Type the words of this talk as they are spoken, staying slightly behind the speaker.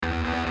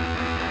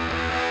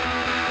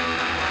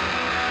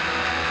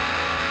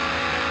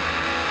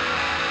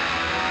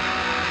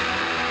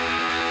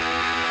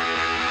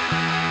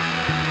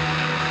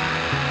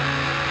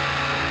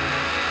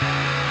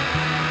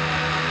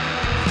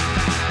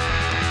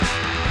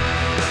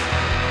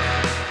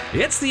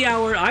It's the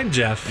hour. I'm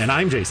Jeff. And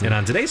I'm Jason. And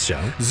on today's show,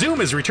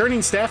 Zoom is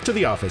returning staff to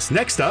the office.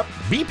 Next up,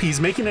 BP's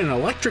making an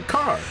electric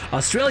car.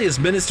 Australia's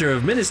Minister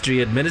of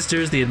Ministry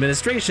administers the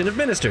administration of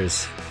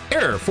ministers.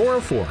 Error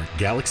 404,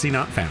 galaxy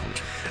not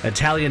found.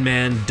 Italian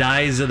man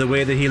dies of the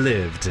way that he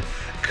lived,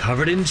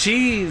 covered in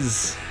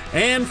cheese.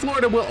 And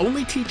Florida will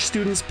only teach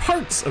students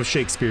parts of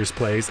Shakespeare's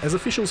plays as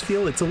officials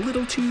feel it's a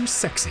little too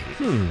sexy.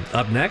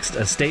 Up next,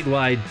 a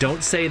statewide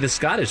Don't Say the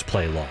Scottish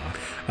play law.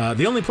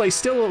 The only play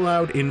still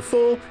allowed in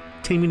full,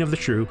 Taming of the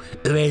Shrew,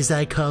 or as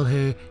I call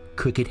her,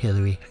 Crooked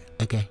Hillary.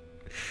 Okay.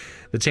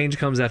 The change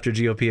comes after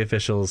GOP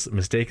officials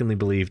mistakenly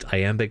believed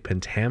iambic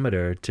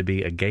pentameter to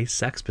be a gay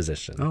sex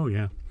position. Oh,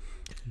 yeah.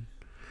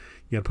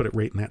 You gotta put it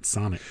right in that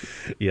sonnet.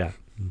 Yeah.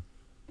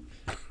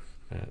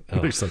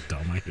 They're so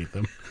dumb. I hate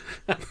them.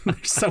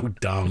 They're so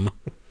dumb.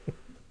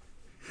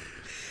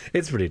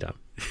 It's pretty dumb.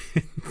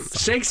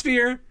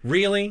 Shakespeare?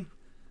 Really?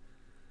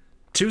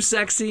 Too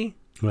sexy?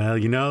 Well,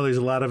 you know, there's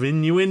a lot of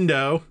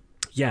innuendo.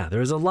 Yeah,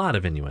 there's a lot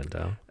of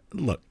innuendo.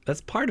 Look,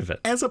 that's part of it.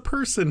 As a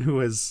person who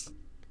has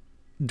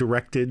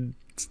directed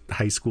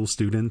high school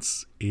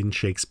students in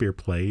Shakespeare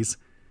plays,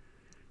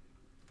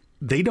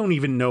 they don't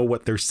even know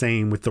what they're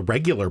saying with the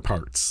regular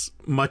parts,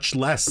 much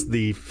less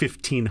the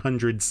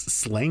 1500s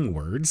slang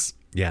words.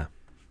 Yeah.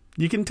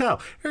 You can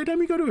tell. Every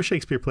time you go to a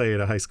Shakespeare play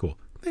at a high school,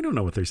 they don't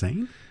know what they're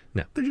saying.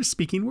 No. They're just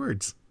speaking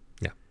words.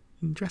 Yeah.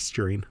 And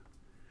gesturing.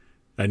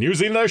 And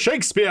using their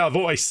Shakespeare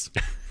voice.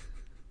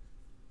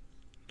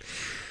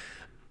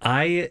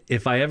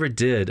 If I ever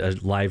did a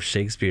live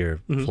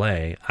Shakespeare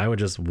play, I would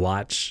just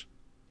watch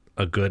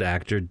a good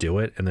actor do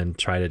it and then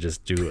try to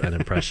just do an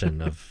impression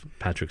of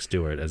Patrick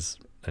Stewart as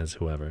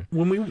whoever.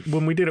 When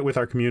we did it with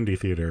our community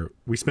theater,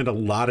 we spent a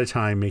lot of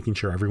time making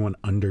sure everyone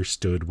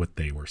understood what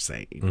they were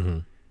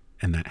saying,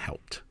 and that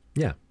helped.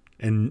 Yeah,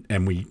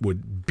 and we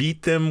would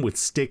beat them with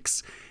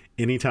sticks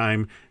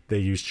anytime they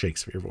used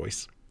Shakespeare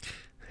voice.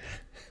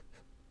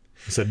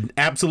 I said,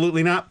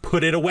 absolutely not.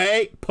 Put it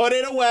away. Put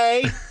it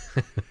away.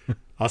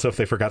 Also, if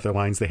they forgot their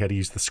lines, they had to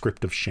use the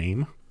script of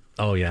shame.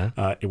 Oh yeah.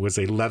 It was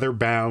a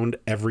leather-bound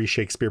every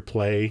Shakespeare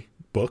play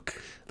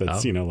book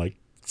that's like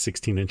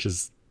 16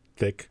 inches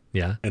thick.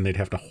 Yeah. And they'd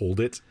have to hold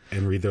it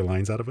and read their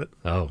lines out of it.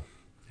 Oh.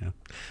 Yeah.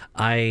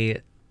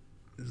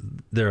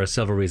 There are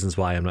several reasons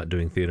why I'm not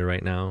doing theater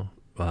right now.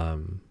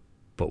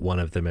 But one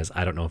of them is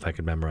I don't know if I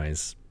can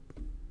memorize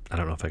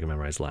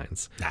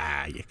lines.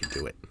 You can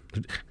do it.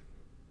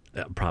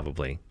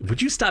 Probably.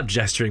 Would you stop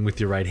gesturing with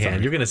your right hand?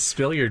 Sorry. You're going to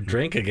spill your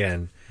drink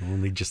again. I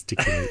only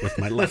gesticulate with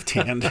my left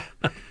hand.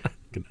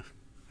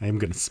 I am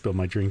going to spill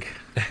my drink.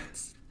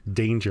 It's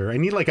danger. I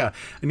need like a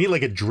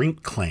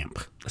drink clamp.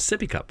 A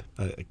sippy cup.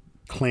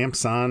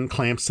 Clamps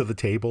to the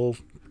table.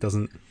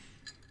 Doesn't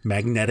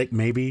magnetic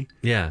maybe.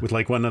 Yeah. With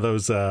like one of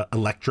those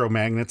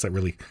electromagnets that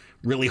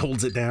really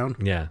holds it down.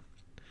 Yeah.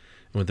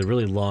 With a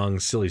really long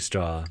silly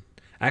straw.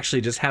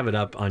 Actually, just have it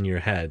up on your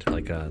head,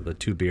 like the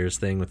 2 beers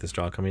thing with the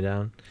straw coming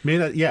down.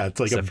 Maybe it's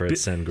like except for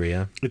it's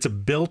sangria. It's a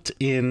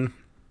built-in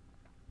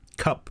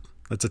cup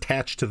that's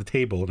attached to the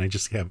table, and I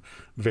just have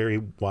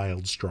very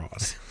wild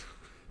straws,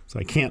 so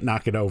I can't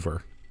knock it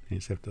over. I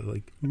just have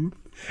to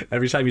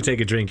Every time you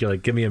take a drink, you're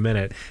like, "Give me a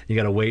minute." You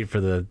got to wait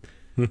for the.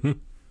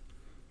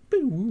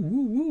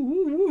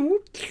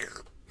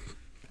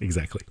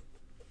 Exactly.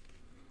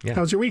 Yeah.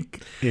 How's your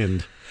week?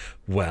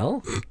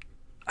 Well.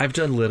 I've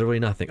done literally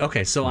nothing.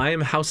 Okay, so I am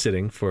house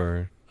sitting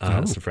for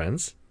some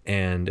friends,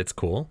 and it's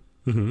cool.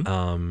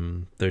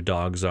 Their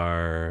dogs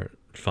are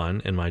fun,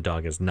 and my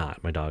dog is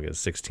not. My dog is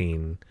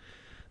 16.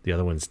 The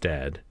other one's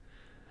dead.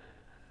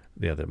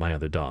 My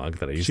other dog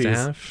that I used to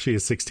have. She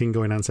is 16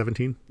 going on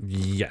 17?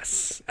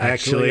 Yes.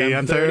 Actually,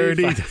 I'm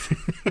 30.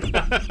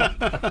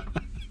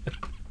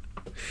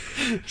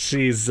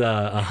 She's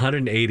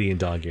 180 in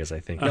dog years,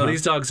 I think. No,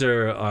 these dogs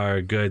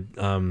are good.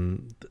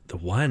 The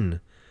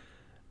one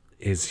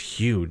is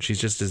huge. She's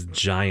just this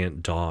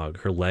giant dog.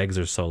 Her legs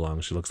are so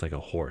long, she looks like a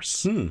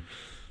horse.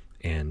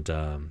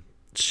 And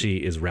she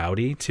is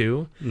rowdy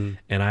too.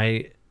 And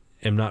I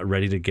am not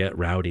ready to get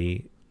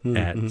rowdy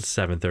at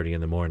 7:30 in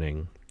the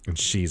morning, and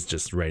she's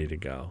just ready to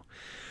go.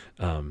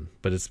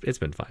 But it's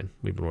been fine.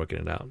 We've been working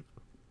it out.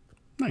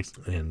 Nice.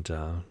 And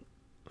I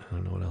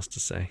don't know what else to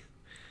say.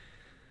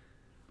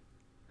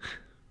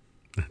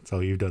 That's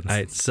all you've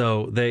done.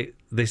 So they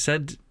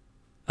said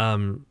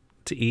to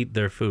eat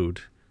their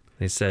food.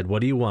 They said, "What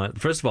do you want?"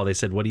 First of all, they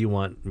said, "What do you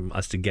want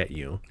us to get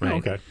you?" Right? Oh,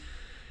 okay.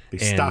 They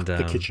stocked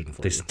the kitchen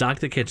for you. They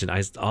stocked the kitchen.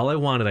 All I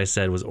wanted, I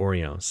said, was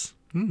Oreos.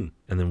 And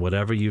then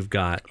whatever you've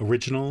got,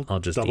 original, I'll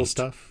just double eat.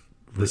 stuff,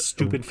 the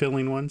stupid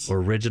filling ones.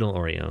 Original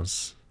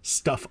Oreos.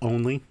 Stuff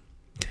only.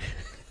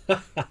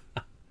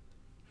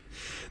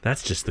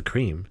 That's just the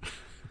cream.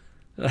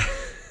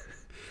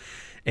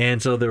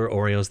 And so there were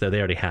Oreos there. They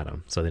already had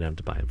them, so they didn't have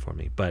to buy them for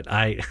me. But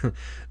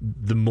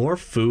the more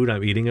food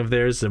I'm eating of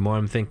theirs, the more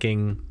I'm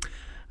thinking,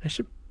 I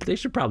should They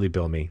should probably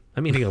bill me.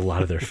 I'm eating a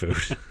lot of their food.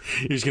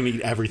 You're just going to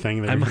eat everything,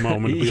 and then you come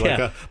home and it'll be like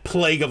a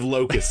plague of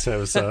locusts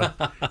has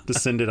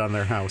descended on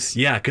their house.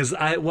 Yeah, because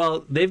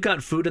they've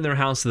got food in their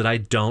house that I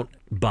don't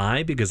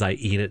buy because I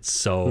eat it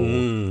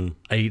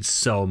I eat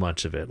so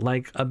much of it,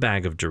 like a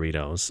bag of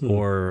Doritos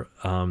or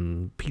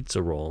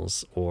pizza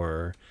rolls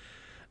or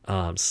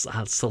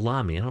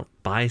salami. I don't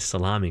buy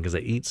salami because I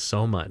eat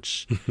so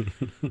much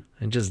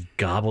and just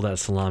gobble that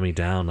salami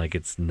down like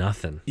it's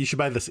nothing. You should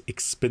buy this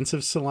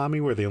expensive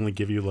salami where they only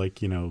give you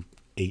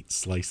 8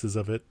 slices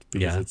of it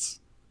because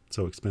it's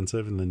so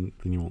expensive, and then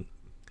you won't.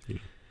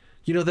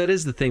 That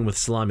is the thing with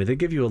salami. They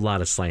give you a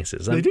lot of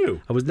slices. They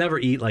do. I would never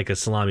eat like a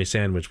salami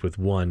sandwich with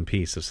one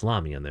piece of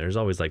salami in there. There's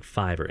always like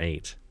 5 or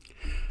 8.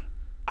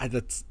 I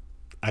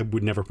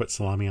would never put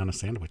salami on a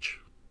sandwich.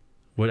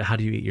 How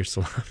do you eat your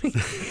salami?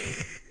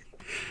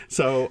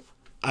 So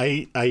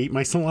I eat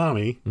my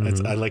salami.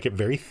 I like it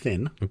very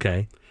thin.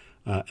 Okay.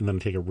 And then I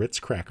take a Ritz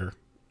cracker.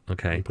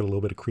 Okay. And put a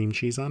little bit of cream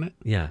cheese on it.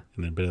 Yeah.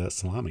 And then a bit of that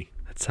salami.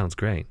 That sounds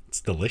great.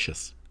 It's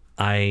delicious.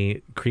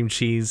 I cream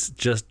cheese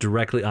just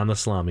directly on the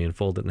salami and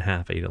fold it in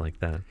half. I eat it like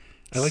that.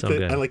 I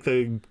like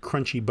the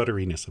crunchy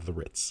butteriness of the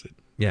Ritz. It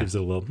gives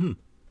it a little Have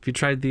you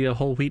tried the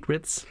whole wheat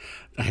Ritz?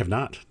 I have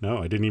not. No,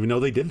 I didn't even know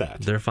they did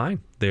that. They're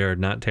fine. They're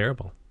not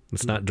terrible.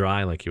 It's not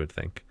dry like you would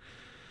think.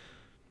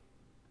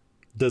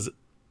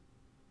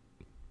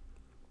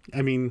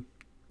 You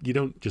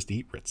don't just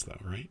eat Ritz though,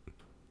 right?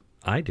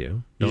 I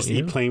do. You just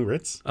eat plain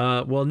Ritz?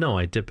 Well, no,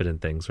 I dip it in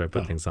things or I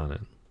put things on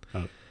it.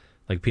 Oh.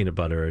 Like peanut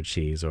butter or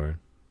cheese, or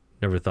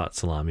never thought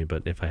salami,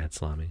 but if I had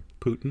salami.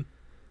 Putin?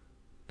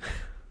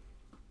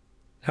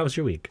 How was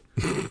your week?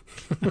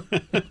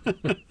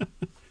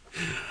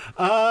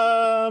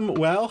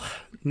 Well,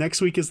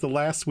 next week is the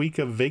last week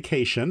of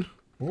vacation.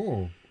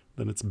 Oh.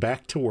 Then it's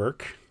back to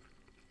work.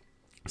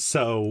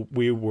 So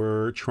we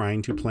were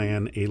trying to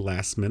plan a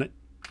last minute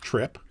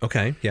trip.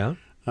 Okay, yeah.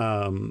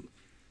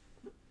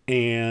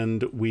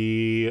 And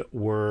we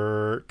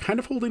were kind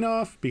of holding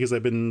off because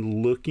I've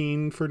been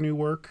looking for new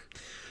work.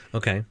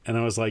 Okay. And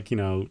I was like,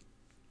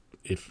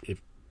 if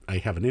I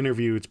have an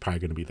interview, it's probably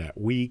going to be that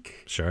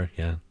week. Sure,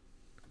 yeah.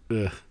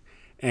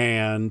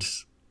 And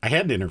I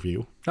had an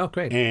interview. Oh,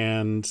 great.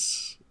 And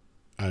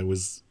I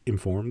was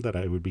informed that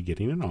I would be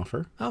getting an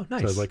offer. Oh,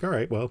 nice. So I was like, all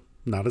right, well,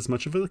 not as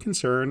much of a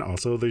concern.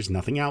 Also, there's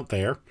nothing out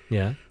there.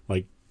 Yeah.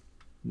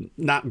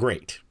 Not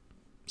great.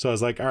 So I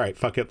was like, all right,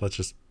 fuck it.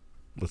 Let's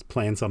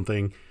plan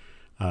something.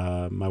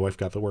 My wife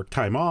got the work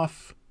time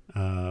off.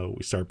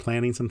 We started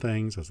planning some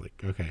things. I was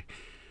like, okay.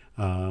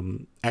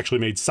 Actually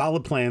made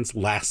solid plans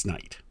last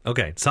night.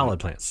 Okay, solid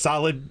plans.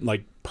 Solid,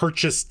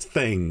 purchased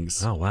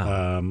things. Oh,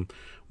 wow.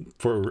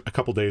 For a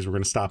couple days, we're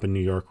going to stop in New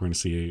York. We're going to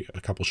see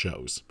a couple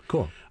shows.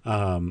 Cool.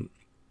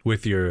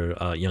 With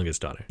your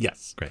youngest daughter.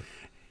 Yes. Great.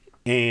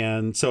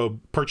 And so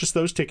purchased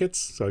those tickets.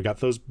 So I got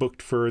those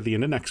booked for the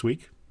end of next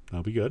week.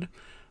 That'll be good.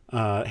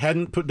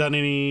 Haven't done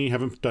any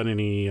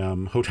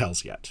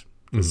hotels yet.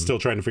 Still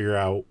trying to figure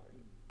out,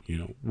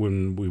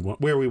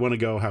 where we want to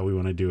go, how we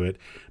want to do it.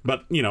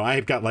 But,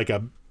 I've got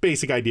a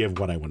basic idea of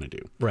what I want to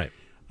do. Right.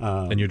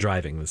 And you're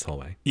driving this whole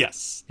way.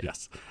 Yes. Yeah.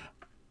 Yes.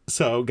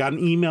 So got an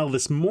email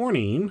this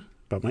morning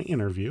about my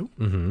interview.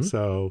 Mm-hmm.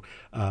 So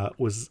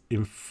was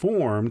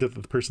informed that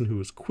the person who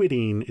was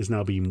quitting is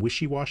now being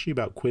wishy-washy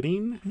about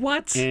quitting.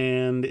 What?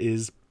 And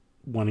is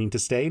wanting to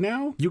stay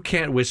now. You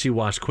can't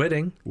wishy-wash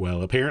quitting.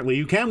 Well, apparently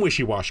you can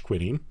wishy-wash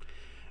quitting.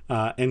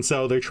 And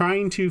so they're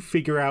trying to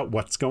figure out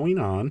what's going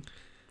on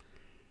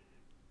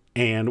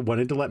and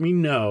wanted to let me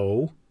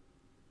know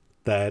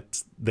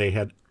that they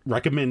had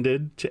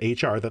recommended to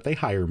HR that they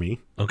hire me.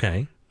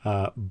 Okay.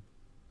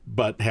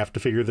 But have to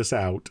figure this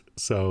out,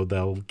 so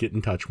they'll get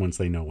in touch once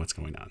they know what's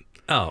going on.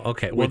 Oh,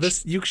 okay. Well,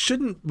 you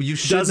should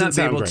not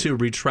be able to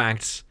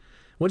retract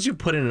once you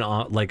put in a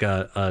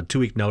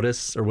 2-week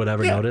notice or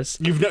whatever notice.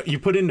 You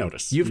put in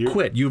notice. You've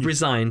quit. You've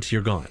resigned.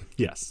 You're gone.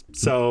 Yes.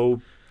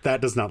 So that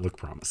does not look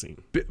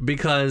promising.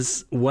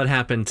 Because what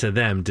happened to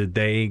them? Did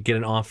they get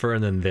an offer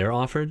and then their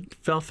offer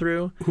fell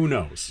through? Who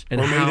knows?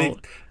 And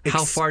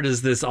how far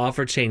does this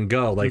offer chain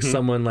go?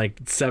 Someone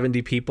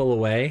 70 people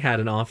away had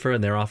an offer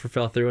and their offer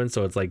fell through, and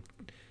so it's or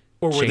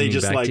were they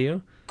just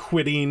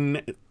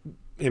quitting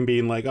and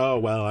being like, oh,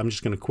 well, I'm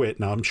just going to quit.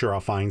 Now I'm sure I'll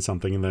find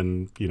something. And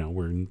then,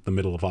 we're in the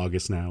middle of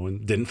August now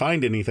and didn't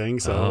find anything.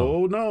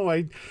 So,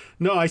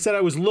 I said I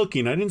was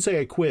looking. I didn't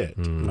say I quit.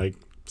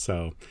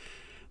 So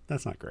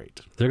that's not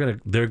great.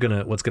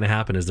 What's going to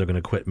happen is they're going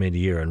to quit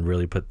mid-year and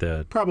really put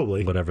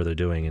probably whatever they're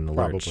doing in the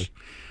lurch.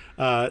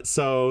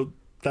 So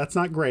that's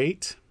not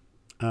great.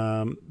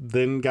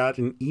 Then got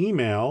an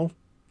email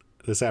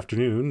this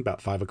afternoon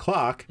about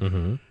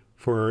 5:00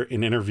 for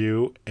an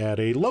interview at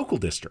a local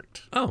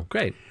district. Oh,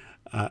 great.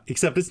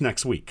 Except it's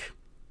next week.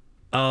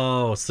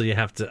 Oh, so you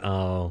have to.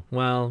 Oh,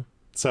 well.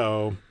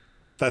 So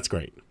that's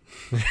great.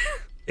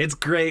 It's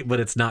great, but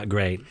it's not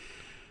great.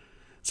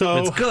 So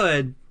it's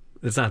good.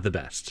 It's not the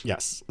best.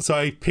 Yes. So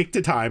I picked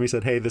a time. He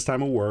said, hey, this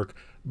time will work.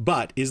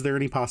 But is there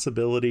any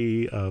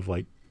possibility of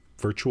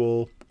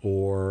virtual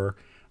or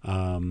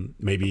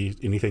Maybe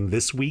anything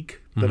this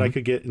week that I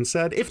could get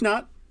instead. If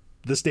not,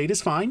 this date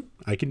is fine.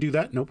 I can do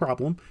that, no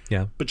problem.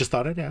 Yeah. But just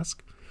thought I'd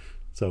ask.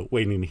 So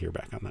waiting to hear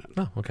back on that.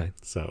 Oh, okay.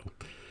 So,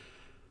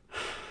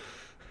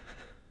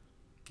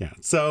 yeah.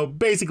 So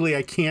basically,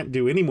 I can't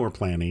do any more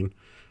planning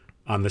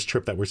on this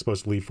trip that we're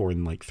supposed to leave for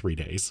in like 3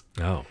 days.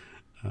 Oh.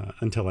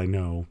 Until I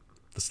know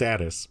the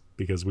status,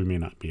 because we may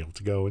not be able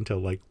to go until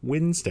like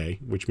Wednesday,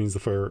 which means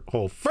the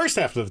whole first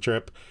half of the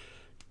trip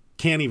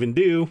can't even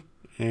do.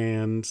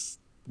 And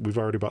we've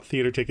already bought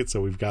theater tickets, so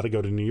we've got to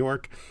go to New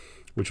York,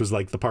 which was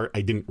like the part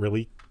I didn't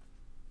really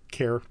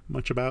care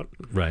much about.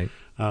 Right.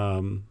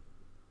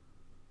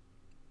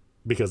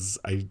 Because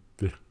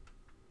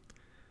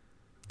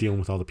dealing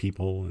with all the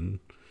people and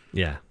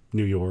Yeah.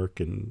 New York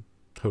and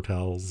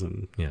hotels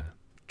and Yeah.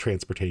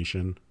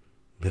 transportation.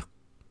 Ugh,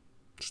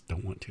 just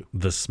don't want to.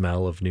 The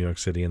smell of New York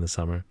City in the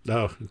summer.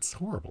 Oh, it's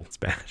horrible. It's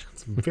bad.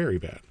 It's very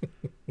bad.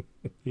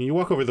 You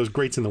walk over those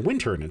grates in the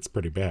winter and it's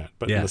pretty bad,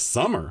 but in Yeah. the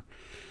summer,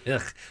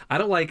 Ugh. I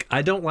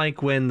don't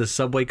like when the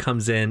subway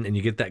comes in and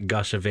you get that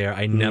gush of air.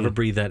 I never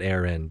breathe that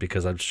air in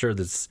because I'm sure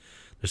there's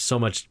so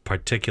much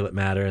particulate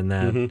matter in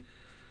that.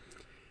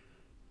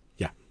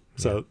 yeah.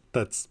 So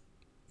that's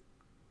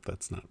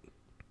not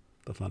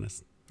the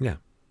funnest. Yeah.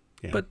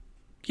 Yeah. But,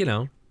 you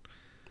know,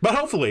 But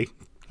hopefully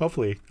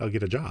I'll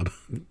get a job.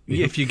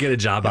 if you get a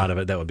job out of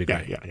it, that would be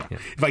Yeah, great. yeah.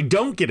 If I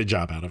don't get a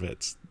job out of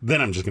it, then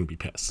I'm just going to be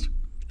pissed.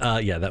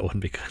 Yeah, that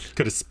wouldn't be good.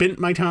 Could have spent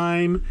my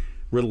time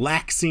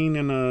relaxing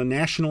in a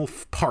national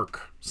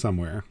park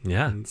somewhere.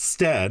 Yeah.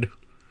 Instead,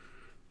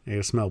 I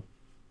gotta smell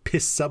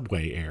piss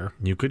subway air.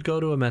 You could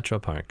go to a metro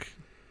park.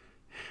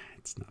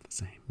 It's not the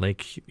same.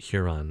 Lake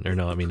Huron. Or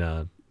no, I mean,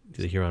 the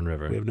Huron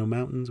River. We have no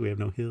mountains. We have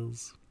no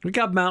hills. We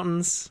got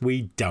mountains.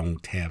 We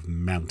don't have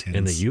mountains.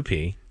 In the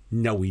UP.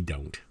 No, we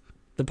don't.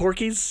 The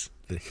Porkies.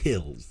 The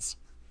hills.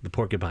 The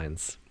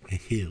Porcupines. The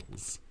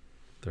hills.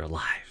 They're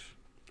alive.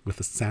 With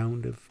the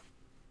sound of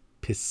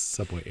piss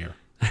subway air.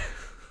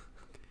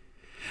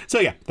 So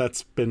yeah,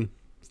 that's been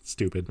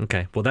stupid.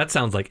 Okay. Well, that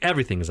sounds like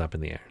everything is up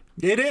in the air.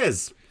 It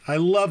is. I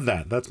love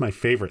that. That's my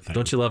favorite thing.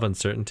 Don't you love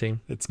uncertainty?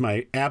 It's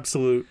my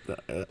absolute,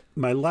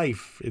 my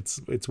life. It's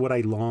what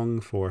I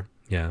long for.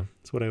 Yeah.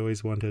 It's what I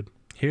always wanted.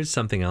 Here's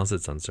something else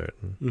that's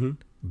uncertain.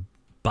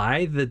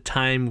 By the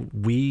time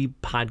we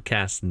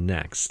podcast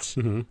next,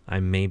 I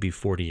may be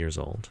 40 years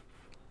old.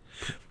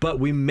 But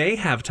we may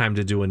have time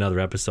to do another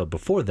episode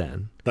before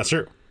then. That's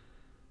true.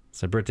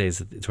 So my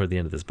birthday's toward the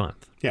end of this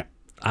month. Yeah.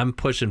 I'm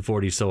pushing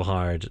 40 so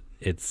hard,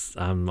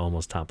 I'm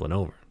almost toppling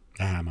over.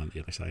 I'm on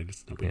the other side.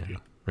 It's no big deal.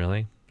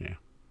 Really? Yeah.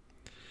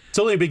 It's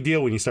only a big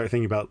deal when you start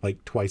thinking about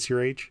like twice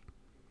your age.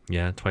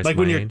 Yeah, twice Like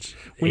my when age.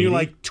 you're 80?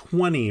 like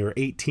 20 or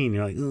 18,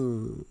 you're like,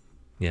 ugh,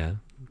 Yeah.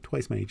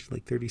 twice my age is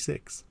like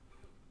 36.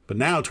 But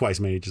now twice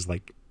my age is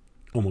like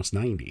almost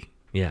 90.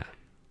 Yeah.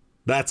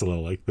 That's a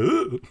little like,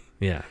 ugh.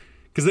 Yeah.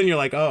 Because then you're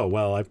like, oh,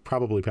 well, I've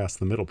probably passed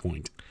the middle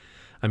point.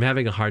 I'm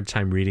having a hard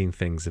time reading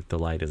things if the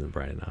light isn't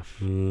bright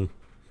enough.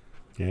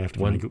 Yeah,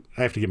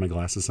 I have to get my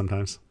glasses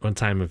sometimes. One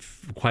time,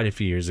 quite a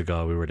few years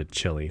ago, we were at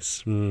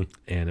Chili's, and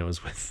it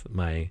was with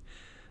my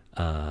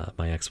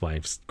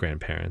ex-wife's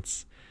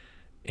grandparents,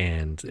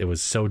 and it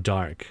was so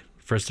dark.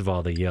 First of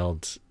all, they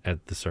yelled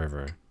at the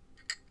server.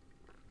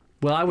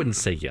 Well, I wouldn't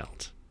say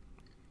yelled,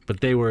 but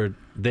they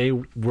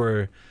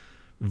were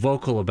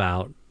vocal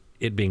about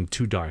it being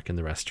too dark in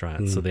the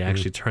restaurant, so they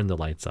actually turned the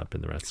lights up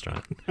in the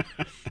restaurant,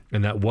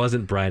 and that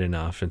wasn't bright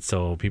enough, and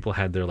so people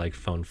had their like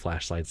phone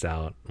flashlights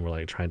out and were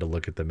like trying to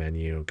look at the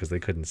menu because they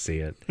couldn't see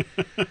it.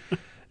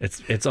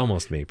 It's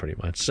almost me pretty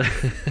much.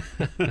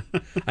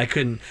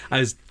 I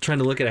was trying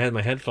to look at it, I had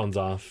my headphones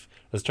off.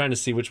 I was trying to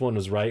see which one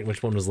was right and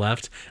which one was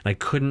left, and I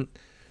couldn't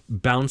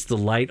bounce the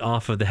light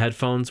off of the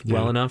headphones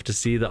well enough to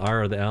see the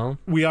R or the L.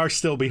 We are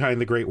still behind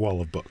the Great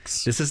Wall of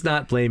Books. This is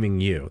not blaming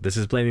you. This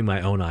is blaming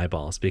my own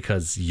eyeballs,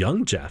 because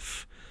young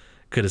Jeff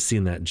could have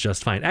seen that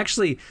just fine.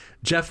 Actually,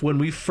 Jeff, when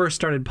we first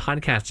started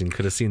podcasting,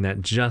 could have seen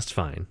that just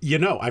fine. You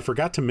know, I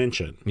forgot to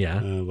mention. Yeah.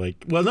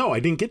 No, I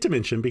didn't get to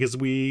mention because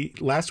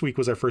last week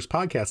was our first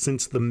podcast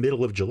since the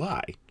middle of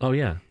July. Oh,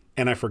 yeah.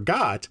 And I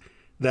forgot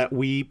that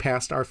we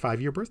passed our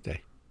 5-year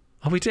birthday.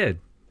 Oh, we did.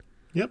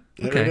 Yep.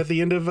 Okay. Right at the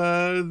end of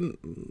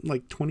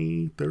like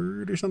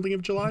 23rd or something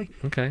of July.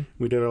 Okay.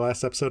 We did our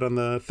last episode on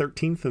the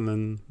 13th and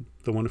then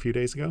the one a few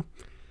days ago.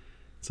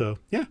 So,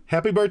 yeah.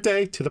 Happy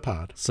birthday to the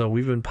pod. So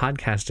we've been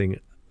podcasting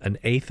an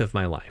eighth of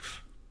my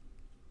life.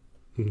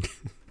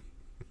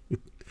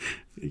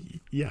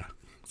 Yeah.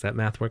 Does that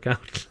math work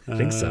out? I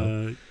think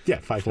so. Yeah.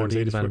 5 times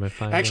 8 is 4. divided by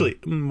 5. Actually,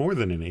 more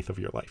than an eighth of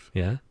your life.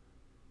 Yeah.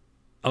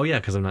 Oh, yeah,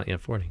 because I'm not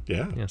yet 40.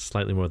 Yeah. Yeah,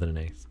 slightly more than an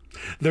eighth.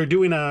 They're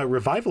doing a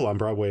revival on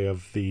Broadway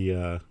of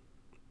the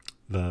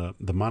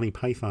Monty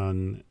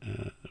Python.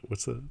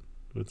 What's it?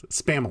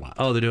 Spamalot.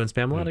 Oh, they're doing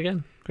Spamalot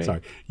again? Great.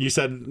 Sorry, you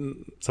said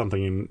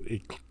something and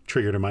it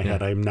triggered in my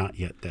head. I am not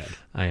yet dead.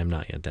 I am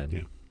not yet dead.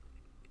 Yeah,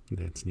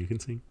 dance and you can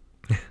sing.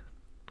 It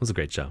was a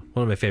great show.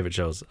 One of my favorite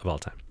shows of all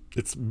time.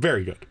 It's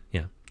very good.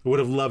 Yeah. I would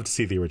have loved to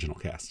see the original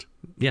cast.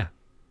 Yeah,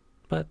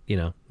 but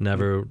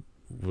never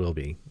will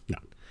be. No.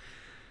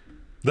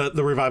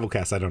 The revival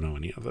cast, I don't know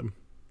any of them.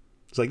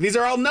 It's like, these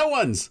are all no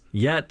ones.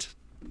 Yet.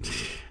 They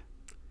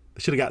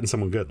should have gotten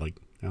someone good, like,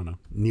 I don't know,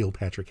 Neil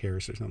Patrick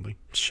Harris or something.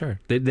 Sure.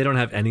 They don't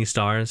have any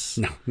stars.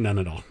 No, none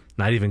at all.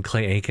 Not even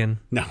Clay Aiken.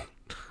 No.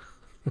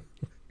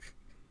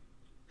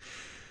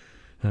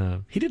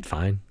 He did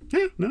fine.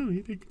 Yeah, no,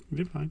 he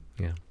did fine.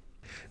 Yeah.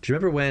 Do you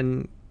remember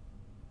when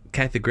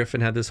Kathy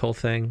Griffin had this whole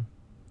thing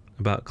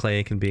about Clay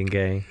Aiken being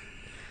gay?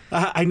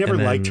 I never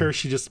liked her.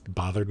 She just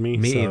bothered me.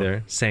 Me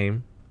either.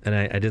 Same. And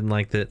I didn't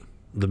like the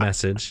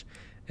message.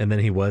 And then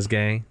he was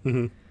gay.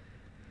 Mm-hmm.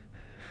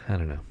 I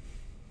don't know.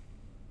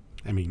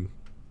 I mean,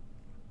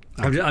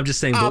 I'm just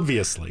saying.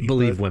 Obviously.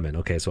 Believe women.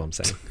 Okay, that's what I'm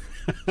saying.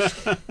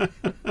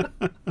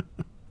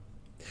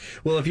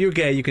 Well, if you're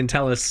gay, you can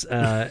tell us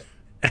at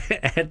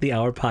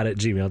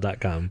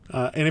thehourpod@gmail.com.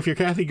 And if you're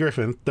Kathy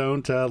Griffin,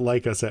 don't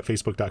like us at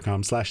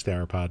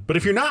facebook.com/thehourpod. But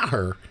if you're not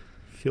her,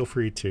 feel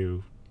free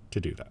to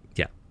do that.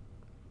 Yeah.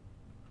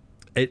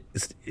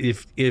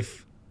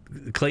 If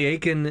Clay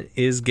Aiken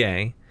is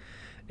gay,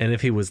 and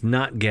if he was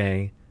not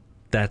gay,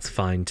 that's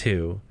fine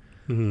too.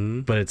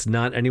 Mm-hmm. But it's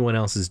not anyone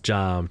else's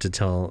job to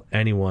tell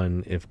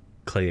anyone if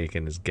Clay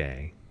Aiken is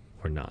gay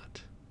or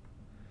not.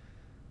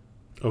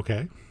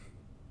 Okay.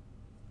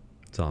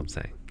 That's all I'm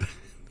saying.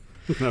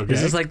 Okay.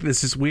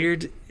 This is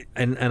weird,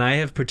 and I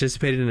have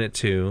participated in it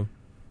too.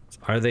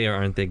 Are they or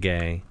aren't they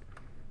gay?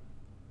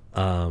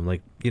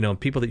 Like,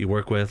 people that you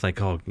work with,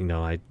 like, oh,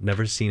 I'd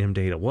never seen him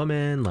date a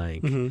woman.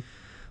 Like, mm-hmm.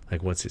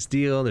 like, what's his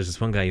deal? There's this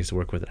one guy I used to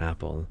work with at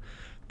Apple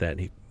that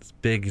he's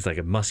big. He's like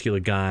a muscular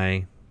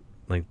guy,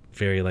 like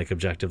very like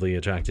objectively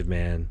attractive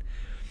man.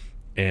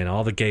 And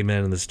all the gay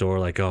men in the store,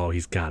 like, oh,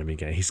 he's got to be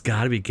gay. He's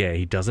got to be gay.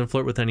 He doesn't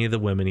flirt with any of the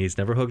women. He's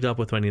never hooked up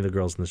with any of the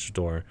girls in the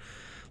store.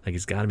 Like,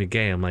 he's got to be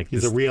gay. I'm like,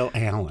 he's a real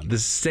Alan.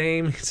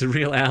 It's a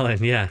real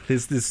Alan. Yeah.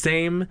 The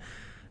same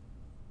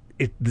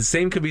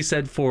could be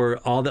said for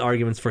all the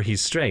arguments for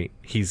he's straight.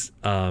 He's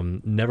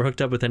never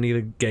hooked up with any of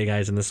the gay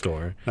guys in the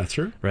store. That's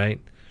true.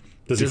 Right?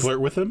 Does he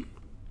flirt with them?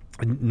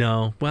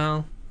 No.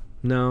 Well,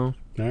 no.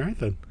 All right,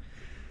 then.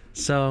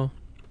 So,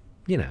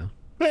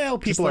 Well,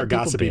 people are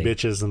gossipy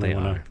bitches, and they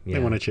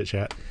want to chit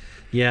chat.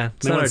 Yeah,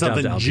 it's they not want our job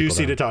something to out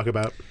juicy people, to talk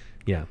about.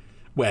 Yeah.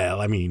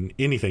 Well, I mean,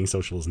 anything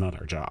social is not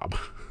our job,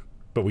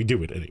 but we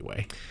do it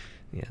anyway.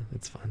 Yeah,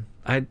 it's fun.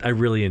 I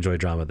really enjoy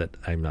drama that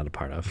I'm not a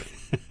part of.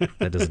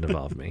 That doesn't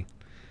involve me.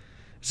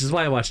 This is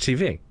why I watch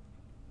TV.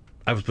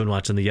 I've been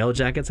watching The Yellow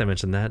Jackets. I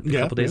mentioned that a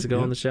couple days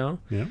ago on the show.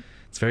 Yeah,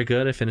 it's very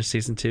good. I finished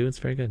season 2. It's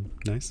very good.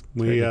 Nice.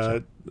 We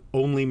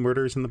Only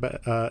Murders in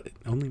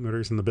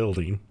the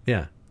Building.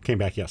 Yeah. Came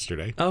back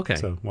yesterday. Okay.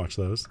 So watch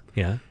those.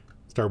 Yeah.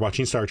 Started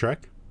watching Star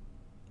Trek.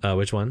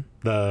 Which one?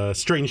 The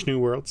Strange New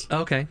Worlds.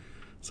 Okay.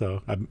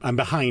 So I'm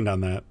behind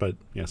on that, but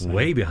yes.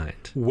 Way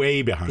behind.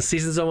 Way behind. The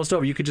season's almost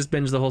over. You could just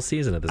binge the whole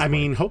season at this point. I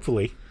mean,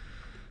 hopefully.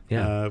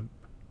 Yeah.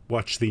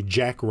 Watch the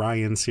Jack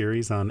Ryan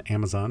series on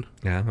Amazon.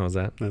 Yeah, how was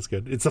that? That's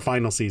good. It's the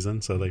final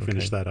season, so they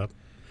finished that up.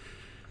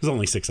 There's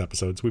only 6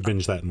 episodes. We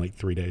binged that in like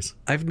 3 days.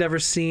 I've never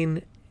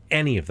seen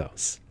any of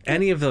those.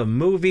 Any of the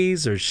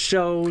movies or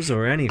shows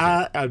or anything.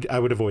 I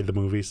would avoid the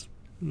movies.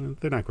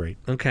 They're not great.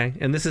 Okay.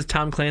 And this is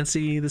Tom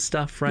Clancy, the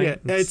stuff, right?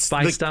 Yeah, it's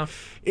spy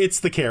stuff. It's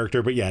the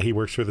character, but yeah, he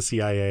works for the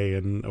CIA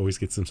and always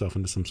gets himself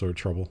into some sort of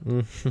trouble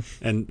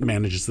and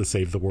manages to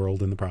save the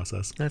world in the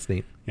process. That's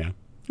neat. Yeah.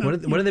 When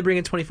did they bring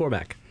in 24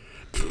 back?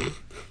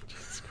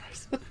 Jesus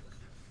Christ.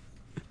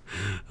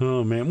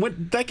 Oh, man.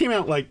 That came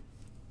out like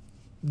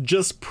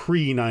just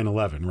pre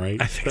 9/11, right?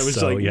 I think that was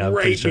so, like yeah,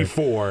 right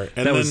before.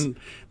 And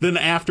then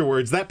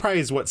afterwards, that probably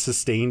is what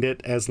sustained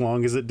it as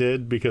long as it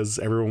did, because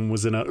everyone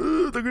was in a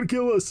they're gonna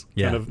kill us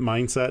kind of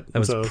mindset. That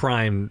was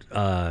primed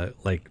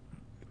like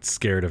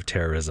scared of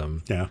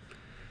terrorism. Yeah.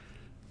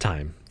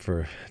 Time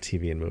for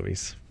TV and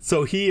movies.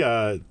 So he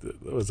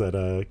was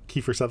that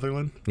Kiefer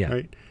Sutherland,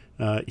 right?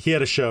 He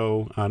had a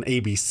show on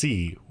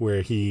ABC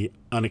where he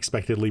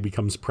unexpectedly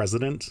becomes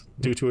president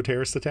due to a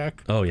terrorist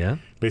attack. Oh, yeah?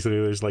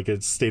 Basically, there's like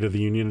a State of the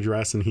Union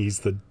address, and he's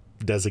the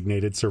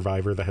designated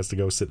survivor that has to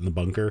go sit in the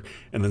bunker,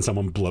 and then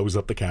someone blows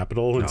up the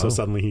Capitol, and so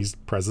suddenly he's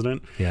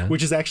president,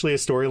 which is actually a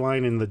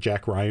storyline in the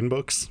Jack Ryan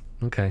books.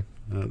 Okay.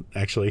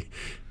 Actually,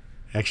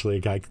 a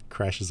guy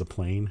crashes a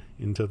plane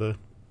into the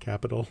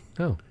Capitol.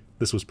 Oh.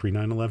 This was pre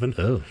 9/11.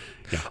 Oh.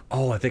 Yeah.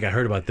 Oh, I think I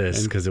heard about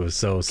this because it was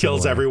so similar.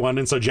 Kills everyone,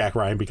 and so Jack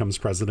Ryan becomes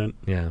president.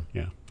 Yeah.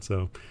 Yeah.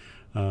 So,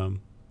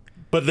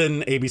 but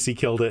then ABC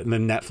killed it, and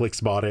then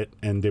Netflix bought it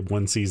and did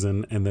 1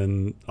 season, and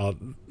then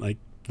like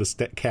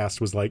the cast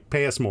was like,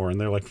 pay us more,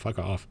 and they're like, fuck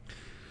off.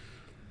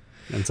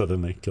 And so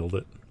then they killed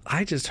it.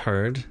 I just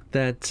heard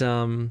that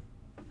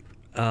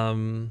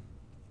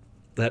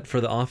that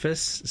for The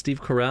Office,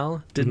 Steve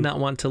Carell did not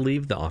want to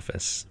leave The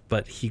Office,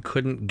 but he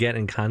couldn't get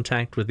in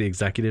contact with the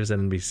executives at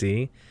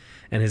NBC,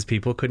 and his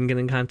people couldn't get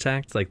in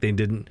contact. Like, they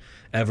didn't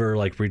ever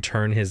like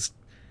return his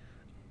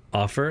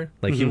offer.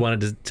 Like, he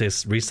wanted to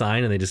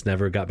resign, and they just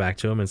never got back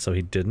to him, and so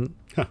he didn't.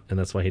 And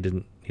that's why he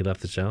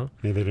left the show.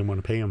 Maybe they didn't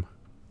want to pay him.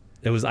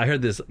 I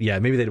heard this. Yeah,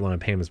 maybe they didn't want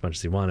to pay him as much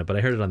as he wanted, but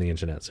I heard it on the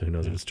internet, so who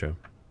knows if it's true.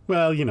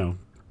 Well,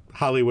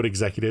 Hollywood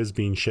executives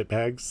being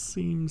shitbags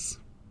seems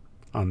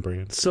on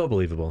brand. So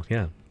believable.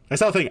 Yeah. I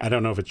saw a thing, I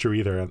don't know if it's true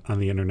either, on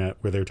the internet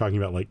where they were talking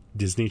about like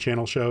Disney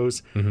Channel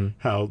shows,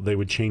 how they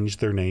would change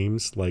their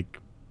names, like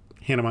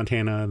Hannah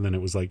Montana, and then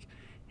it was like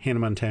Hannah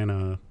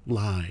Montana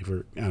Live,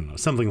 or I don't know,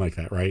 something like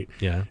that, right?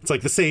 Yeah. It's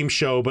like the same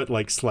show, but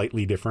like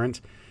slightly different.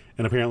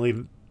 And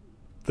apparently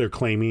they're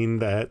claiming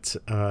that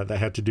that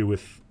had to do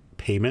with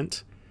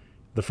payment.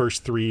 The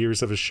first 3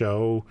 years of a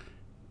show,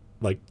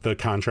 like the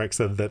contract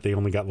said that they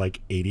only got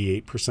like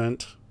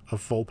 88% of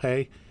full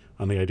pay,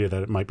 on the idea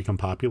that it might become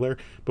popular.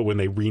 But when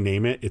they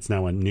rename it, it's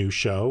now a new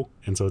show.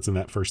 And so it's in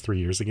that first 3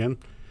 years again.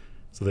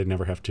 So they'd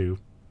never have to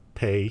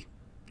pay,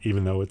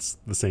 even though it's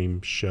the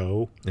same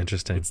show.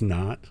 Interesting. It's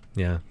not.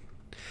 Yeah.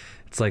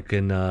 It's like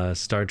in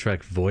Star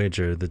Trek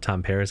Voyager, the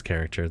Tom Paris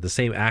character. The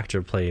same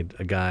actor played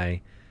a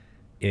guy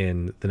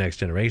in The Next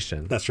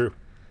Generation. That's true.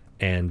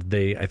 And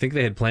I think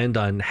they had planned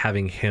on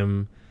having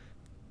him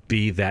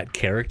be that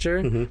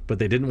character, but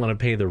they didn't want to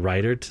pay the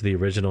writer to the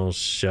original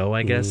show,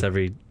 I guess,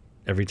 every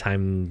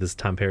time this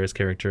Tom Paris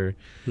character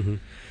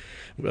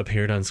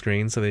appeared on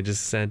screen. So they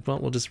just said, well,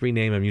 we'll just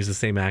rename him, use the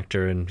same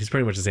actor, and he's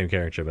pretty much the same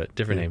character, but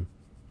different name.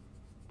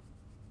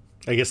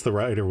 I guess the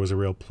writer was a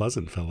real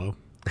pleasant fellow.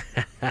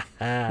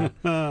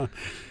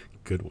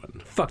 Good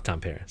one. Fuck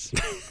Tom Paris.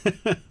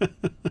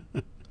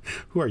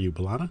 Who are you,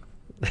 Balana?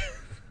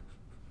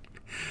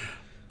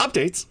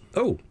 Updates.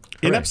 Oh,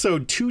 in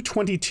episode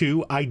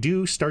 222, I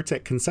Do starts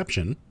at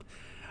conception.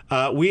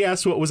 We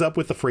asked what was up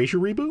with the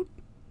Frasier reboot.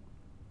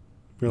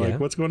 We're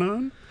like, what's going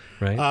on?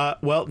 Right.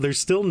 Well, there's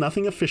still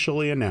nothing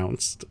officially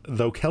announced,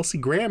 though Kelsey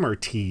Grammer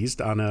teased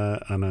on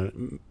a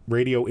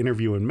radio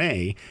interview in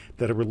May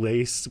that a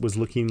release was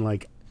looking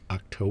like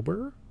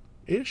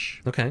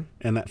October-ish. Okay.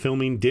 And that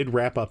filming did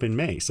wrap up in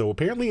May. So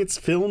apparently it's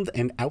filmed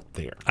and out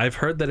there. I've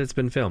heard that it's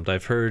been filmed.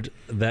 I've heard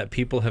that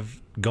people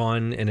have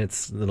gone and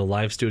it's in a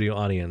live studio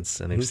audience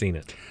and they've seen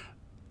it.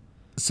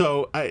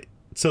 So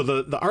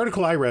the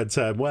article I read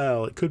said,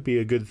 well, it could be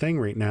a good thing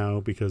right now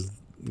because,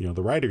 you know,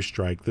 the writer's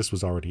strike, this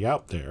was already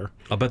out there.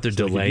 I'll bet they're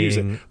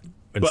delaying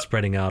and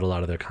spreading out a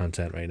lot of their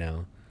content right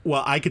now.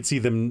 Well, I could see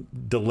them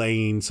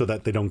delaying so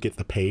that they don't get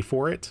the pay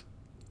for it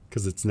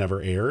because it's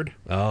never aired.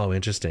 Oh,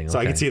 interesting. So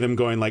I could see them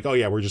going like, oh,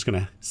 yeah, we're just going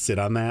to sit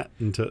on that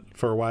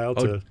for a while.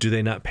 Do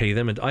they not pay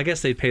them? I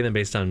guess they pay them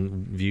based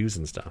on views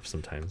and stuff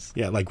sometimes.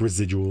 Yeah, like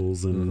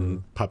residuals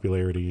and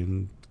popularity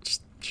and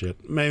just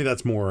shit. Maybe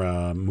that's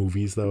more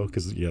movies, though,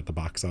 because you have the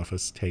box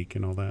office take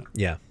and all that.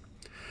 Yeah.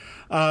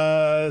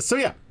 So,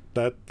 yeah,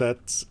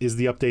 that is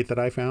the update that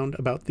I found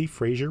about the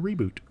Frasier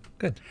reboot.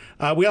 Good.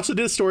 We also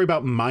did a story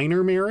about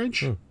minor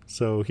marriage.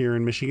 So here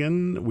in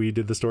Michigan, we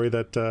did the story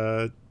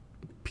that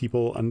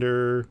people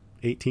under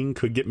 18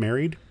 could get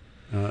married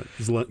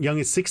as young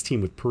as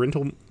 16 with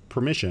parental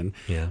permission.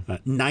 Yeah.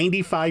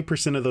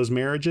 95% of those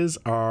marriages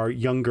are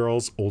young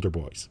girls, older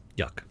boys.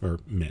 Yuck. Or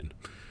men.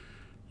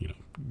 You know,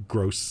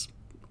 gross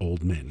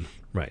old men.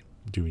 Right.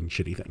 Doing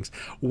shitty things.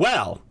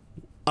 Well,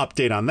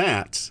 update on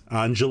that.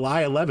 On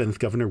July 11th,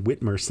 Governor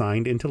Whitmer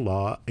signed into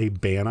law a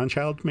ban on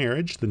child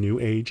marriage. The new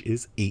age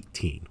is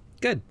 18.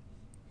 Good.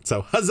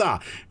 So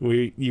huzzah!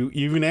 You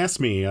even asked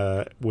me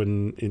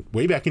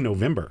way back in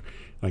November,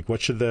 like,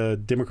 what should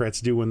the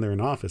Democrats do when they're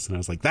in office? And I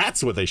was like,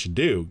 that's what they should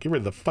do. Get rid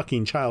of the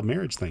fucking child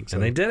marriage thing. So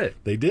and they did it.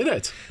 They did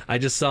it. I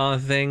just saw a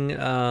thing.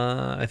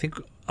 I think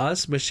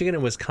Michigan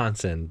and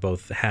Wisconsin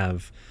both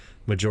have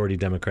majority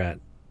Democrat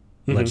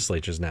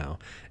legislatures now,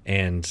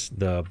 and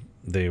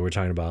they were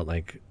talking about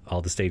like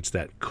all the states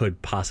that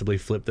could possibly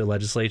flip their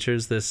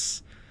legislatures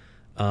this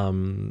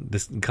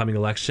coming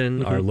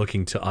election are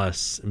looking to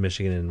us.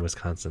 Michigan and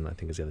Wisconsin, I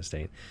think, is the other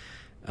state,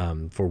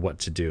 for what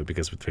to do,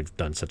 because we've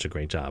done such a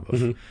great job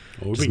of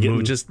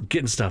just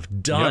getting stuff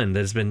done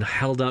that's been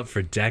held up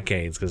for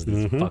decades because of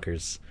these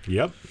fuckers.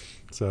 Yep.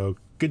 So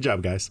good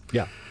job, guys.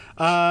 Yeah.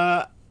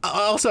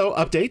 Also,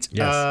 update.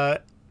 Yes.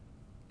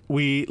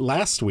 We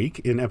last week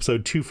in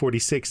episode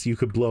 246, You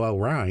Could Blow a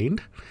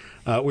Rind.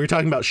 We were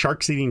talking about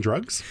sharks eating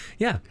drugs.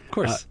 Yeah, of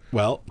course.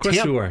 Well, of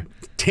course we were.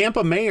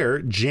 Tampa Mayor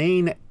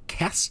Jane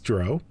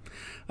Castro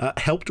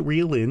helped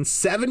reel in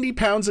 70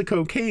 pounds of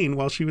cocaine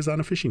while she was on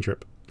a fishing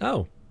trip.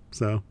 Oh.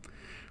 So,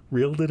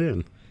 reeled it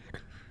in.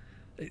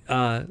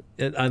 Out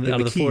of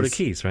the Florida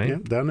Keys, right? Yeah,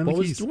 down in the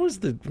Keys.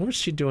 What was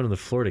she doing in the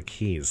Florida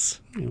Keys?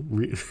 You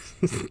know,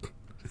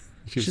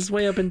 She's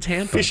way up in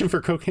Tampa. Fishing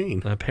for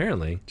cocaine.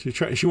 Apparently.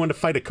 She wanted to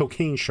fight a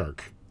cocaine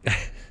shark.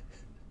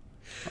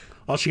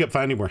 All she kept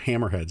finding were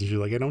hammerheads. And she's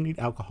like, I don't need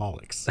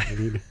alcoholics.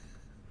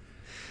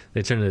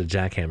 They turn into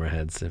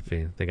jackhammerheads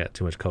if they got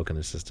too much coke in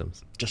their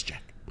systems. Just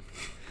Jack.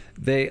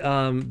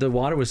 The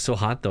water was so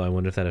hot, though, I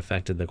wonder if that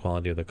affected the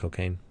quality of the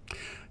cocaine.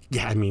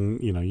 Yeah, I mean,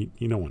 you know,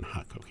 you don't want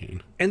hot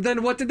cocaine. And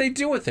then what did they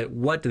do with it?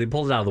 What? Did they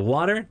pull it out of the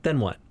water? Then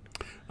what?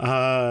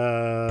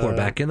 Pour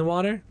back in the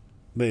water?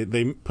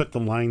 They put the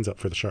lines up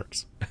for the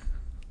sharks. So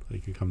they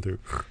can come through.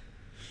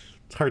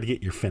 It's hard to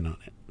get your fin on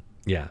it.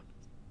 Yeah.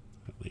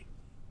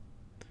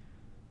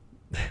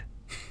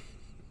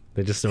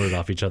 They just snorted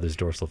off each other's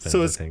dorsal fins,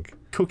 so I think.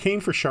 Cocaine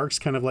for sharks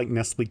kind of like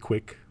Nestle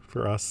Quick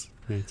for us?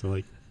 Right? To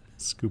like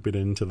scoop it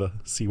into the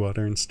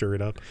seawater and stir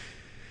it up?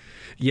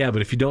 Yeah,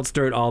 but if you don't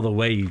stir it all the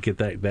way, you get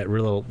that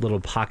little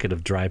pocket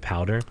of dry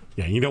powder.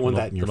 Yeah, you don't want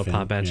that in your little fin.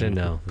 pop action.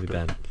 No, it'd be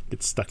bad.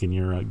 Get stuck in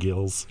your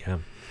gills. Yeah.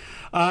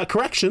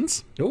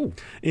 Corrections. Oh.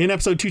 In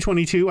episode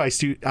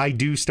 222, I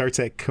Do starts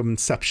at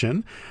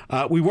conception.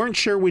 We weren't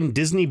sure when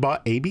Disney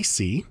bought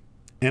ABC,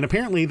 and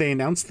apparently they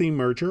announced the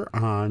merger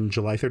on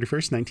July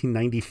 31st,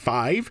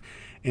 1995,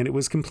 and it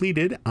was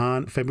completed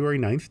on February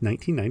 9th,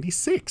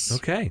 1996.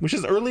 Okay. Which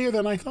is earlier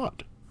than I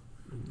thought.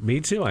 Me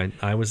too.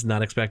 I was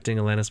not expecting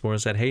Alanis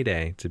Morissette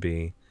heyday to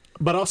be.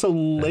 But also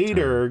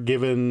later,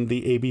 given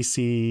the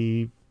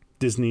ABC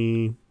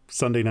Disney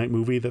Sunday night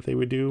movie that they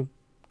would do,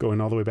 going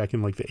all the way back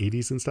in like the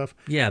 80s and stuff.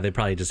 Yeah, they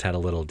probably just had a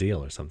little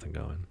deal or something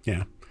going.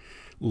 Yeah.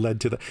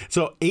 Led to the...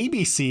 So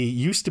ABC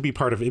used to be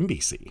part of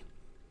NBC.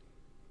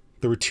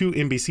 There were two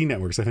NBC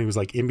networks. I think it was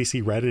like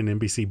NBC Red and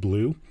NBC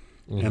Blue.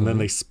 Mm-hmm. And then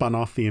they spun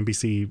off the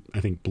NBC,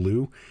 I think,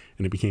 Blue,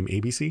 and it became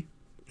ABC.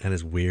 That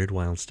is weird,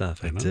 wild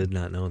stuff. I did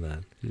not know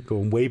that.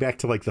 Going way back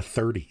to like the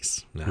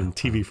 30s when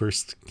TV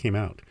first came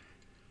out.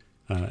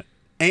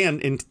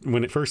 And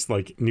when it first,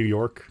 like New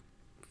York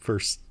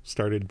first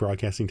started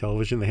broadcasting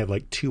television, they had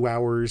like 2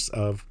 hours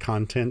of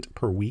content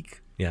per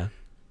week. Yeah.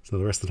 So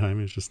the rest of the time,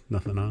 it's just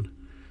nothing on.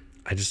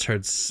 I just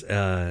heard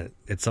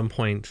at some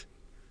point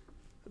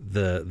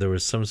there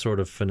was some sort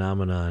of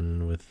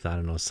phenomenon with, I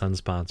don't know,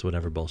 sunspots,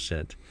 whatever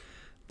bullshit,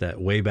 that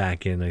way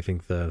back in, I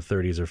think, the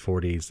 30s or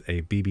 40s,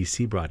 a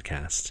BBC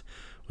broadcast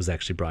was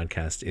actually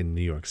broadcast in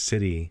New York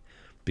City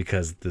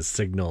because the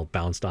signal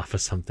bounced off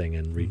of something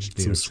and reached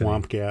New York City. Some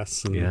swamp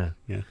gas. And, yeah.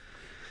 It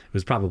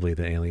was probably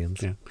the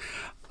aliens. Yeah.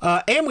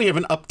 And we have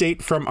an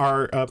update from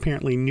our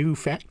apparently new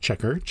fact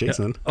checker,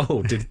 Jason. Yeah.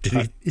 Oh, did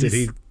he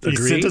agree? He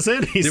sent us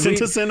in. He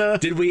sent us in a...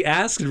 Did we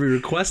ask? Did we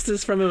request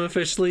this from him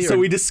officially? So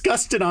we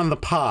discussed it on the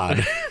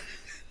pod.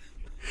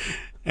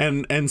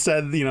 And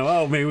said, you know,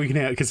 oh, maybe we can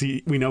have, because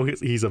we know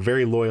he's a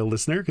very loyal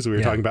listener, because we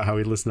were talking about how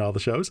he listened to all the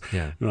shows.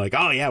 Yeah. And we're like,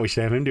 oh, yeah, we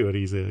should have him do it.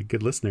 He's a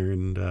good listener.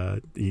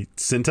 And he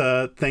sent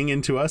a thing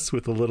into us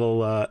with a little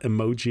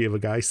emoji of a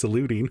guy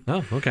saluting.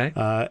 Oh, okay.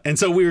 And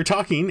so we were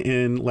talking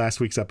in last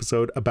week's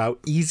episode about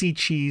Easy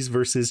Cheese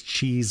versus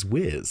Cheese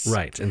Whiz.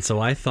 Right. And so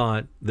I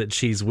thought that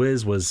Cheese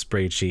Whiz was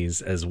spray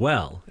cheese as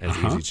well as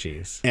Easy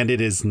Cheese. And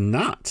it is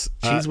not.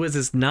 Cheese Whiz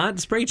is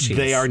not spray cheese.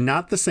 They are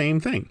not the same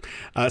thing.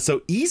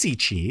 So Easy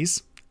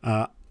Cheese...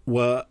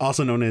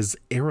 also known as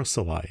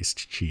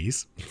aerosolized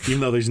cheese, even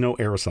though there's no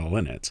aerosol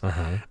in it,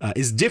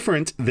 is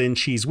different than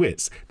Cheese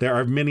Whiz. There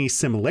are many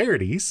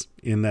similarities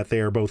in that they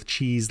are both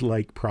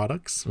cheese-like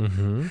products,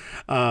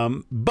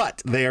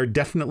 but they are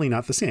definitely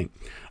not the same.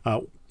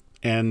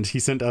 And he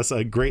sent us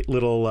a great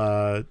little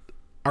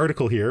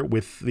article here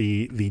with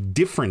the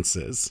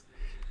differences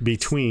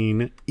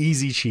between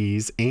Easy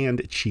Cheese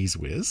and Cheese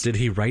Whiz. Did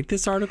he write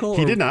this article?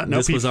 He did not. No,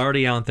 this was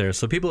already out there,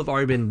 so people have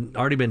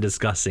already been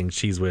discussing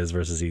Cheese Whiz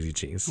versus Easy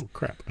Cheese. Oh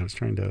crap! I was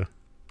trying to.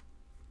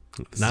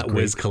 Not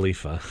Wiz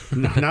Khalifa.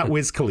 No, not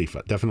Wiz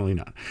Khalifa. Definitely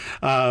not.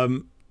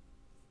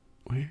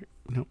 Where?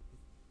 No.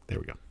 There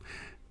we go.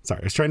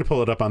 Sorry, I was trying to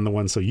pull it up on the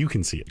one so you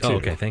can see it too. Oh,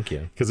 okay, thank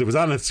you. Because it was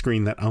on a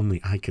screen that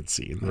only I could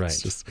see, and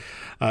that's just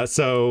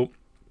so.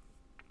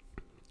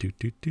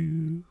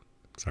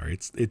 Sorry,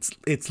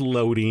 it's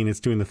loading. It's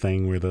doing the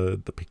thing where the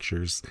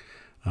pictures.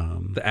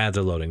 The ads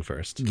are loading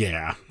first.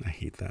 Yeah, I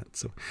hate that.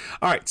 So,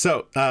 all right.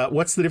 So,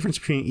 what's the difference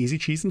between Easy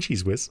Cheese and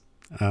Cheese Whiz?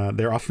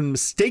 They're often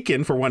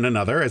mistaken for one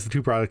another as the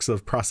two products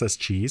of processed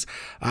cheese.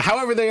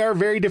 However, they are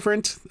very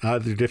different. They're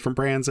different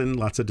brands and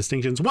lots of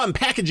distinctions. One,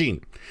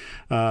 packaging.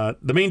 The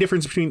main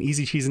difference between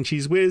Easy Cheese and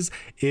Cheese Whiz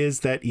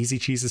is that Easy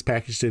Cheese is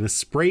packaged in a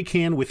spray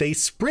can with a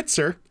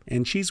spritzer,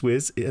 and Cheese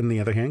Whiz, on the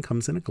other hand,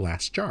 comes in a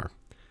glass jar.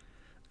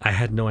 I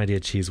had no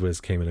idea Cheese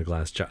Whiz came in a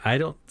glass jar.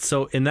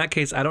 So in that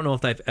case, I don't know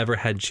if I've ever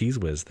had Cheese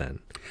Whiz then.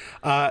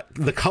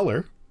 The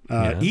color,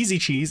 Easy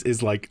Cheese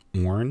is like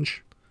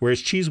orange,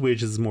 whereas Cheese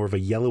Whiz is more of a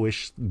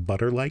yellowish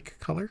butter-like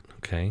color.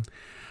 Okay.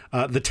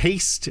 The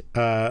taste,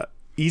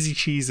 Easy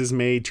Cheese is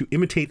made to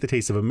imitate the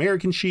taste of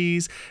American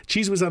cheese.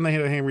 Cheese Whiz, on the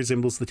other hand,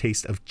 resembles the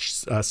taste of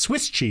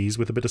Swiss cheese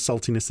with a bit of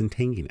saltiness and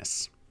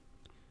tanginess.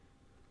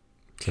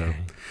 Okay.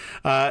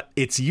 So,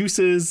 its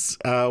uses,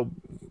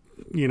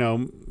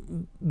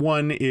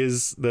 one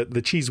is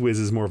the Cheese Whiz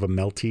is more of a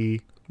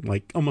melty,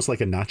 like almost like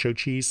a nacho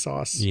cheese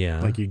sauce,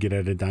 like you get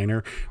at a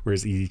diner,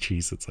 whereas Easy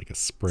Cheese, it's like a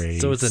spray.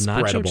 So it's a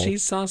nacho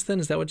cheese sauce then?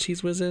 Is that what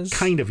Cheese Whiz is?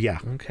 Kind of, yeah.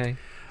 Okay.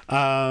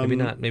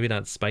 Maybe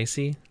not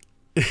spicy.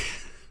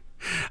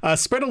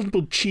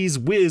 Spreadable Cheese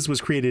Whiz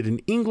was created in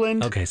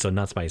England. Okay, so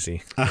not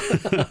spicy.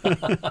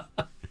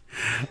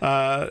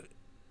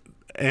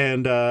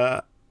 And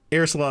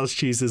aerosolized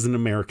cheese is an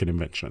American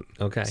invention.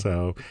 Okay.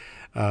 So,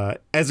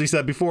 as we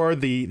said before,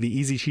 the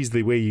Easy Cheese,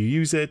 the way you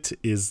use it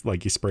is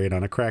like you spray it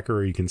on a cracker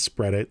or you can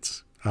spread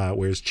it.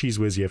 Whereas Cheese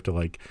Whiz, you have to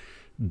like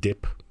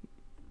dip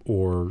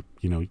or,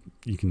 you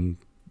can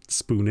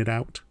spoon it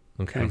out.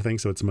 Okay. Kind of thing.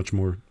 So it's a much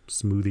more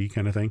smoothie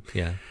kind of thing.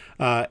 Yeah.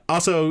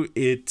 Also,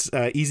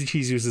 Easy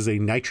Cheese uses a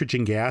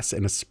nitrogen gas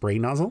and a spray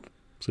nozzle.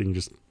 So you can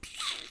just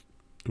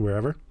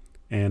wherever.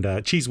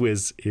 And Cheese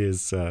Whiz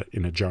is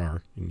in a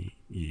jar and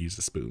you use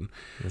a spoon.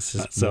 This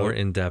is more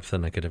in depth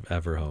than I could have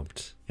ever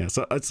hoped. Yeah.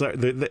 So it's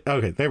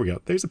okay. There we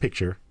go. There's a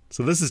picture.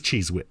 So this is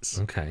Cheese Whiz.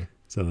 Okay.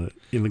 So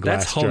in the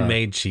glass That's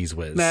homemade Cheese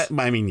Whiz.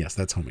 Yes,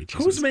 that's homemade Cheese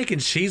Whiz. Who's making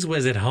Cheese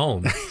Whiz at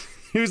home?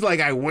 He was like,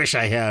 I wish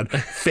I had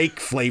fake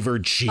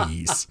flavored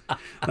cheese.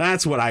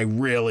 That's what I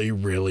really,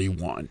 really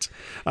want.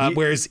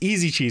 Whereas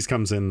Easy Cheese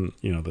comes in,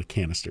 the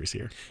canisters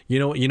here. You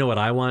know what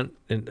I want?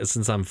 And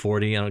since I'm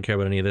 40, I don't care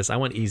about any of this. I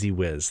want Easy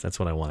Whiz. That's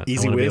what I want.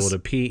 Easy I want to be Whiz? able to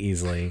pee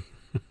easily.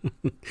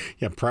 You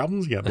have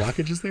problems? You got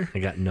blockages there?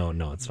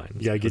 No, it's fine.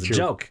 You gotta get a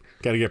joke.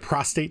 Got to get a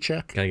prostate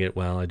check. I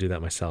do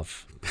that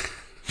myself.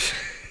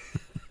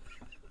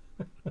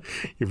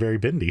 You're very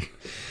bendy.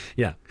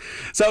 Yeah.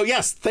 So,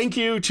 yes, thank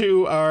you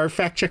to our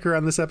fact checker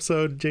on this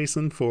episode,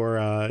 Jason,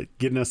 for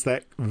getting us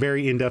that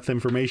very in-depth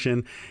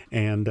information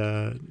and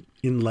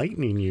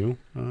enlightening you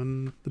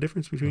on the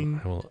difference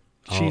between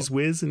Cheese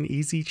Whiz and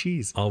Easy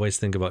Cheese. Always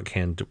think about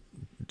canned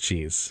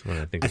cheese when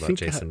I think about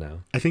Jason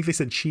now. I think they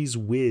said Cheese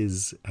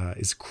Whiz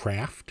is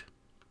Kraft,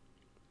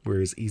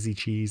 whereas Easy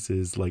Cheese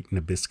is like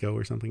Nabisco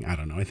or something. I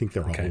don't know. I think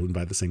they're all owned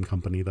by the same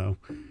company, though.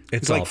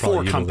 It's like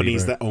 4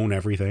 companies that own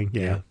everything.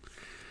 Yeah.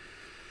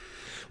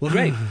 Well,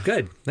 great.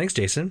 Good. Thanks,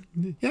 Jason.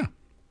 Yeah.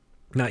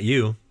 Not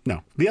you.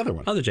 No, the other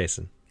one. Other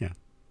Jason. Yeah.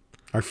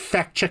 Our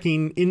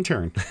fact-checking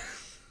intern.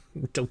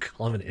 Don't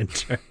call him an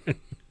intern.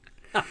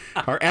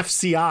 Our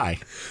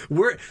FCI.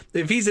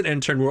 If he's an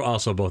intern, we're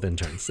also both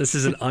interns. This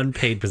is an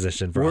unpaid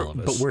position for all of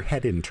us. But we're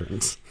head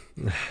interns.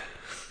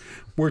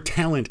 We're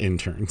talent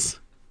interns.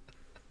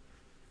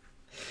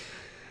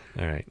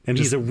 All right. And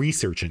he's a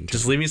research intern.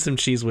 Just leave me some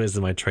Cheese Whiz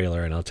in my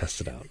trailer and I'll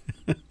test it out.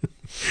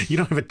 You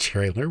don't have a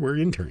trailer. We're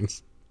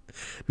interns.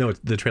 No, it's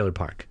the trailer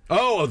park.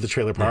 Oh, the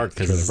trailer park.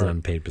 Because it's an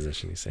unpaid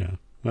position, you say. Yeah.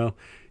 Well,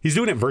 he's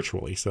doing it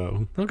virtually,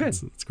 so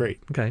it's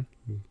great. Okay.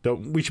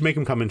 We should make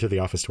him come into the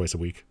office twice a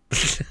week.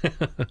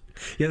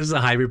 Yeah, this is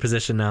a hybrid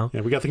position now.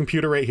 Yeah, we got the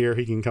computer right here.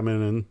 He can come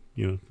in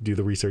and do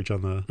the research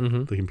on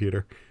the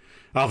computer.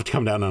 I'll have to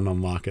come down and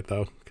unlock it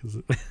though, because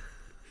it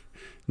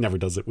never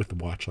does it with the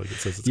watch like it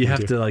says it's You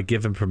have to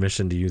give him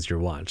permission to use your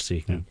watch, so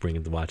you can bring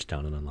the watch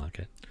down and unlock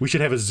it. We should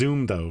have a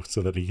Zoom though,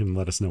 so that he can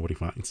let us know what he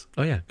finds.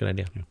 Oh yeah, good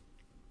idea. Yeah.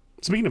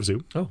 Speaking of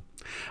Zoom,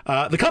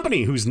 the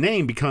company whose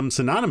name becomes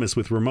synonymous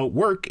with remote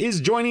work is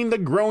joining the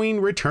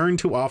growing return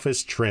to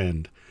office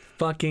trend.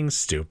 Fucking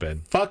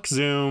stupid. Fuck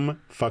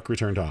Zoom. Fuck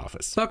return to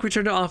office. Fuck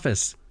return to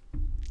office.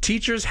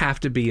 Teachers have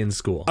to be in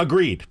school.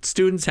 Agreed.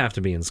 Students have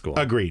to be in school.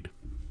 Agreed.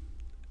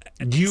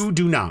 You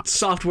do not.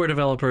 Software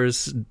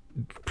developers,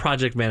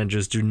 project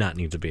managers do not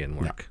need to be in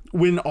work. No.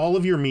 When all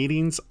of your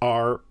meetings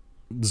are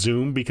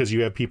Zoom because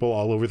you have people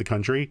all over the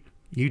country,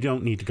 you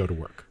don't need to go to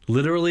work.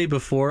 Literally,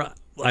 before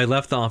I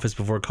left the office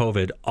before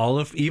COVID,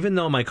 even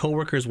though my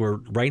coworkers were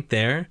right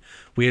there,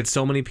 we had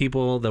so many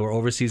people that were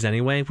overseas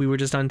anyway, we were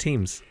just on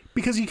Teams.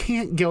 Because you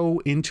can't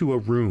go into a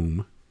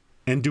room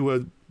and do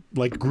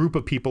a group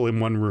of people in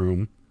one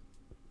room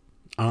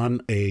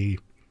on a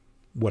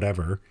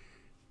whatever,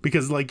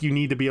 because you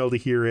need to be able to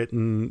hear it,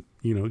 and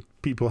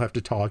people have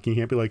to talk. You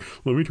can't be like,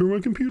 let me turn my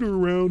computer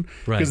around,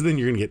 because then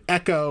you're gonna get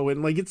echo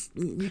and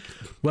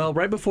Well,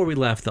 right before we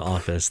left the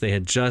office, they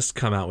had just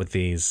come out with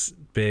these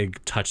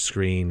big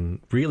touchscreen,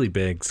 really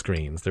big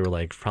screens. They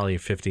were probably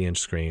 50-inch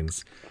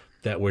screens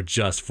that were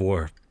just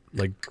for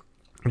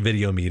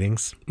video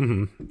meetings.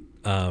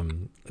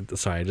 Mm-hmm.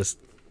 Sorry, I just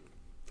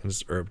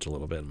herbed a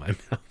little bit in my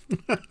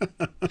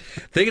mouth.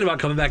 Thinking about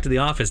coming back to the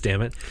office,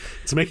 damn it.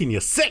 It's making you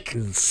sick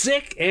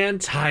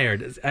and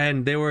tired.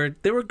 And they were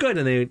good,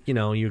 and they,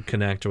 you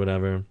connect or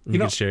whatever. You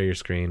can share your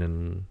screen.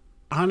 And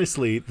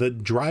honestly, the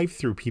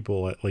drive-through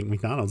people at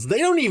McDonald's, they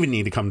don't even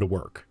need to come to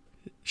work.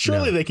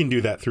 Surely they can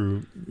do that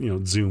through,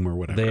 Zoom or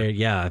whatever.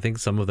 I think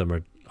some of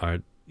them are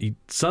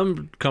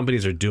some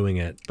companies are doing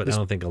it, but I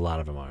don't think a lot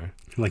of them are.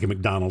 Like a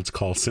McDonald's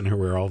call center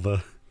where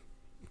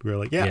we're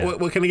like,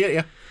 what can I get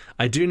you?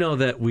 I do know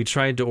that we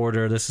tried to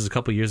order, this is a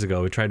couple years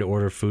ago, we tried to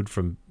order food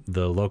from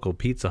the local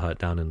Pizza Hut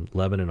down in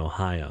Lebanon,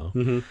 Ohio.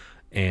 Mm-hmm.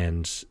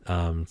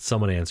 And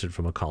someone answered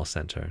from a call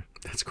center.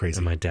 That's crazy.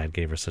 And my dad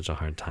gave her such a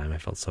hard time. I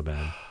felt so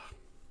bad.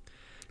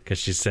 Because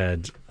she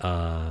said,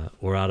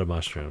 we're out of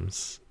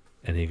mushrooms.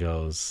 And he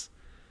goes,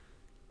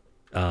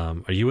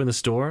 are you in the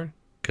store?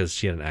 Because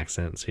she had an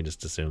accent, so he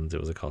just assumed it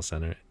was a call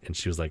center. And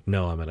she was like,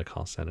 no, I'm at a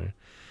call center.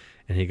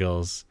 And he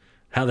goes,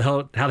 how the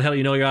hell do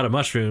you know you're out of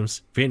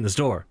mushrooms if you ain't in the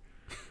store?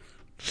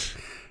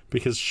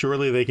 Because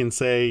surely they can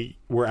say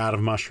we're out of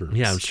mushrooms.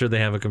 Yeah, I'm sure they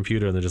have a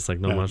computer and they're just like,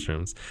 no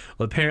mushrooms.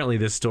 Well, apparently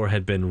this store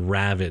had been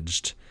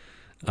ravaged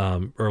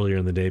earlier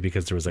in the day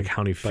because there was a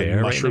county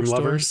fair mushroom right next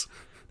lovers? door.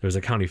 There was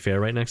a county fair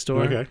right next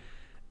door. Okay.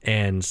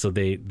 And so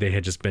they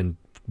had just been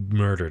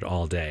murdered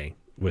all day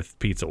with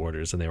pizza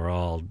orders, and they were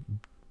all...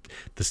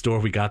 The store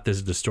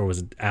the store was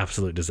an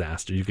absolute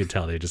disaster. You could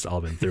tell they just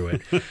all been through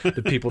it.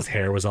 The people's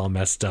hair was all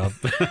messed up.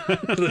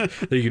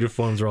 Their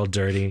uniforms were all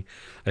dirty.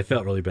 I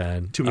felt really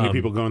bad. Too many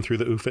people going through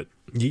the oofit.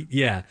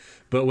 Yeah.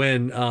 But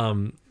when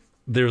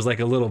there was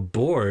a little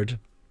board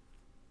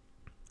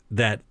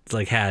that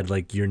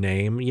had your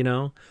name,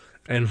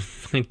 and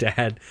my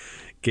dad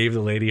gave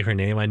the lady her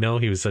name. I know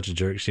he was such a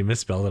jerk. She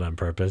misspelled it on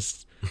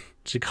purpose.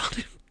 She called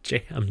him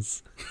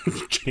Jams.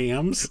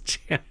 Jams?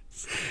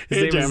 Jams.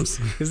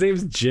 His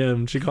name's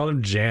Jim. She called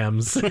him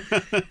Jams.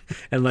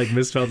 And like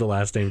misspelled the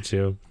last name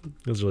too.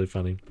 It was really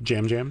funny.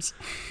 Jams?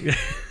 This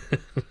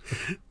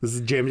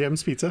is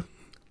Jams Pizza.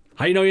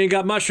 How you know you ain't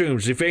got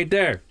mushrooms if you ain't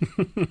there?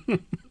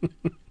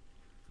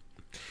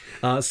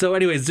 So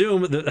anyway,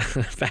 Zoom,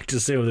 back to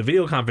Zoom, the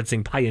video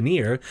conferencing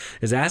pioneer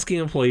is asking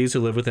employees who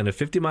live within a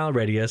 50-mile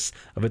radius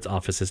of its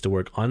offices to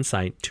work on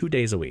site 2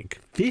 days a week.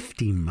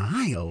 50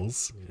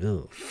 miles?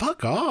 Ew.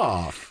 Fuck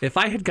off. If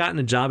I had gotten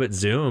a job at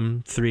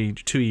Zoom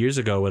 2 years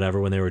ago,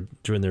 whatever, when they were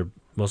doing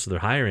most of their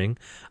hiring,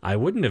 I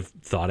wouldn't have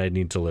thought I'd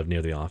need to live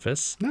near the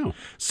office. No.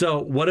 So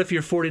what if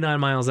you're 49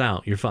 miles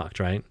out? You're fucked,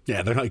 right?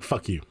 Yeah, they're like,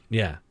 fuck you.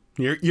 Yeah.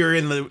 You're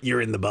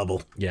in the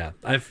bubble. Yeah,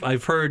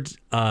 I've heard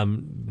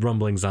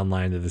rumblings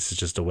online that this is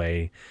just a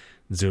way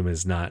Zoom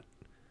is not.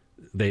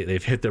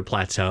 They've hit their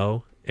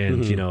plateau,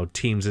 and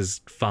Teams is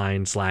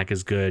fine, Slack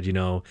is good.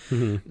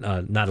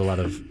 Not a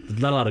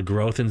lot of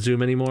growth in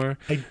Zoom anymore.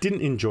 I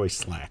didn't enjoy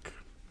Slack.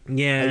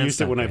 Yeah, I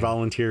used it when I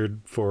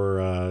volunteered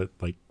for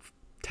like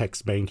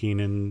text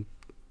banking and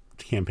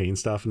campaign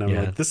stuff, and I'm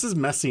like, this is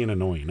messy and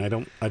annoying. I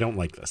don't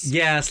like this.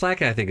 Yeah,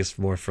 Slack I think is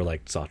more for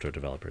like software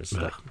developers,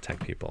 like tech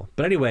people.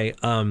 But anyway,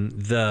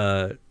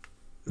 the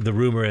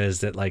rumor is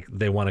that like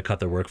they want to cut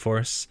their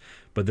workforce,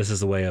 but this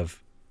is a way of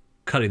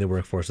cutting the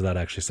workforce without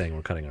actually saying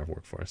we're cutting our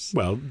workforce.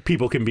 Well,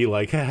 people can be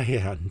like, fuck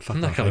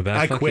I'm not coming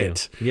back. I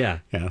quit. You. Yeah.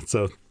 Yeah.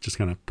 So just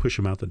kind of push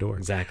them out the door.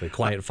 Exactly.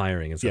 Quiet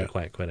firing instead of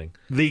quiet quitting.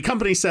 The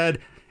company said,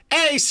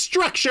 a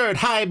structured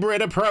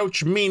hybrid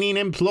approach, meaning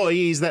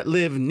employees that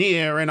live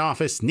near an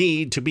office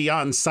need to be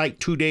on site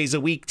 2 days a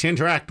week to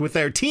interact with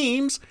their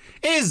teams,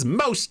 is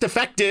most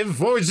effective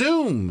for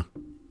Zoom.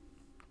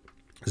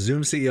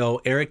 Zoom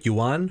CEO Eric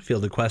Yuan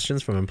fielded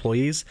questions from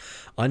employees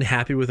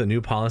unhappy with a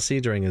new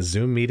policy during a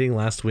Zoom meeting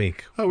last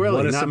week. Oh, really?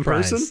 What a Not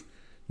surprise. in person?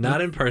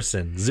 Not in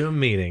person. Zoom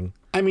meeting.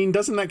 I mean,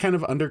 doesn't that kind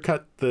of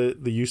undercut the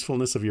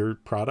usefulness of your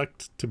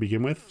product to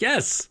begin with?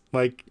 Yes.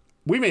 Like,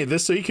 we made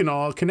this so you can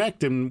all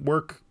connect and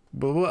work,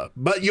 blah, blah, blah,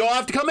 but you all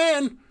have to come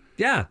in.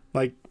 Yeah.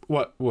 Like,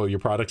 what? Well, your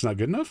product's not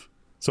good enough?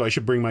 So I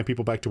should bring my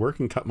people back to work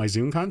and cut my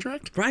Zoom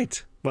contract?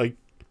 Right. Like,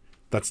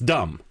 that's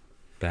dumb.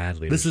 Bad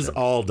leadership. This is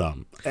all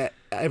dumb.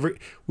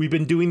 We've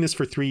been doing this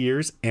for 3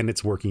 years, and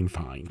it's working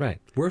fine. Right.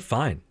 We're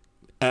fine.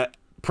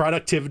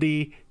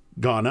 Productivity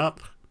gone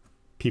up.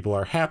 People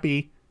are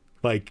happy.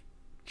 Like,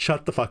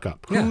 shut the fuck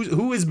up. Yeah.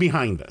 Who is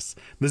behind this?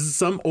 This is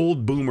some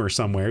old boomer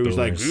somewhere who's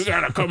like, you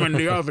gotta come in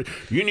the office.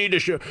 You need to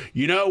show.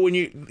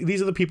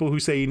 These are the people who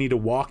say you need to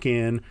walk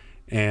in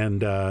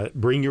and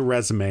bring your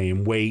resume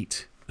and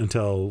wait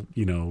until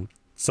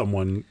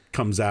someone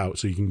comes out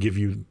so you can give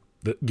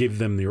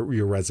them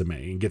your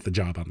resume and get the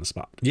job on the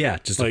spot. Yeah,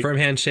 just a firm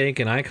handshake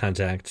and eye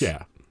contact.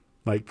 Yeah,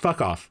 like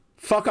fuck off,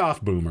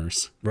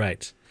 boomers.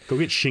 Right. Go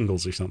get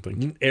shingles or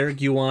something.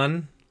 Eric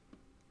Yuan,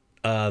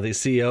 the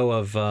CEO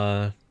of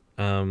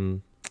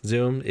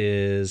Zoom,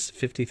 is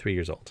 53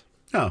 years old.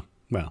 Oh,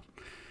 well.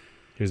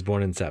 He was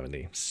born in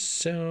 70.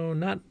 So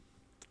not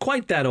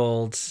quite that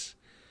old.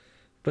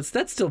 But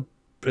that's still...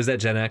 Is that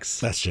Gen X?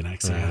 That's Gen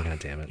X, Oh, yeah. God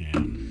damn it.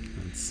 Yeah.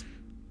 That's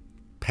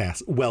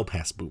past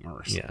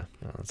boomers. Yeah.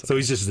 Oh, that's okay. So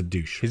he's just a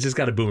douche. He's just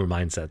got a boomer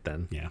mindset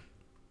then. Yeah.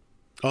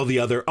 All the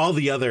other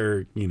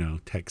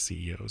tech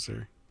CEOs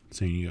are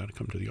saying you got to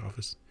come to the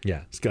office.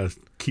 Yeah. He's got to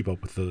keep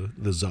up with the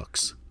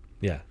Zucks.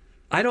 Yeah.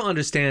 I don't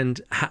understand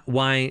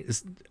why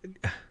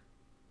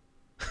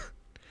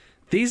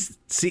these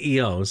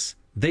CEOs,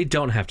 they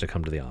don't have to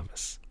come to the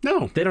office.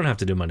 No. They don't have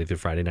to do Monday through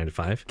Friday, 9 to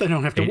 5. They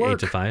don't have to work. 8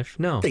 to 5.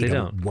 No, They they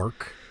don't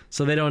work.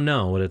 So they don't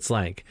know what it's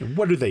like.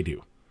 What do they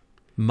do?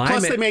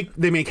 Plus,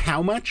 they make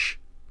how much?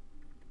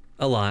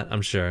 A lot,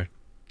 I'm sure.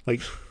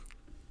 Like,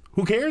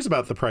 who cares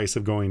about the price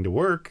of going to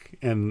work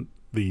and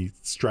the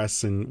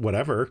stress and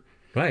whatever?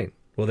 Right.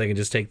 Well, they can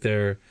just take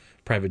their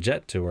private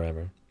jet to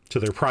wherever. To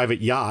their private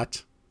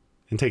yacht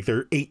and take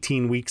their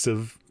 18 weeks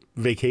of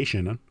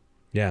vacation.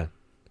 Yeah.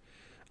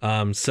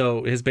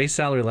 So his base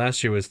salary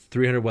last year was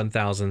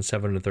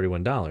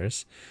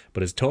 $301,731,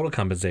 but his total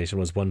compensation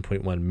was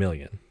 $1.1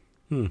 million.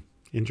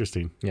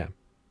 Interesting. Yeah.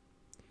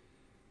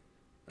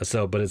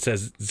 So, but it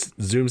says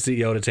Zoom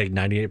CEO to take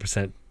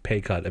 98%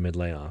 pay cut amid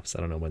layoffs. I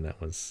don't know when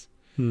that was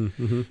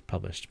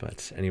published,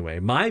 but anyway,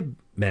 my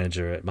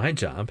manager at my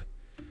job,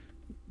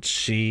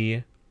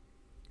 she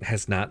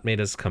has not made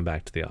us come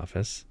back to the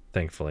office.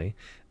 Thankfully,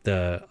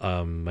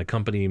 my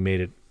company made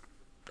it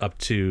up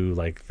to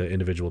like the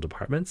individual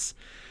departments,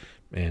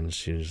 and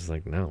she was just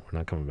like, "No, we're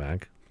not coming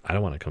back. I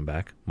don't want to come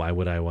back. Why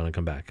would I want to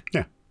come back?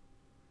 Yeah,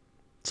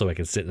 so I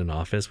can sit in an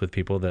office with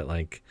people that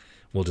like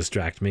will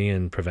distract me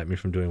and prevent me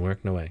from doing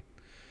work? No way."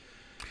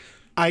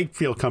 I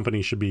feel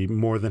companies should be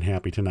more than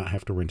happy to not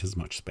have to rent as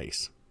much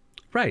space.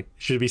 Right.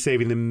 Should be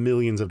saving them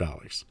millions of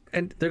dollars.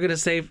 And they're going to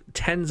save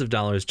tens of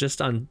dollars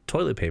just on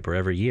toilet paper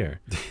every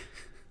year.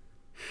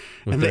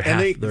 With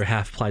their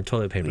half-ply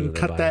toilet paper that they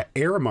cut buy. that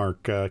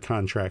Aramark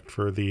contract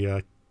for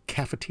the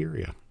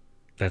cafeteria.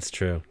 That's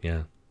true,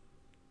 yeah.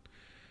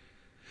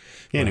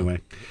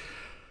 Anyway.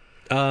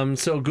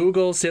 So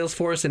Google,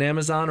 Salesforce, and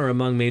Amazon are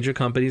among major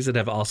companies that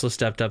have also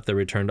stepped up their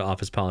return to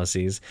office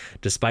policies,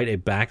 despite a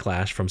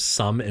backlash from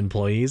some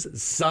employees.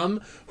 Some?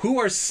 Who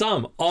are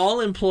some? All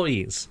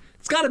employees.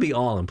 It's got to be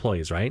all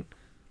employees, right?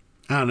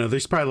 I don't know.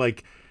 There's probably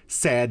like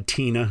sad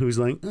Tina who's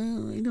like,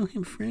 oh, I don't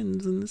have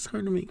friends and it's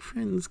hard to make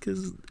friends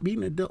because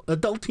being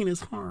adulting is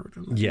hard.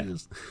 And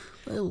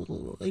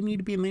I need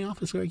to be in the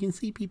office where I can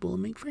see people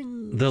and make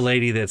friends. The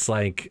lady that's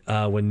like,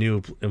 when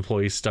new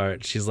employees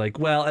start, she's like,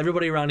 well,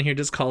 everybody around here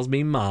just calls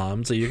me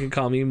mom, so you can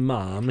call me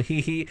mom.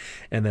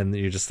 And then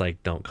you're just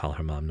like, don't call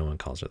her mom. No one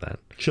calls her that.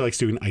 She likes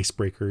doing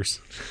icebreakers.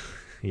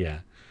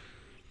 Yeah.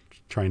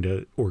 Trying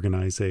to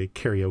organize a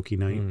karaoke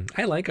night.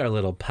 I like our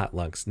little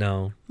potlucks.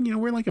 No.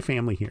 We're like a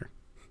family here.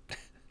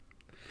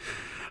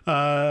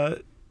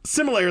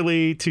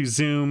 Similarly to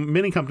Zoom,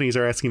 many companies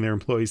are asking their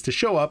employees to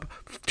show up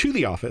to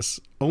the office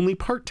only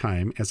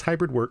part-time as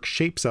hybrid work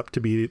shapes up to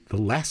be the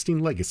lasting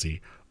legacy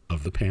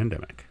of the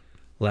pandemic.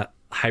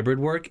 Hybrid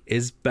work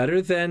is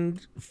better than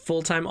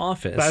full-time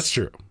office. That's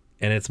true.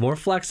 And it's more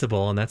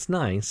flexible, and that's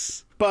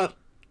nice. But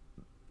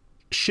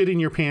shitting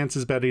your pants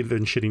is better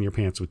than shitting your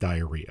pants with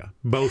diarrhea.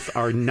 Both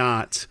are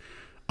not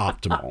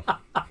optimal.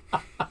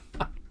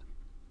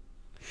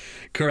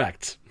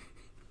 Correct.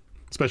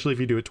 Especially if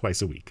you do it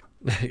twice a week.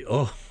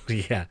 Oh,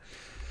 yeah.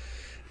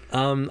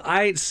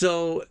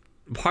 So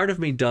part of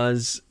me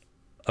does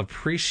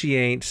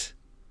appreciate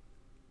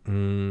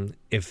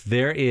if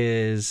there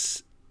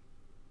is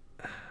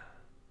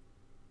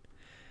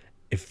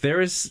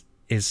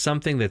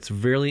something that's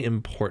really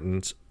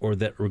important or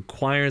that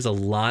requires a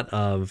lot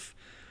of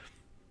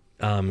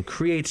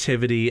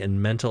creativity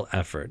and mental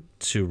effort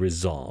to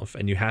resolve,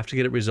 and you have to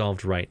get it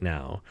resolved right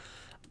now.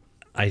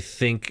 I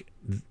think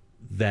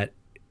that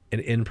an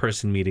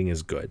in-person meeting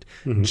is good.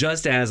 Mm-hmm.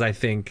 Just as I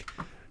think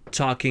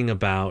talking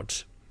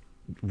about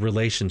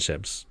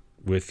relationships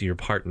with your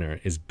partner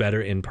is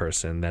better in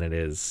person than it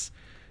is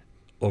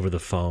over the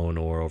phone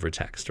or over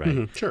text, right?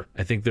 Mm-hmm. Sure.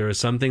 I think there are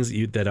some things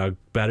that are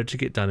better to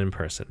get done in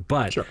person,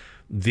 but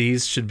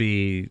these should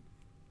be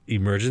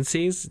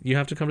emergencies. You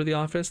have to come to the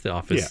office. The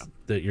office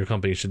that your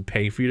company should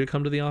pay for you to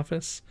come to the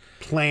office.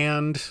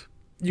 Planned.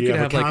 You could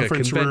have like a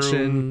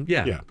convention. Room.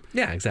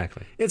 Yeah,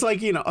 exactly. It's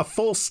like, a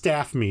full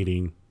staff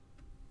meeting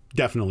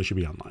definitely should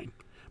be online.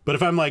 But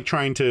if I'm like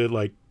trying to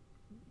like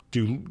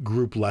do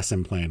group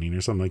lesson planning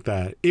or something like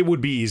that, it would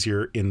be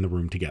easier in the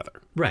room together.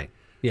 Right.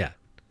 Yeah.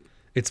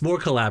 It's more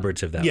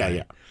collaborative that way.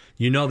 Yeah.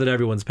 You know that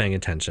everyone's paying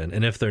attention,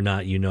 and if they're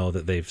not, you know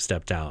that they've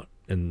stepped out,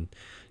 and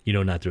you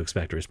know not to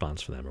expect a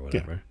response from them or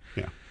whatever.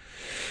 Yeah.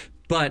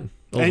 But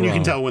overall, and you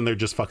can tell when they're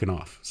just fucking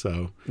off.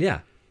 So yeah.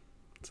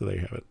 So there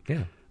you have it.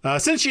 Yeah.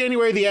 Since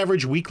January, the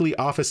average weekly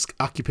office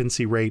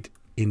occupancy rate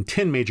in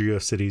 10 major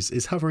U.S. cities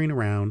is hovering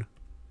around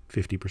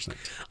 50%.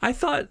 I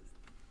thought,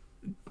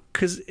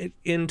 because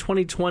in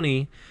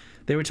 2020,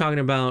 they were talking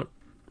about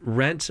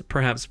rent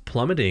perhaps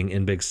plummeting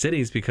in big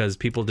cities because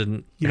people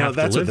didn't have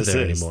to live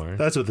there anymore.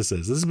 That's what this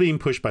is. This is being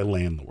pushed by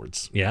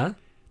landlords. Yeah?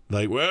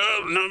 Like,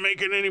 well, not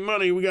making any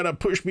money. We got to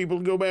push people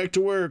to go back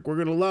to work. We're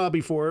going to lobby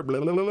for it. Blah,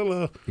 blah, blah,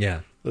 blah. Yeah.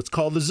 Let's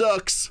call the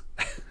Zucks.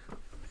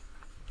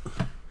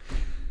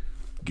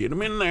 Get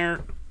them in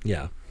there.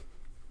 Yeah.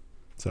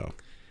 So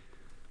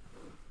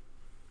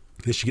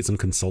they should get some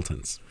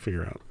consultants.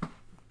 Figure out.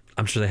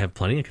 I'm sure they have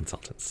plenty of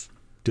consultants.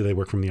 Do they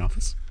work from the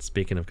office?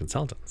 Speaking of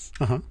consultants.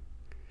 Uh-huh.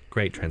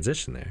 Great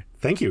transition there.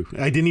 Thank you.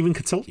 I didn't even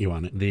consult you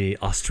on it. The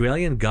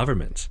Australian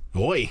government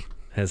Oi.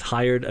 has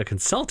hired a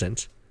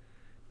consultant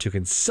to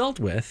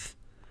consult with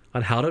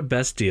on how to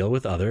best deal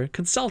with other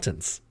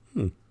consultants.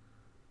 A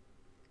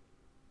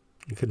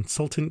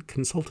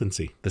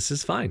consultancy. This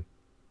is fine.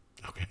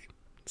 Okay.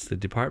 It's the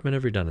Department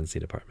of Redundancy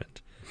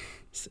Department.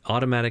 It's the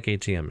automatic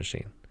ATM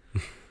machine.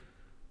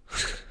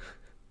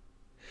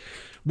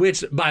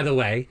 Which, by the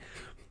way,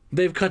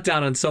 they've cut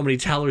down on so many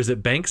tellers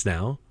at banks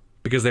now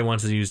because they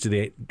want you to use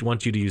the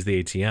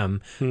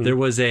ATM. There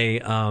was a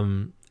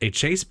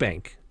Chase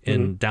Bank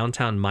in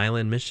downtown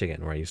Milan,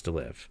 Michigan, where I used to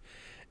live,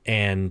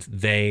 and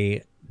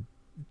the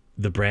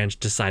branch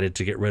decided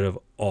to get rid of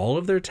all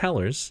of their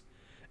tellers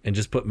and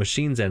just put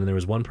machines in, and there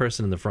was one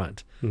person in the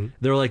front.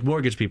 There were like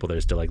mortgage people there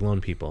still, like loan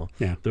people.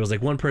 Yeah. There was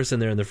like one person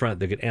there in the front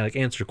that could like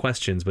answer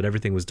questions, but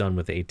everything was done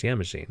with the ATM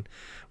machine.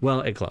 Well,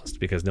 it closed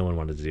because no one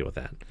wanted to deal with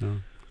that. Oh.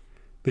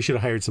 They should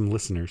have hired some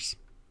listeners.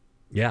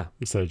 Yeah.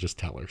 Instead of just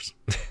tellers.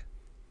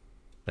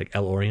 Like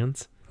El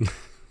Orions?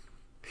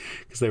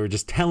 Because they were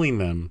just telling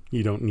them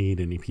you don't need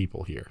any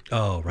people here.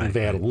 Oh, right. If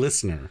they had a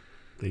listener,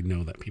 they'd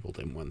know that people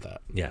didn't want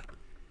that. Yeah.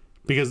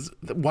 Because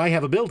why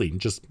have a building?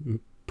 Just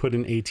put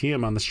an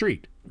ATM on the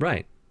street.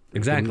 Right.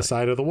 Exactly. On the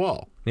side of the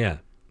wall. Yeah.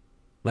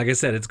 Like I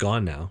said, it's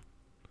gone now.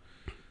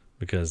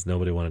 Because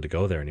nobody wanted to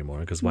go there anymore.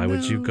 Because why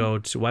would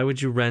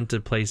you rent a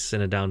place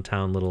in a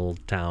downtown little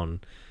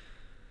town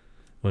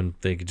when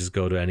they could just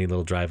go to any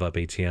little drive-up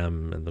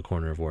ATM in the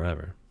corner of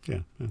wherever? Yeah.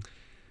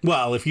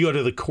 Well, if you go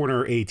to the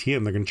corner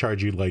ATM, they're going to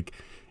charge you like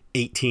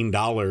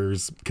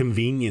 $18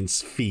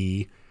 convenience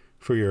fee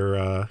for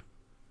your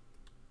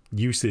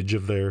usage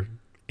of their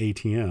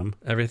ATM.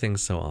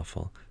 Everything's so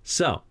awful.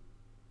 So,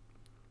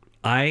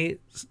 I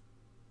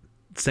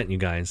sent you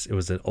guys. It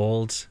was a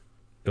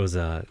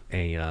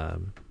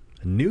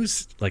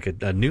news, like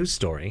a news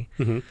story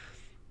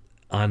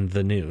on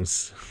the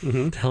news.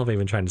 The hell am I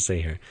even trying to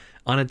say here?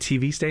 On a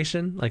TV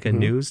station, like a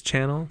news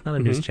channel, not a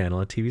news channel,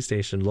 a TV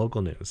station,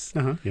 local news.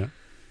 Yeah.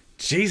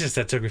 Jesus,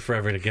 that took me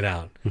forever to get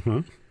out.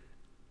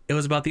 It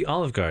was about the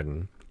Olive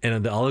Garden.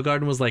 And the Olive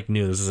Garden was like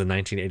new. This is in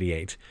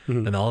 1988.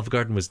 And the Olive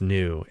Garden was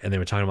new. And they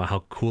were talking about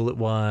how cool it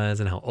was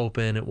and how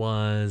open it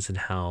was and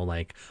how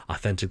like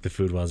authentic the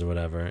food was or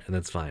whatever. And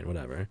that's fine,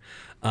 whatever.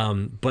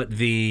 But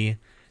the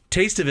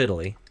Taste of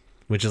Italy,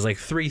 which is like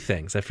 3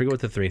 things. I forget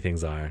what the 3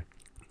 things are.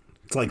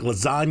 It's like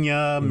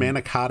lasagna,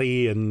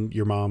 manicotti, and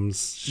your mom's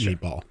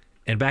meatball.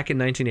 And back in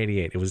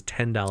 1988, it was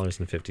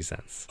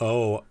 $10.50.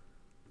 Oh,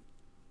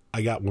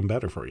 I got one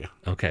better for you.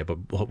 Okay, but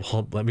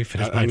let me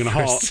finish I'm mine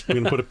first. I'm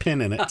going to put a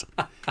pin in it.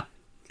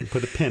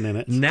 Put a pin in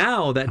it.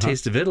 Now that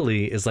Taste of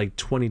Italy is like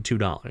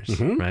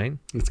 $22, right?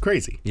 It's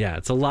crazy. Yeah,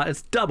 it's a lot.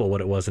 It's double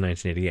what it was in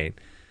 1988.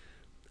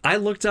 I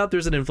looked up,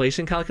 there's an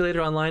inflation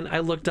calculator online. I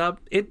looked up,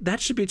 that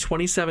should be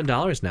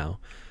 $27 now.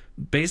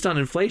 Based on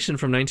inflation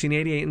from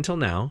 1988 until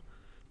now,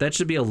 that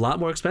should be a lot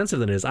more expensive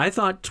than it is. I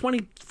thought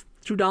 $22,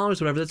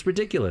 whatever, that's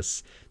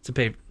ridiculous to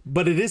pay.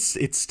 But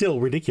it's still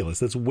ridiculous.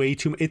 That's way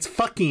too much. It's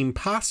fucking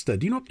pasta.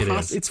 Do you know what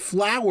pasta? It's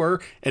flour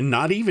and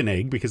not even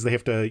egg because they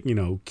have to,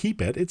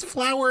 keep it. It's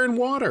flour and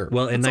water.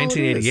 Well, in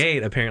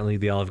 1988, apparently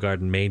the Olive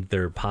Garden made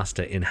their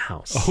pasta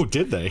in-house. Oh,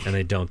 did they? And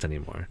they don't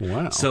anymore.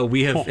 Wow. So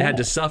we have had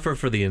to suffer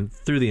through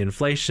the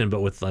inflation,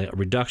 but with like a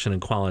reduction in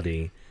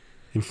quality.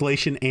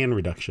 Inflation and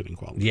reduction in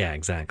quality. Yeah,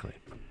 exactly.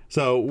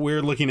 So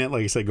we're looking at,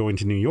 like I said, going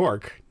to New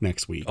York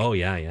next week. Oh,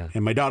 yeah.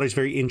 And my daughter's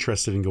very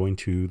interested in going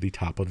to the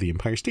top of the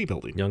Empire State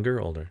Building. Younger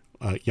or older?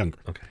 Younger.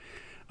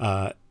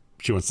 Okay.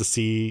 She wants to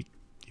see,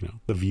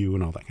 the view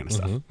and all that kind of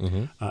stuff.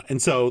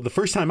 And so the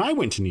first time I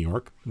went to New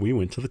York, we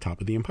went to the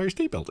top of the Empire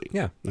State Building.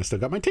 Yeah. I still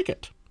got my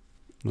ticket.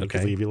 Okay.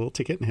 They give you a little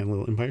ticket and had a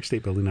little Empire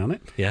State Building on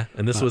it. Yeah.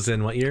 And this was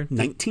in what year?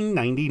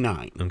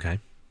 1999. Okay.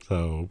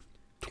 So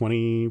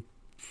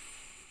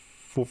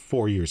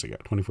 24 years ago.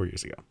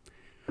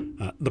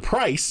 The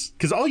price,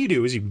 because all you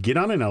do is you get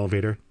on an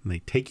elevator and they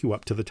take you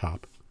up to the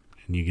top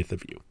and you get the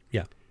view.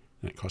 Yeah.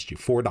 And it cost you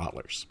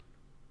 $4.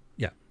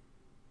 Yeah.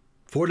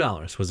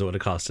 $4 was what it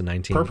cost in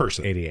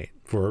 1988.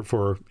 Per person.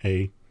 For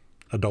a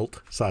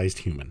adult-sized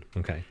human.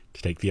 Okay.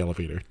 To take the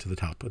elevator to the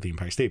top of the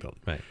Empire State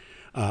Building. Right.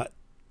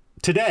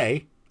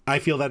 Today, I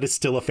feel that it's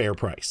still a fair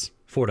price.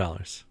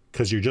 $4.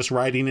 Because you're just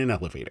riding an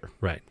elevator.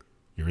 Right.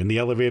 You're in the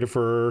elevator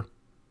for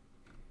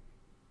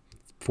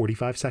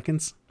 45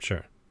 seconds.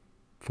 Sure.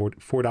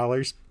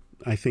 $4,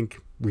 I think,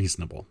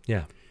 reasonable.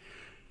 Yeah.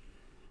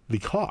 The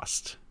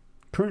cost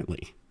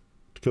currently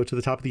to go to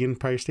the top of the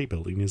Empire State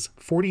Building is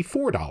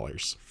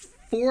 $44.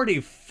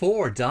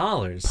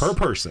 $44 per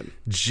person.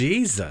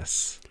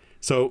 Jesus.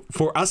 So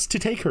for us to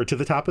take her to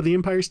the top of the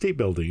Empire State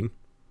Building,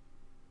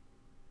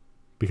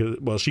 because,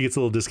 well, she gets a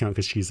little discount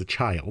because she's a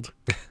child,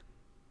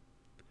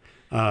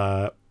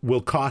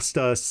 will cost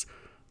us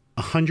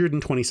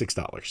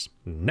 $126.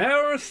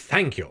 No,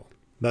 thank you.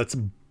 That's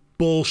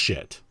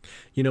bullshit.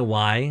 You know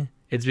why?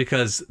 It's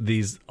because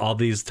all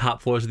these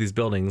top floors of these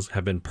buildings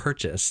have been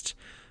purchased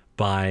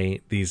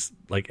by these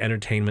like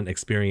entertainment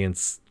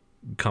experience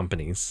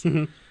companies.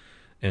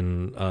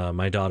 And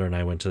my daughter and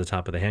I went to the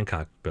top of the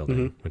Hancock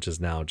building, which is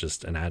now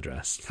just an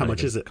address. How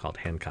much is it? Called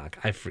Hancock.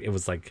 It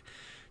was like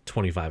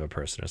 $25 a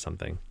person or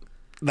something.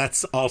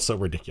 That's also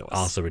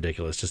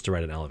ridiculous. Just to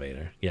ride an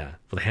elevator. Yeah.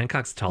 Well, the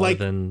Hancock's taller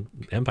than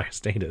Empire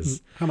State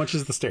is. How much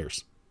is the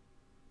stairs?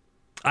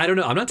 I don't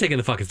know. I'm not taking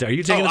the fucking stairs. Are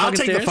you taking the fucking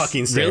stairs? I'll take the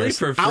fucking stairs. Really?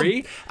 For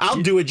free?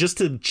 I'll do it just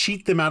to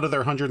cheat them out of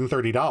their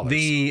 $130.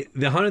 The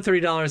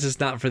 $130 is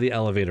not for the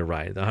elevator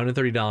ride. The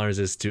 $130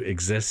 is to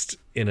exist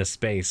in a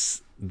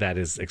space that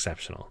is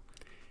exceptional.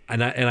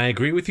 And I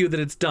agree with you that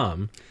it's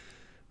dumb,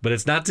 but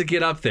it's not to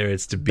get up there.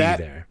 It's to be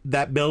there.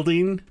 That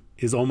building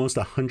is almost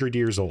 100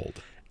 years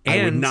old. And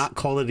I would not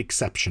call it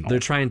exceptional. They're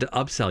trying to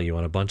upsell you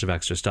on a bunch of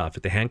extra stuff.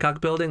 At the Hancock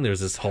building,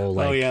 there's this whole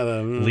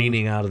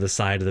leaning out of the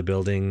side of the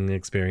building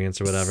experience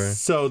or whatever.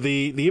 So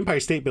the Empire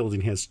State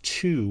Building has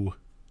 2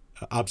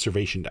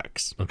 observation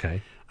decks.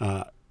 Okay.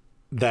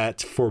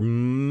 That for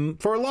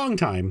a long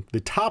time,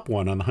 the top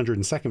one on the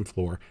 102nd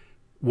floor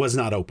was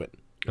not open.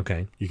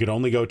 Okay. You could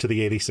only go to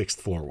the 86th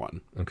floor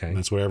one. Okay. And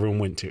that's where everyone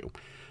went to.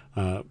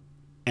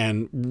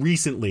 And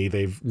recently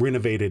they've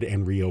renovated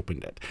and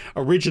reopened it.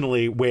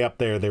 Originally, way up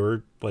there,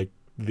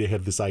 they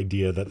had this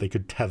idea that they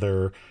could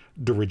tether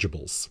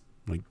dirigibles,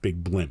 like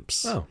big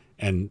blimps. Oh.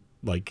 And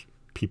like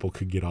people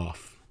could get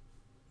off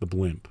the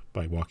blimp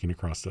by walking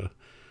across a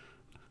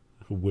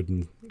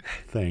wooden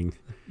thing.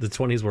 The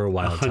 20s were a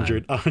wild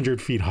time.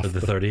 100 feet off. The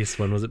 30s,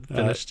 when was it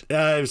finished?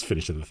 It was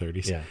finished in the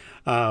 30s. Yeah.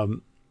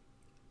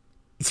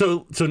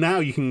 So now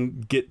you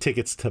can get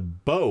tickets to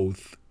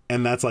both.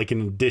 And that's like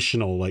an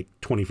additional like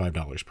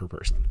 $25 per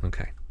person.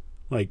 Okay.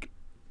 Like,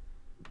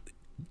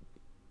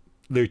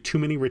 there are too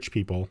many rich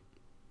people.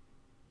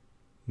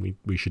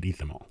 We should eat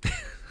them all.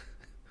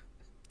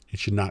 It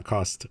should not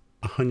cost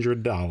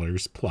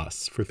 $100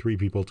 plus for 3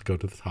 people to go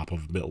to the top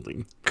of a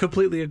building.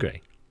 Completely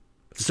agree.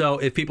 So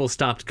if people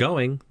stopped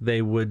going,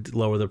 they would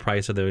lower the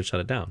price or they would shut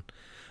it down.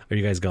 Are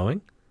you guys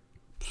going?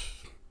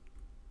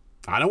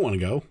 I don't want to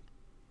go.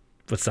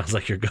 But sounds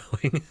like you're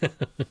going.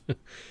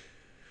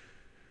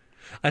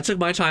 I took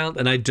my child,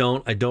 and I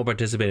don't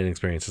participate in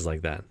experiences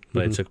like that.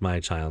 But I took my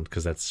child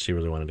because she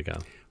really wanted to go.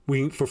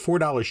 For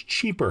 $4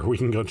 cheaper, we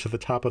can go to the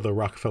top of the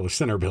Rockefeller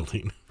Center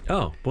building.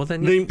 Oh, well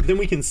then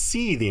we can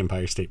see the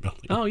Empire State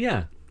Building. Oh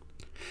yeah.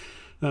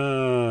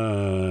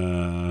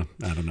 I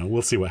don't know.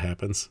 We'll see what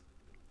happens.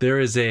 There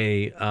is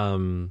a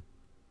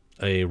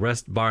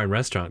bar and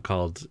restaurant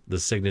called the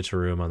Signature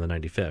Room on the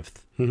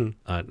 95th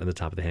at the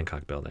top of the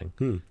Hancock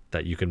Building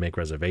that you can make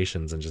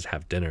reservations and just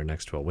have dinner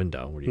next to a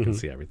window where you can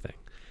see everything.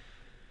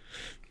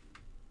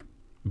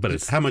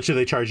 But how much do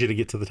they charge you to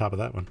get to the top of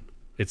that one?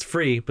 It's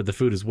free, but the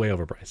food is way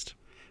overpriced.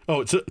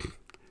 Oh,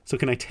 so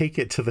can I take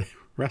it to the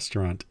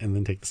restaurant and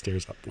then take the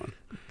stairs up one?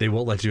 They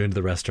won't let you into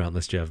the restaurant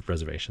unless you have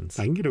reservations.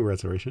 I can get a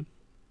reservation.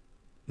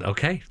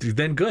 Okay,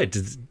 then good.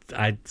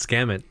 I'd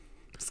scam it.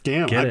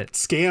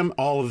 Scam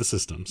all of the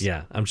systems.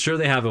 Yeah, I'm sure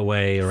they have a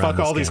way around. Fuck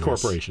all these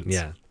corporations.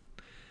 Yeah.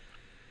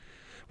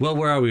 Well,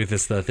 where are we with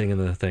this thing in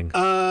the thing?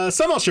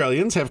 Some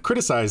Australians have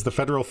criticized the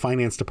Federal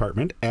Finance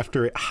Department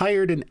after it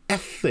hired an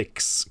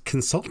ethics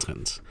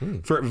consultant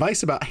for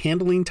advice about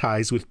handling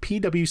ties with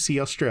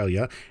PwC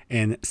Australia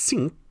and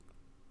Sync.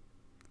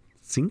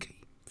 Syne?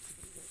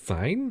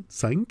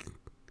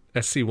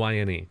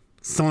 SCYNE.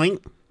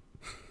 Sync.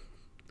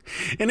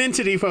 An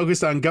entity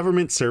focused on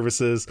government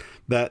services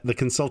that the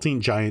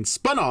consulting giant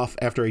spun off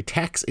after a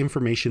tax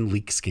information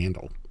leak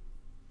scandal.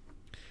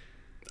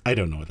 I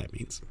don't know what that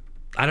means.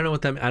 I don't know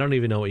what that means. I don't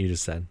even know what you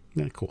just said.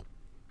 Yeah, cool.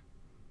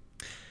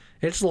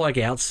 It's like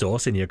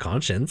outsourcing your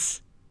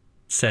conscience,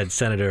 said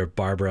Senator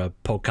Barbara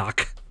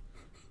Pocock,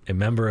 a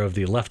member of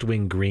the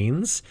left-wing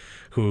Greens,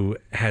 who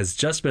has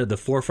just been at the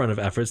forefront of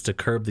efforts to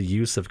curb the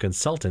use of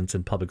consultants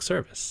in public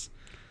service.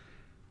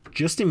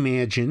 Just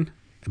imagine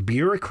a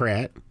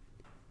bureaucrat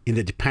in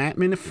the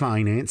Department of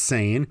Finance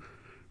saying,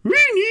 "We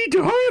need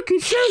to hire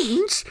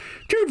consultants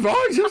to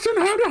advise us on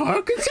how to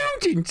hire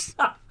consultants,"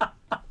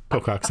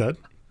 Pocock said.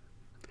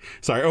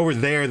 Sorry, over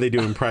there they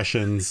do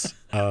impressions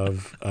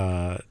of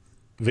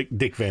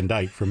Dick Van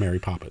Dyke from Mary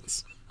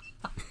Poppins.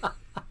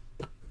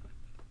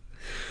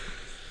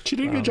 She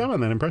did a good job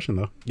on that impression,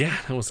 though. Yeah,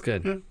 that was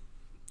good.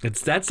 Yeah.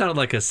 That sounded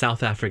like a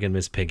South African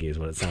Miss Piggy is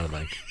what it sounded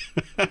like.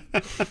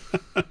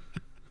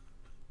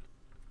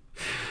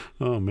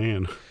 Oh,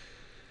 man.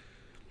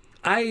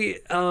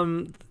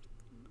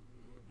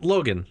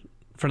 Logan,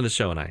 friend of the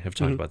show, and I have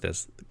talked about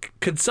this.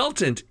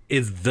 Consultant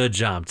is the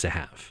job to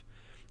have.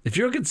 If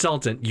you're a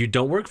consultant, you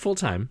don't work full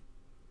time.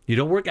 You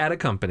don't work at a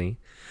company.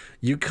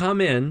 You come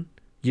in,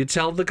 you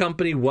tell the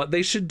company what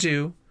they should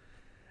do,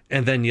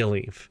 and then you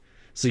leave.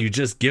 So you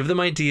just give them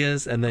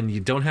ideas, and then you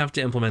don't have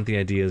to implement the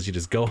ideas. You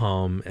just go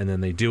home, and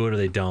then they do it or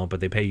they don't,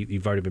 but they pay.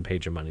 You've already been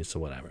paid your money, so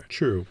whatever.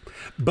 True.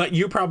 But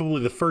you're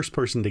probably the first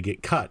person to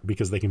get cut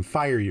because they can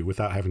fire you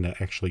without having to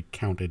actually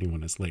count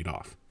anyone as laid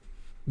off.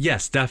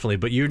 Yes, definitely.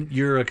 But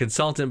you're a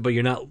consultant, but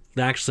you're not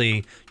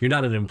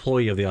an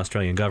employee of the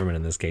Australian government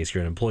in this case.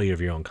 You're an employee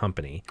of your own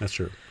company. That's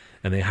true.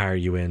 And they hire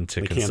you in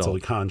to cancel the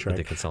contract.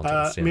 The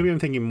consultants, Maybe I'm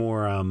thinking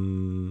more,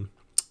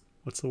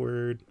 what's the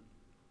word?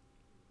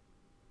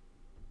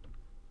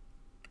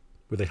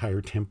 Where they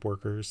hire temp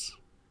workers.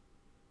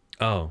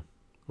 Oh.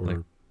 Or like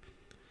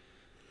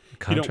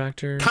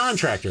contractors?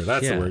 Contractor,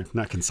 that's the word.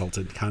 Not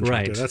consultant,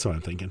 contractor. Right. That's what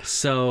I'm thinking.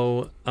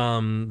 So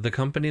the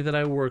company that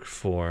I work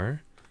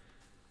for,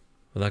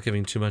 without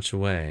giving too much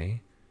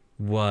away,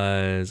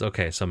 was,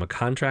 okay, so I'm a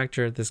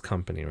contractor at this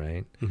company,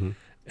 right? Mm-hmm.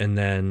 And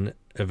then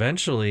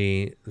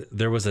eventually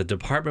there was a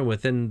department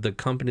within the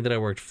company that I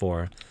worked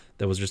for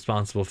that was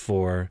responsible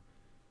for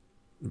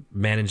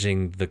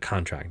managing the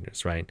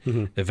contractors, right?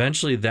 Mm-hmm.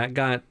 Eventually that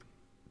got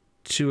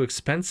too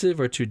expensive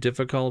or too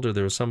difficult, or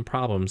there were some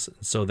problems.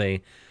 So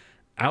they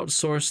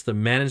outsourced the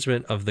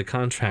management of the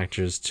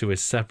contractors to a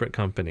separate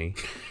company.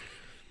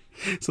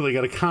 So they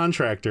got a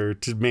contractor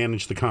to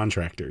manage the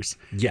contractors.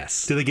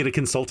 Yes. Did they get a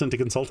consultant to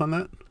consult on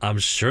that? I'm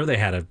sure they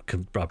had a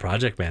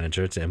project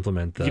manager to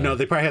implement the...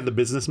 they probably had the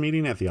business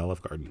meeting at the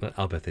Olive Garden.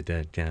 I'll bet they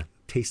did, yeah.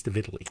 Taste of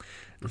Italy.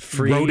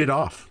 Free wrote it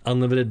off.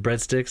 Unlimited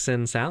breadsticks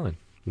and salad,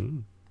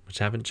 which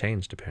haven't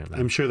changed, apparently.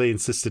 I'm sure they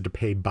insisted to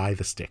pay by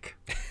the stick.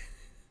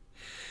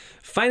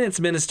 Finance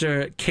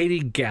Minister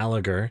Katie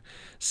Gallagher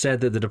said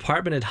that the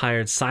department had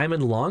hired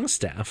Simon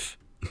Longstaff,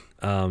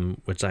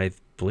 which I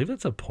believe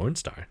that's a porn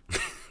star.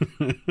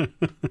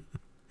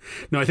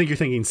 No, I think you're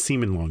thinking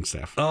Seaman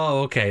Longstaff.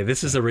 Oh, okay.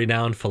 This is a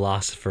renowned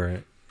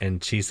philosopher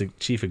and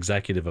chief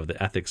executive of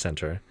the Ethics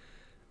Center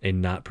a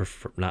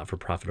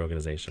not-for-profit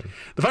organization.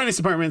 The finance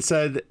department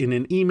said in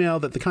an email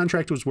that the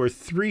contract was worth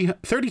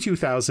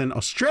 32,000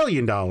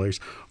 Australian dollars,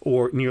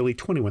 or nearly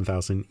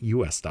 21,000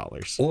 US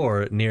dollars,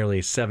 or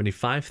nearly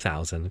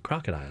 75,000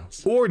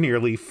 crocodiles, or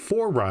nearly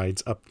 4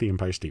 rides up the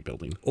Empire State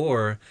Building,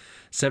 or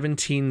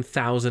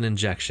 17,000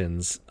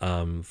 injections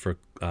for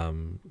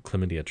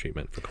chlamydia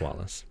treatment for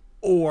koalas,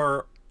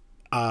 or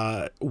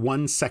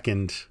 1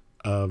 second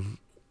of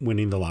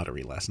winning the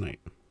lottery last night.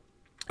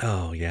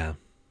 Oh yeah.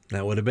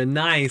 That would have been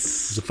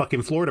nice. He's a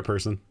fucking Florida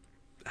person.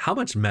 How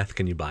much meth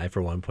can you buy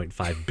for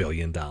 $1.5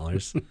 billion?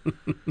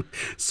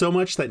 So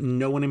much that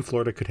no one in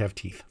Florida could have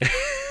teeth.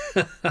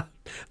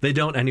 They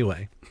don't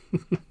anyway.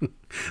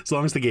 As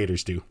long as the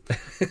gators do.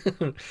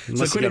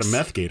 Unless you got a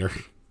meth gator.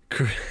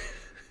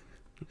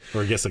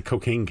 Or I guess a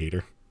cocaine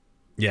gator.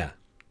 Yeah.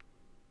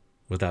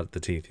 Without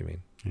the teeth, you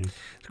mean? Yeah.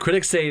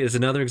 Critics say it is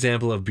another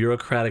example of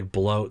bureaucratic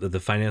bloat that the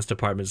finance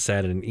department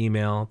said in an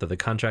email that the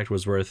contract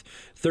was worth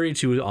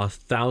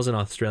 32,000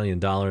 Australian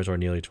dollars, or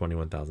nearly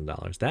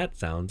 $21,000. That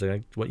sounds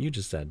like what you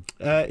just said.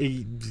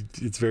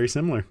 It's very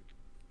similar.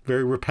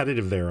 Very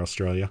repetitive there,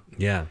 Australia.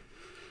 Yeah.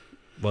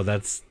 Well,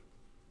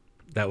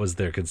 that was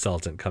their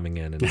consultant coming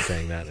in and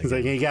saying that. He's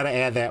like, you got to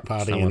add that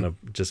part in. I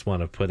just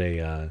want to put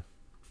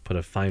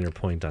a finer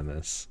point on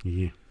this.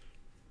 Yeah.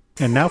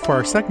 And now for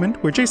our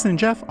segment where Jason and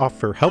Jeff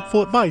offer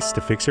helpful advice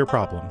to fix your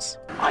problems.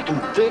 I can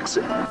fix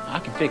it.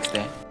 I can fix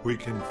that. We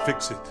can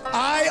fix it.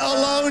 I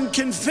alone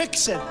can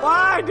fix it.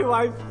 Why do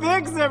I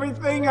fix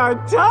everything I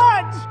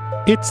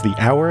touch? It's the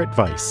Hour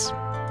Advice.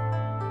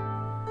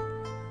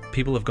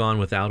 People have gone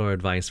without our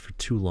advice for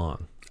too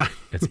long.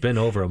 It's been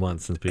over a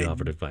month since we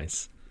offered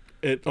advice.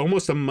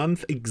 Almost a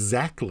month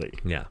exactly.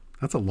 Yeah.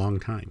 That's a long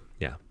time.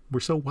 Yeah.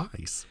 We're so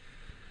wise.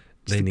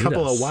 They Just need a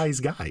couple us. of wise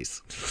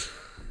guys.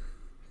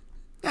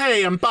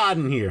 Hey, I'm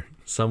Baden here.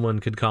 Someone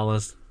could call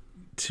us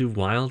two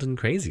wild and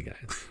crazy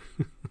guys.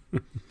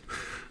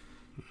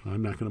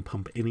 I'm not going to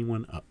pump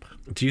anyone up.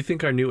 Do you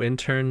think our new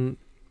intern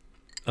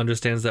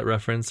understands that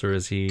reference, or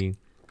is he?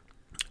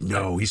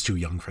 No, he's too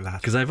young for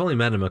that. Because I've only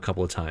met him a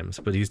couple of times,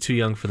 but he's too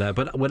young for that.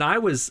 But when I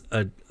was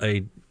when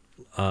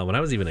I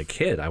was even a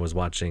kid, I was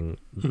watching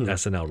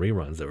SNL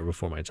reruns that were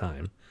before my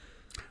time.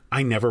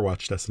 I never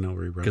watched SNL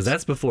reruns. Because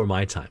that's before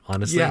my time,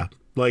 honestly. Yeah.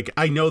 Like,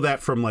 I know that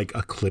from, like,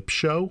 a clip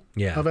show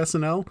of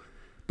SNL,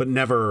 but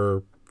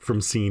never from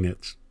seeing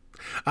it.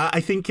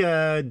 I think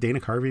Dana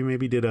Carvey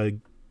maybe did a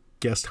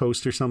guest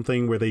host or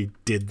something where they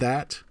did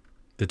that.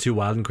 The two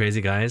wild and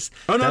crazy guys?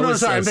 Oh, no,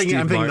 sorry. I'm Steve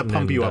thinking the Martin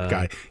Pump You Up and,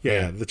 guy.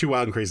 Yeah, the two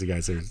wild and crazy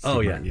guys. Are Oh,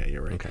 yeah. Yeah,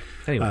 you're right. Okay.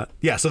 Anyway.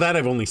 Yeah, so that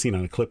I've only seen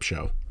on a clip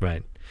show.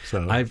 Right.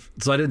 So I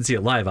didn't see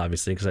it live,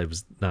 obviously, because I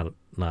was not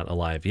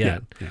alive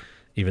yet,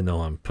 even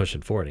though I'm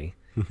pushing 40.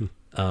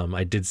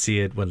 I did see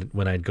it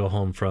when I'd go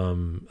home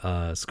from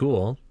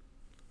school.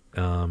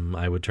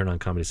 I would turn on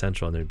Comedy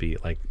Central, and there'd be,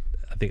 like,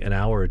 I think an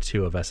hour or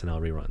two of SNL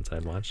reruns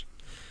I'd watch.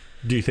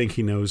 Do you think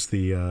he knows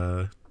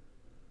the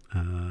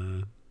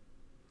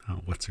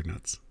what's her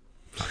nuts?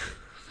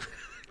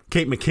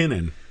 Kate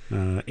McKinnon,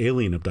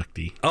 alien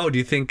abductee. Oh, do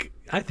you think?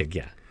 I think,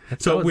 yeah.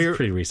 So that was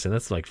pretty recent.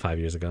 That's like 5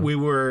 years ago. We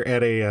were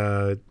at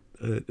an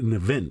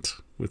event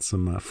with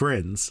some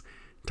friends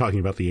talking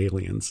about the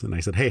aliens, and I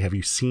said, "Hey, have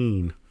you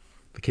seen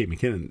the Kate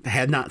McKinnon?"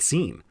 Had not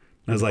seen.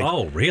 I was like,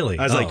 "Oh, really?"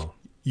 I was like,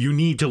 "You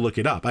need to look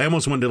it up." I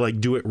almost wanted to, like,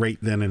 do it right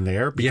then and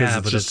there because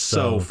it's just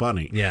so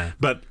funny. Yeah,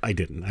 but I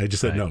didn't. I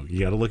just said, "No, you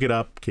got to look it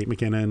up." Kate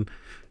McKinnon,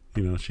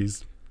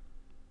 she's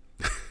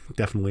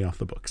definitely off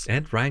the books.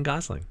 And Ryan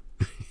Gosling.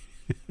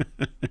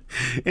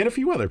 And a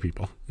few other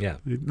people. Yeah.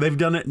 They've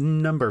done it a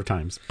number of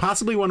times.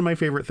 Possibly one of my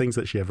favorite things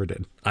that she ever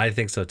did. I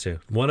think so, too.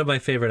 One of my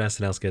favorite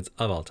SNL skits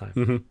of all time.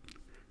 Mm-hmm.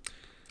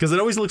 Because it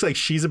always looks like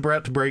she's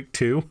about to break,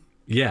 too.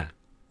 Yeah.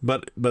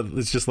 But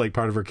it's just, like,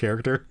 part of her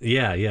character.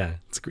 Yeah, yeah.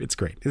 It's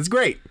great. It's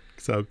great.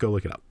 So go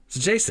look it up. So,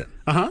 Jason.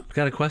 Uh-huh. I've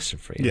got a question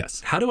for you.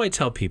 Yes. How do I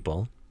tell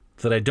people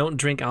that I don't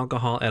drink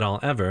alcohol at all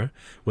ever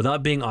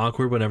without being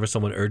awkward whenever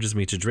someone urges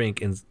me to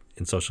drink in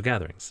social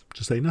gatherings?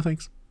 Just say no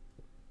thanks.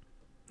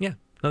 Yeah.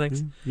 No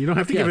thanks. You don't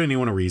have to give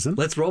anyone a reason.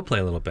 Let's role play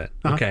a little bit.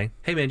 Uh-huh. Okay.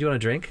 Hey, man, do you want a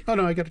drink? Oh,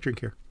 no, I got a drink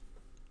here.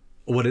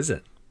 What is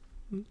it?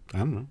 I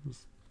don't know.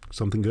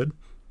 Something good.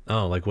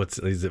 Oh, like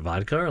is it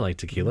vodka or like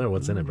tequila or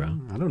what's in it, bro?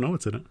 I don't know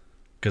what's in it.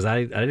 Because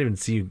I didn't even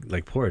see you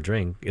like pour a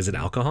drink. Is it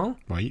alcohol?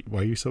 Why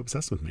are you so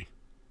obsessed with me?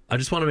 I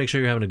just want to make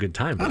sure you're having a good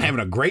time. Bro. I'm having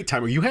a great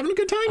time. Are you having a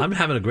good time? I'm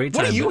having a great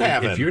time. What are you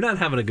having? If you're not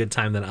having a good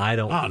time, then I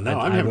don't. Oh, no,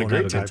 I I'm having a won't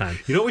great have time. Good time.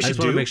 You know what we should do? I just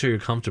want to make sure you're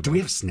comfortable. Do we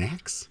have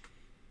snacks?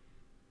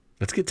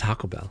 Let's get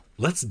Taco Bell.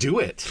 Let's do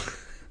it.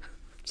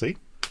 See?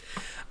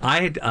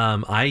 I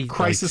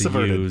Crisis like to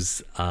averted.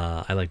 use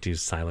I like to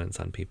use silence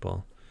on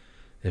people.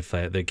 If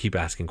they keep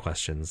asking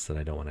questions that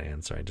I don't want to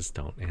answer, I just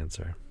don't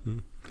answer.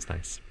 It's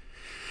nice.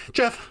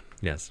 Jeff.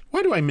 Yes.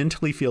 Why do I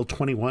mentally feel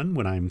 21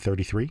 when I'm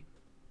 33?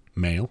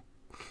 Male.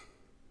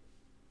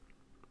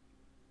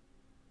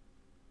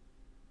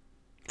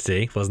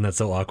 See, wasn't that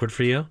so awkward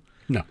for you?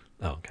 No.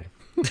 Oh, okay.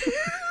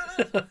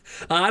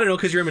 I don't know,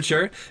 because you're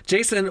immature.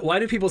 Jason, why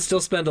do people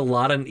still spend a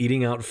lot on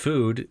eating out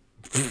food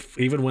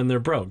even when they're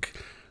broke?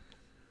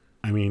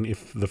 I mean,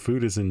 if the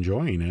food is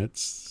enjoying it,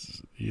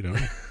 it's,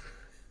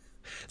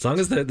 As long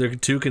as they're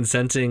two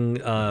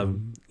consenting,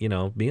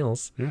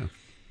 meals. Yeah.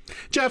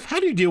 Jeff, how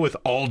do you deal with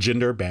all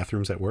gender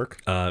bathrooms at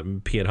work?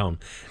 Pee at home.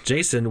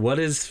 Jason, what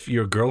if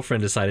your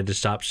girlfriend decided to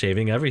stop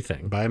shaving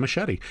everything? Buy a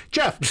machete.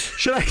 Jeff,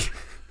 should I...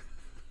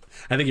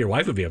 I think your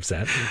wife would be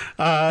upset.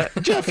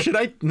 Jeff, should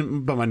I...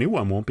 But my new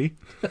one won't be.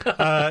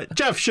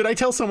 Jeff, should I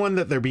tell someone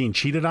that they're being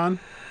cheated on?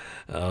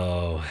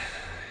 Oh,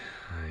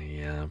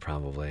 yeah,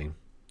 probably.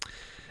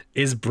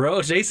 Is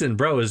Jason,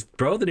 is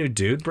bro the new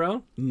dude,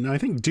 bro? No, I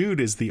think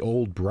dude is the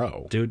old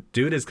bro.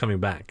 Dude is coming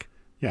back.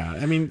 Yeah,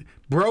 I mean,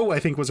 bro, I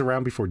think was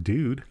around before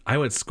dude. I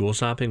went school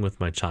shopping with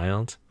my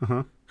child,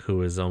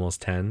 who is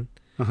almost 10.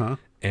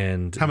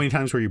 And how many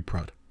times were you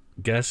proud?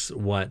 Guess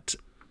what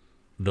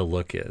the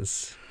look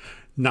is?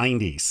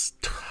 90s.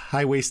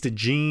 High-waisted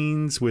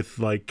jeans with,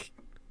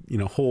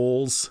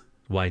 holes.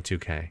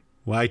 Y2K.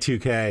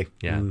 Y2K.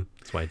 Yeah,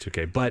 it's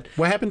Y2K. But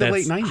what happened to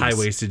late 90s?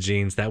 High-waisted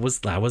jeans. That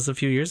was a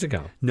few years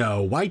ago.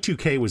 No,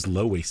 Y2K was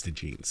low-waisted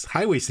jeans.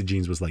 High-waisted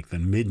jeans was the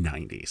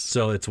mid-90s.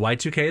 So it's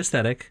Y2K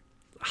aesthetic.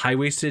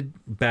 High-waisted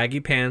baggy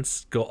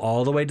pants go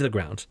all the way to the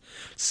ground.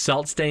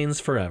 Salt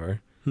stains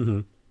forever.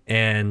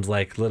 And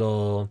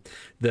little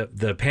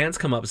the pants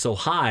come up so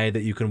high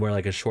that you can wear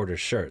a shorter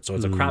shirt. So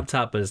it's a crop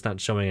top, but it's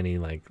not showing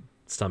any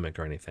stomach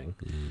or anything.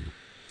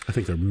 I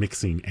think they're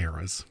mixing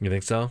eras. You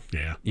think so?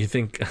 Yeah. You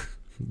think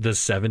the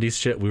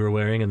 70s shit we were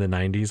wearing in the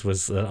 90s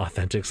was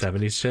authentic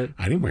 70s shit?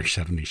 I didn't wear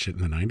 70s shit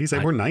in the 90s.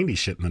 I wore 90s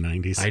shit in the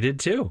 90s. I did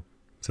too.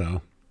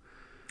 So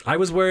I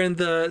was wearing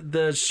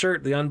the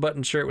shirt, the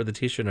unbuttoned shirt with the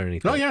t-shirt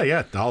underneath. Oh,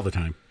 yeah, all the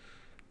time.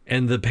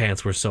 And the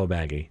pants were so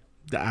baggy.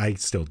 I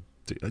still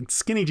do.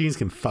 Skinny jeans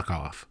can fuck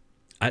off.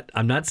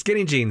 I'm not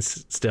skinny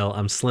jeans still.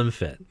 I'm slim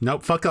fit.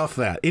 Nope, fuck off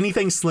that.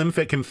 Anything slim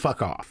fit can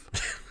fuck off.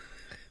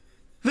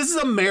 This is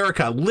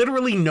America.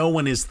 Literally no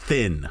one is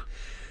thin.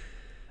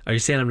 Are you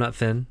saying I'm not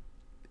thin?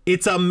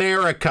 It's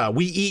America.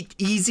 We eat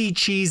Easy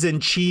Cheese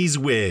and Cheese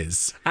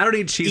Whiz. I don't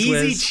eat Cheese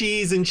Whiz. Easy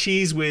Cheese and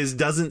Cheese Whiz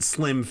doesn't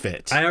slim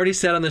fit. I already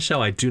said on the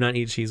show I do not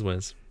eat Cheese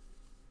Whiz.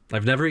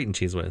 I've never eaten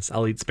Cheese Whiz.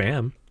 I'll eat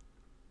Spam.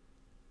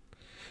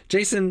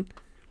 Jason,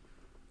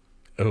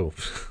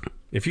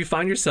 if you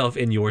find yourself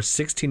in your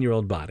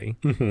 16-year-old body,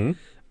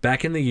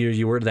 back in the year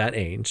you were that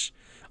age,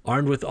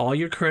 armed with all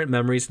your current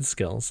memories and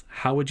skills,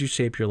 how would you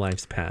shape your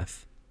life's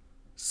path?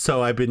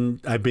 So I've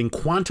been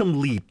quantum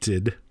leaped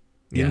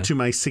into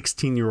my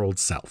 16-year-old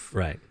self.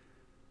 Right.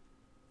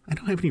 I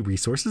don't have any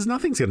resources.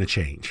 Nothing's going to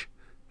change.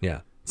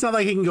 Yeah. It's not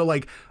like I can go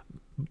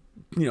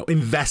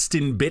invest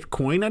in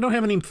Bitcoin. I don't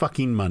have any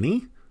fucking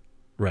money.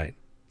 Right.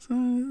 So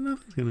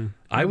nothing's going to...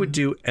 I would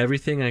do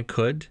everything I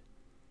could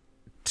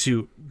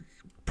to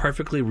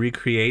perfectly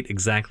recreate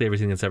exactly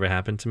everything that's ever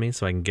happened to me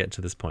so I can get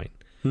to this point.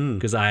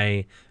 Because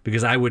I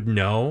would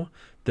know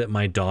that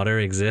my daughter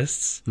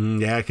exists.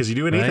 Yeah, because you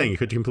do anything, you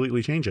could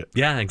completely change it.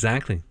 Yeah,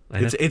 exactly.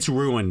 It's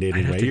ruined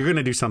anyway. You're going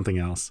to do something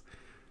else.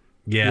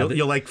 Yeah.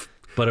 You'll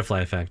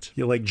butterfly effect.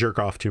 You'll jerk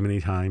off too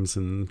many times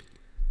and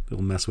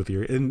it'll mess with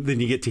your... And then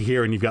you get to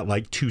here and you've got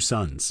 2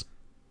 sons.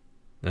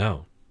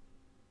 Oh.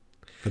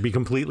 That'd be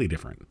completely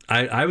different.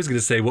 I was going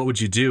to say, what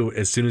would you do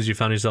as soon as you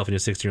found yourself in your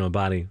 16-year-old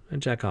body?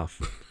 I'd jack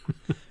off.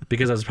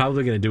 Because I was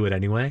probably going to do it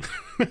anyway.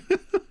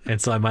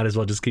 And so I might as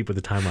well just keep with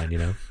the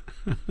timeline,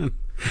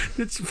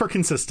 It's for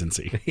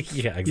consistency.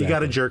 Yeah, exactly. You got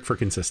to jerk for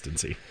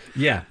consistency.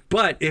 Yeah.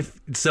 But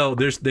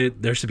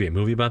there should be a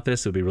movie about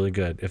this. It would be really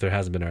good if there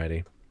hasn't been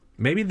already.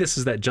 Maybe this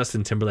is that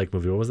Justin Timberlake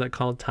movie. What was that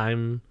called?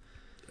 Timescape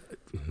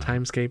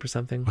or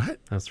something? What?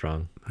 That's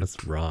wrong.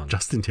 That's wrong.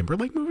 Justin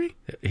Timberlake movie?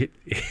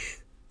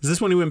 Is this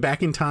when he went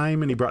back in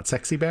time and he brought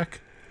sexy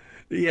back?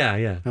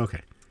 Yeah. Okay.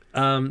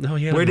 No,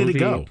 he had Where a movie. did it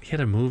go? He had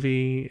a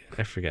movie.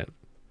 I forget.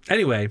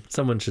 Anyway,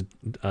 someone should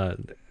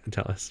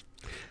tell us.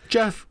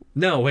 Jeff.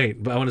 No,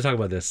 wait. But I want to talk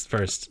about this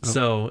first. Oh.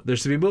 So there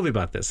should be a movie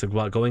about this,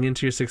 about going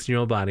into your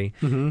 16-year-old body,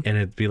 and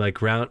it'd be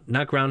like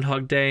not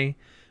Groundhog Day,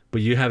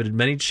 but you have as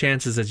many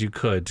chances as you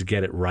could to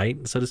get it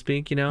right, so to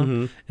speak.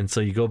 And so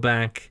you go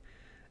back.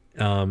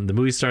 The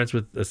movie starts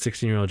with a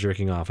 16-year-old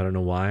jerking off. I don't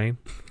know why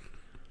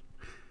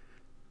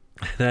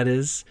that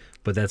is,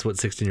 but that's what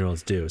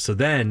 16-year-olds do. So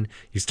then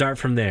you start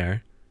from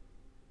there,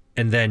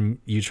 and then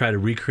you try to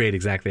recreate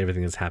exactly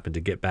everything that's happened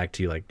to get back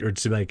to you, or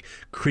to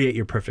create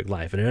your perfect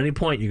life. And at any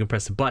point, you can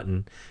press a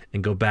button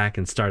and go back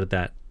and start at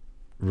that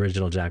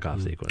original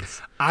jack-off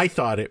sequence. I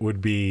thought it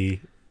would be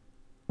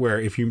where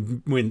if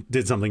you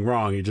did something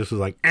wrong, it just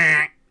was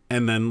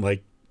and then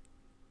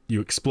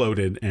you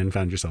exploded and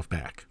found yourself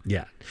back.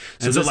 Yeah.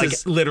 So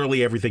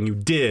literally everything you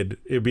did,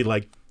 it'd be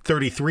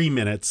 33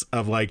 minutes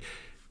of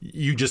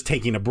you just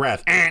taking a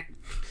breath.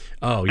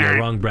 Oh, yeah,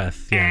 wrong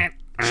breath. Yeah.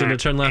 Shouldn't have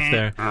turned left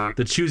there.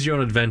 The choose your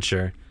own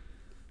adventure.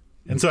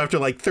 And so after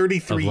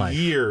 33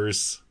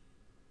 years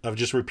of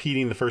just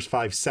repeating the first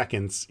 5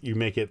 seconds, you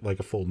make it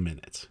a full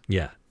minute.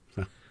 Yeah.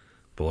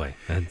 Boy,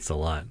 that's a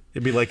lot.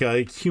 It'd be like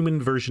a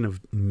human version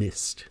of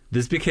Mist.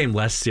 This became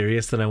less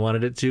serious than I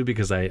wanted it to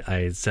because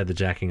I said the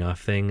jacking off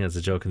thing as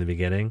a joke in the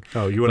beginning.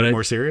 Oh, you want it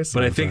more serious?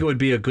 But I think it would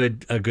be a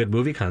good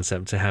movie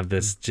concept to have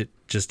this,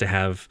 just to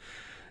have,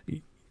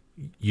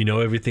 you know,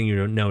 everything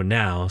you know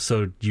now.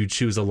 So you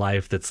choose a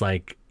life that's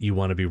like you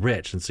want to be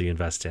rich, and so you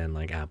invest in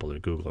like Apple or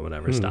Google or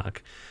whatever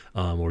stock,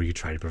 or you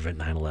try to prevent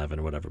 9/11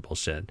 or whatever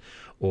bullshit,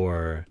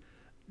 or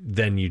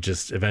then you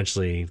just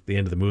eventually, the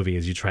end of the movie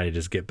is you try to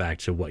just get back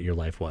to what your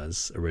life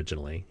was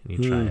originally,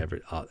 and you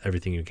try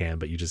everything you can,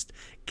 but you just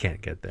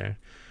can't get there.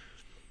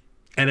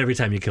 And every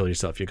time you kill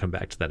yourself, you come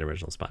back to that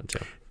original spot too.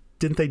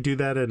 Didn't they do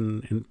that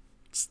in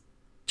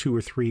 2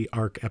 or 3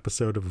 arc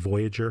episode of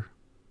Voyager?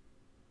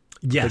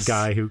 Yes. The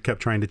guy who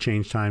kept trying to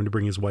change time to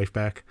bring his wife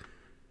back.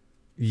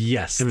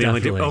 Yes, and the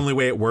only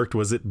way it worked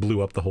was it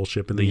blew up the whole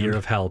ship in the the Year end.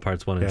 of Hell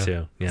parts 1 and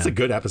 2. Yeah, it's a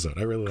good episode.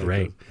 I really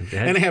Great. Liked it.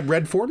 And it had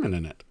Red Foreman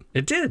in it.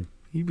 It did.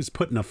 He was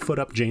putting a foot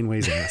up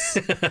Janeway's ass,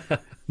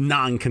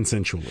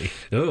 non-consensually.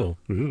 Oh,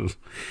 Ooh.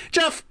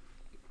 Jeff,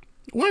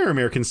 why are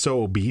Americans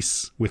so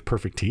obese with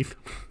perfect teeth?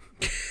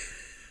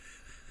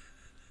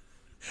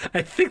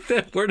 I think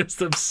that word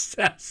is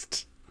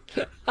obsessed.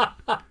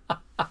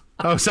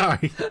 Oh,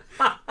 sorry.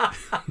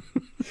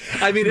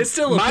 I mean, it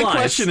still applies. My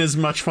question is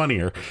much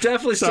funnier.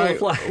 Definitely still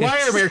applies.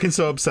 Why are Americans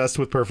so obsessed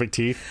with perfect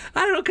teeth?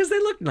 I don't know, because they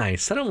look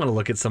nice. I don't want to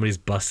look at somebody's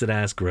busted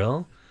ass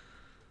grill.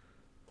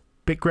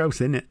 Bit gross,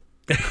 isn't it?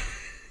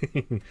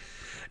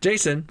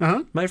 Jason,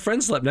 my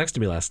friend slept next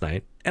to me last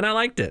night, and I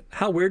liked it.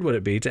 How weird would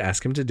it be to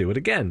ask him to do it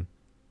again?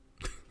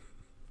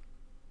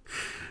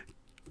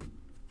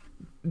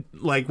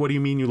 Like, what do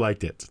you mean you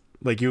liked it?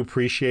 Like, you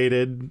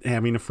appreciated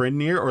having a friend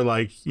near, or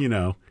like, you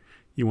know,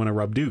 you want to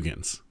rub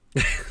Dugans?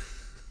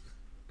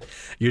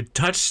 You're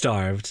touch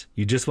starved.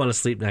 You just want to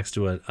sleep next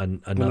to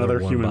another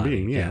warm human body.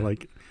 being. Yeah,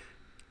 like,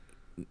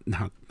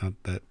 not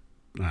that.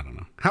 I don't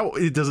know. How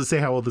does it say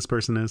how old this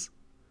person is?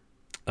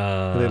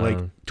 Are they like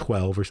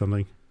 12 or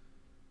something?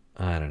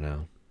 I don't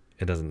know.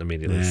 It doesn't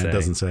immediately say. It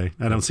doesn't say.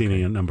 I don't see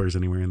any numbers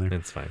anywhere in there.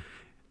 It's fine.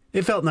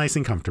 It felt nice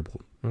and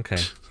comfortable. Okay.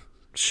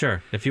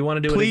 Sure. If you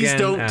want to do Please it again,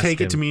 don't ask take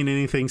him. it to mean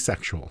anything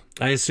sexual.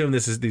 I assume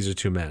these are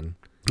 2 men.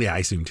 Yeah, I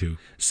assume too.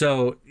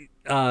 So,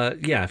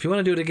 yeah, if you want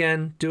to do it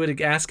again,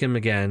 ask him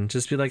again.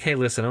 Just be like, hey,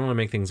 listen, I don't want to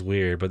make things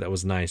weird, but that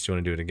was nice. Do you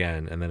want to do it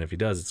again? And then if he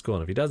does, it's cool.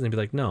 And if he doesn't, he'd be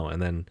like, no.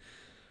 And then,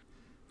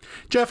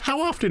 Jeff,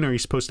 how often are you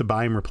supposed to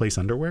buy and replace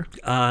underwear?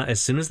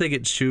 as soon as they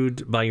get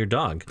chewed by your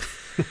dog.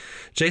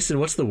 Jason,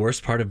 what's the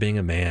worst part of being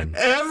a man?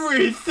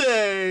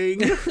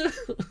 Everything.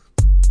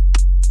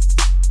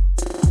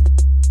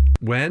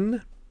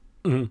 When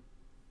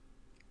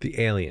the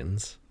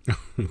aliens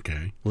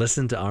Okay.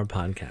 listen to our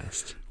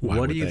podcast, Why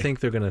what do would you they? think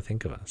they're going to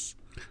think of us?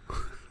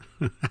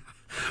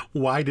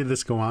 Why did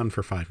this go on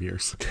for 5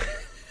 years?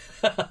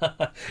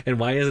 And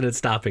why isn't it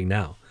stopping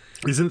now?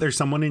 Isn't there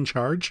someone in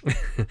charge?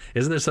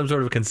 Isn't there some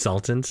sort of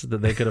consultant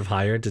that they could have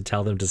hired to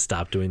tell them to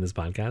stop doing this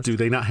podcast? Do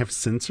they not have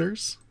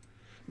censors?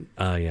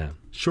 Yeah.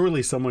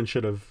 Surely someone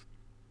should have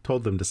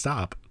told them to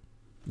stop.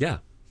 Yeah.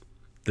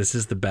 This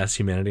is the best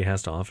humanity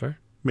has to offer.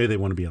 Maybe they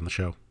want to be on the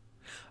show.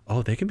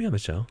 Oh, they can be on the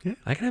show. Yeah.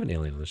 I can have an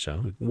alien on the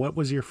show. What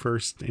was your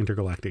first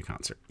intergalactic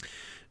concert?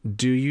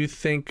 Do you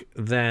think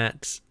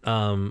that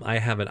I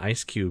have an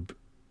ice cube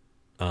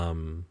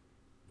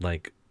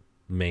like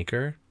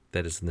maker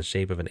that is in the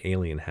shape of an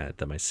alien head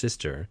that my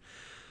sister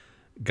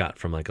got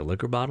from like a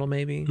liquor bottle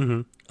maybe?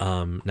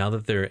 Mm-hmm. Now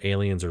that their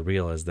aliens are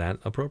real, is that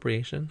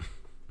appropriation?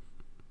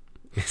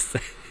 Is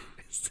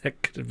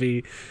that gonna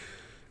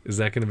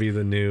be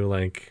the new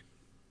like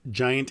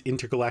Giant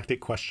intergalactic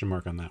question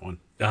mark on that one.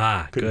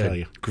 Couldn't Couldn't good. tell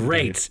you.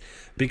 Great.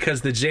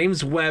 Because the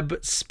James Webb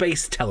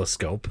Space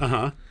Telescope,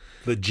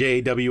 The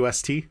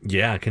JWST.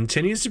 yeah,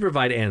 continues to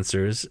provide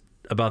answers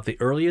about the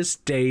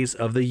earliest days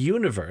of the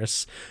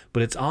universe,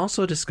 but it's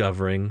also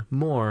discovering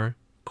more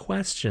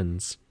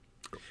questions.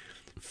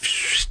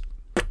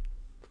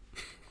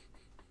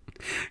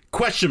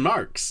 Question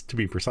marks, to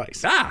be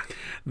precise. Ah!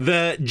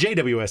 The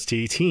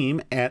JWST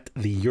team at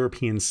the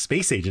European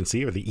Space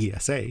Agency, or the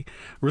ESA,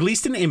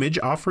 released an image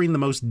offering the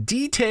most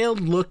detailed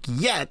look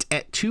yet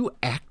at 2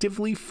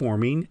 actively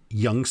forming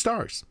young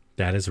stars.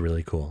 That is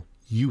really cool.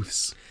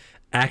 Youths.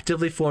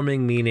 Actively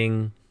forming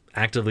meaning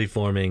actively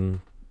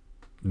forming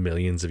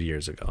millions of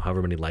years ago,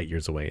 however many light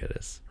years away it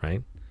is,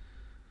 right?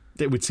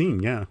 It would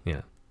seem, yeah.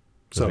 Yeah.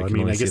 So, we I can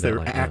mean, only I guess see that they're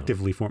light now.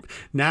 actively forming.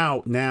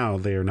 Now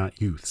they are not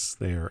youths.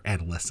 They are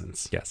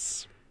adolescents.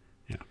 Yes.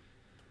 Yeah.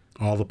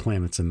 All the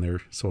planets in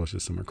their solar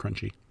system are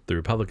crunchy. The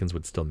Republicans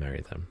would still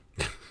marry them.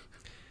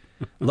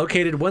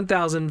 Located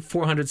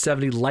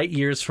 1,470 light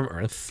years from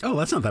Earth Oh,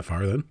 that's not that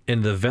far then.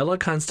 in the Vela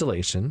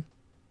constellation.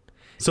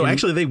 So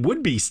actually, they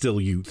would be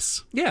still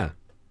youths. Yeah.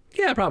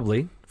 Yeah,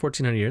 probably.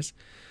 1,400 years.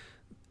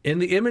 In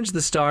the image,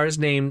 the stars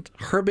named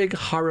Herbig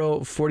Haro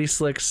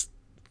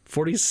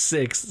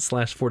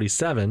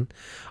 46/47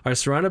 are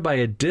surrounded by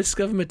a disk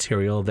of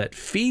material that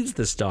feeds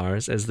the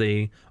stars as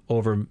they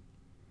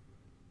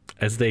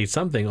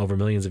something over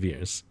millions of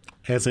years.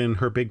 As in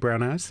her big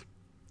brown eyes?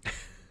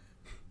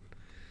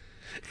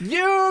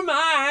 You're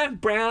my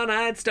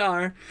brown-eyed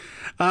star.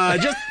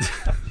 Just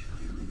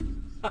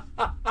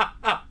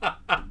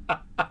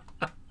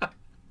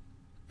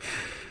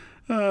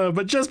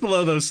but just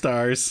below those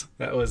stars,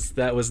 That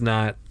was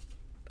not.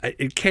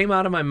 It came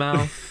out of my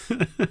mouth,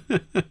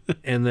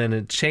 and then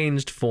it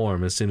changed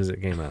form as soon as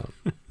it came out.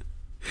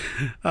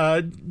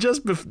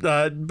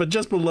 but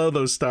just below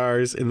those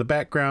stars, in the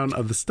background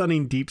of the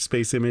stunning deep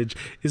space image,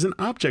 is an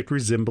object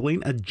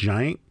resembling a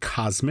giant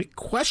cosmic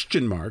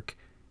question mark.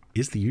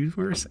 Is the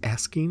universe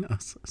asking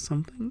us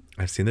something?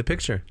 I've seen the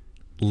picture.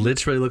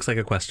 Literally looks like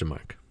a question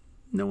mark.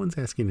 No one's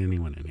asking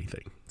anyone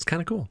anything. It's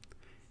kind of cool.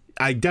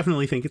 I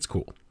definitely think it's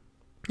cool.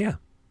 Yeah.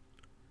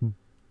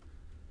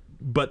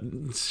 But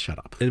shut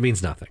up. It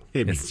means nothing.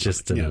 It means it's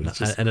just nothing. an, Yeah, it's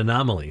just- an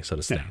anomaly, so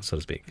to say, Yeah. so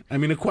to speak. I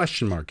mean, a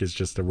question mark is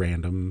just a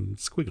random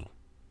squiggle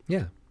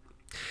Yeah.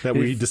 that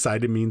we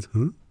decided means,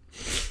 huh?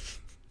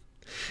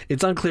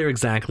 It's unclear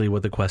exactly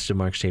what the question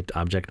mark shaped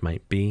object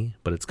might be,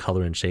 but its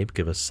color and shape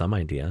give us some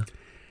idea.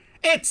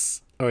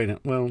 It's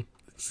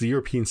the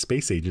European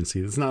Space Agency.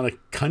 It's not a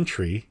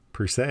country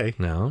per se.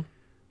 No?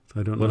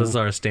 So I don't know. What is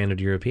our standard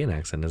European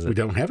accent? Is We it?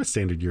 don't have a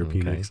standard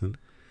European Okay. accent.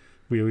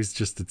 We always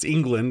it's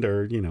England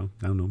or, I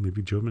don't know,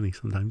 maybe Germany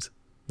sometimes.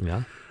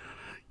 Yeah.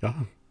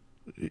 Yeah.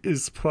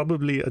 Is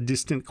probably a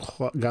distant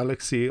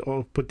galaxy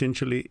or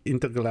potentially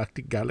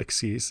intergalactic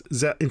galaxies.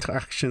 Their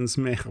interactions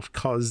may have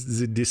caused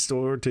the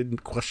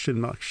distorted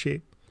question mark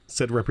shape,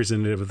 said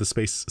representative of the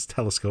Space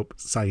Telescope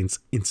Science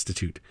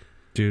Institute.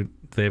 Do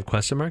they have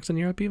question marks in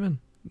Europe even?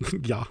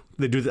 Yeah,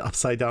 they do the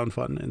upside down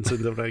one instead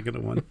of the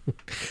regular one.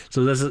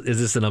 So is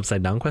this an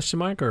upside down question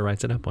mark or a right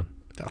side up one?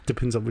 That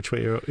depends on which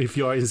way if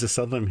you are in the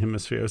southern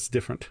hemisphere, it's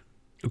different.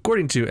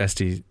 According to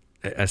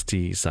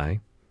STSci,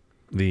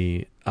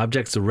 the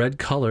object's red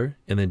color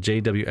in the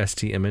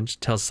JWST image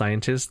tells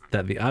scientists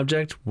that the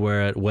object,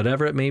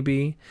 whatever it may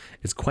be,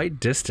 is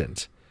quite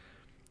distant.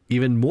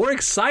 Even more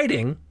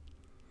exciting,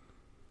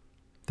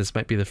 this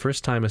might be the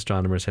first time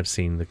astronomers have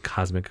seen the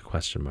cosmic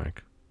question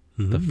mark.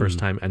 The first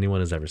time anyone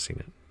has ever seen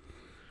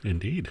it.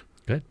 Indeed.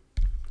 Good.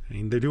 I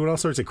mean, they're doing all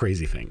sorts of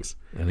crazy things.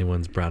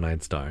 Anyone's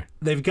brown-eyed star.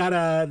 They've got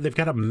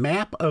a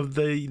map of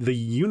the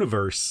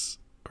universe,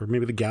 or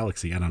maybe the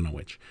galaxy, I don't know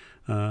which,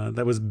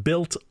 that was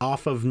built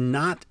off of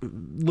not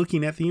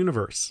looking at the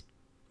universe.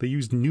 They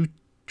used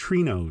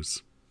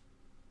neutrinos.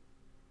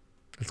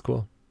 That's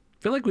cool.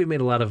 I feel like we've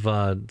made a lot of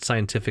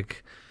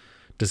scientific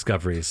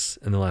discoveries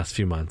in the last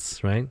few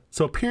months, right?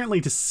 So apparently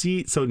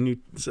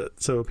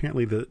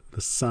apparently the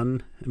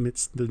sun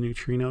emits the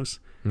neutrinos,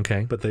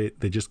 Okay. but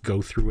they just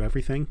go through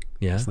everything.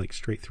 Yeah. It's like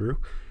straight through.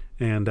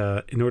 And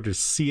in order to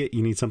see it,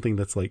 you need something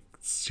that's like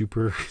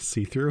super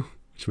see-through,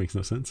 which makes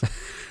no sense.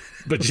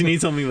 But you need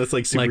something that's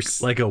like super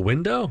like a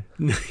window?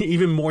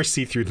 even more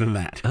see-through than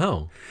that.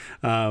 Oh.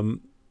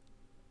 And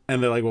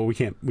they're like, well, we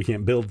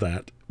can't build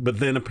that. But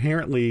then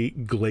apparently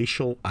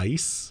glacial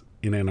ice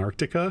in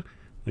Antarctica,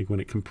 like when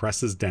it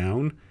compresses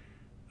down,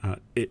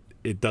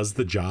 it does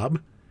the job.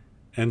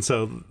 And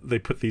so they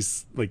put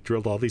these, like,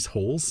 drilled all these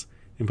holes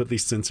and put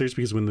these sensors,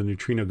 because when the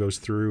neutrino goes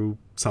through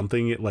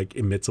something, it like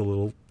emits a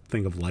little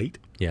thing of light.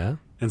 Yeah.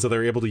 And so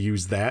they're able to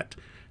use that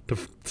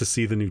to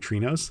see the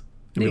neutrinos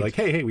and Neat. be like,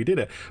 hey, we did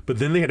it. But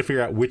then they had to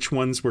figure out which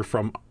ones were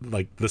from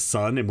like the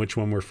sun and which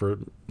one were for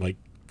like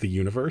the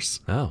universe.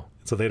 Oh.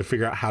 So they had to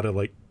figure out how to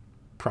like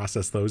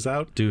process those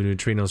out, Do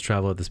neutrinos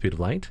travel at the speed of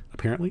light?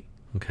 apparently.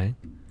 Okay.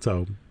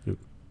 So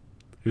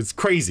it's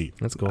crazy.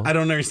 That's cool. I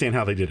don't understand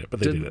how they did it, but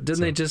they did it.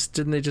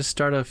 Didn't they just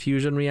start a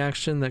fusion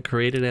reaction that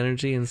created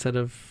energy instead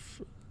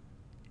of?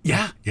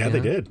 Yeah, they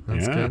did.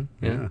 That's good.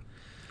 Yeah.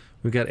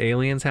 We got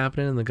aliens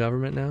happening in the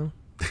government now.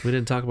 We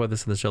didn't talk about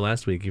this in the show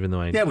last week, even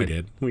though Yeah, we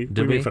did. We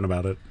Did made we? fun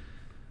about it.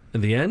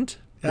 In the end,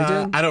 we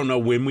did. I don't know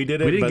when we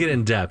did it. We didn't but get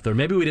in depth, or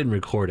maybe we didn't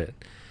record it.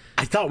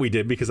 I thought we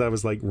did because I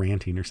was like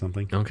ranting or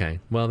something. Okay.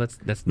 Well, that's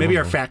Maybe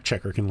our normal. fact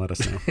checker can let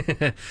us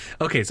know.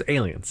 Okay, so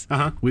aliens.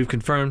 Uh-huh. We've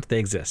confirmed they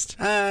exist.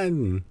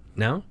 No.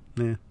 No?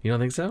 You don't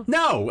think so?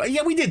 No.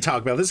 Yeah, we did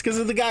talk about this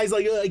because the guy's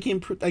like, I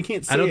can't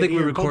say I don't it think we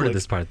here in recorded public.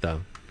 this part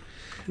though.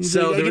 He's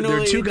So like, I there can are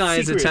only- two it's guys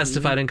that secret.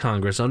 testified in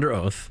Congress under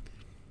oath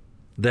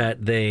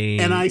that they.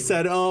 And I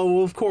said, oh,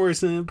 well, of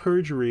course,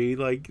 perjury,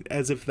 like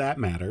as if that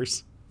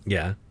matters.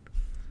 Yeah.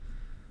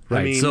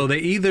 Right. mean- So they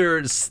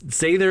either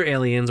say they're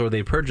aliens or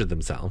they perjured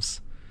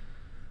themselves.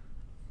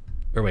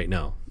 Or wait,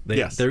 no.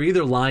 Yes. They're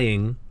either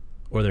lying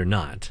or they're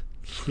not.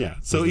 Yeah.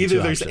 So Those are the either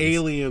two there's options.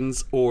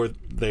 aliens or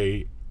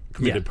they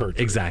committed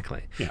perjury.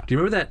 Exactly. Yeah. Do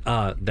you remember that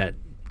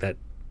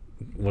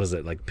what is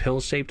it, like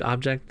pill-shaped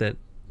object that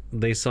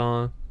they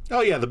saw?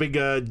 Oh, yeah, the big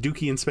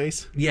dookie in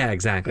space. Yeah,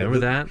 exactly.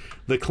 Remember that?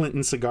 The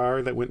Clinton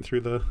cigar that went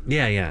through the...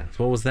 Yeah.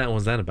 So what was that? What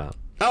was that about?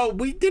 Oh,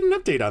 we did an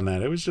update on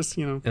that. It was just,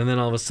 And then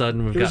all of a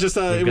sudden we've It was got, just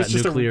a- we've it was got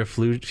just a- nuclear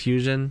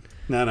fusion.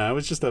 No, it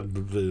was just it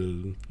was a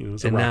And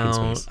rock in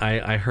now space.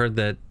 I heard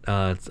that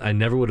I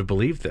never would have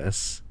believed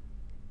this.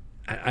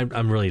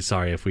 I'm really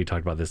sorry if we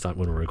talked about this when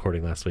we were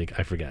recording last week.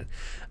 I forget.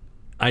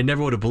 I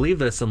never would have believed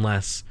this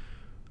unless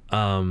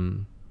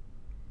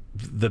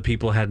the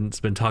people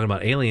hadn't been talking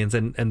about aliens,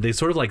 and they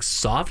sort of like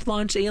soft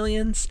launched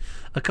aliens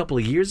a couple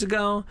of years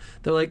ago.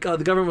 They're like, the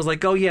government was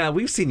like, oh yeah,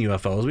 we've seen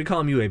UFOs, we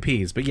call them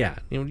UAPs, but yeah,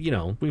 you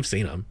know, we've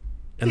seen them.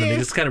 And then they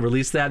just kind of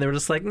released that, and they were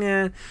just like,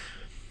 nah,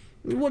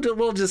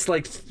 we'll just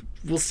like,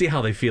 we'll see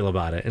how they feel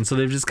about it. And so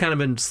they've just kind of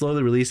been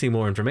slowly releasing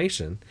more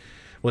information.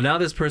 Well, now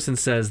this person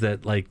says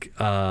that like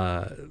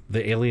the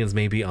aliens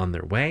may be on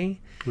their way,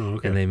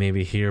 and they may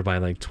be here by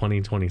like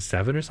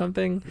 2027 or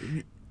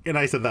something. And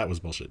I said that was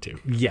bullshit too.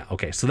 Yeah,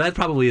 okay, so that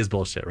probably is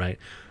bullshit, right?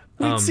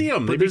 We'd see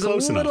them. But there's a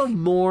little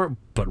more,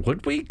 but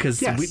would we?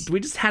 Because we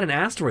just had an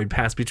asteroid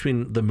pass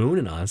between the moon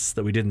and us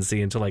that we didn't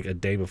see until like a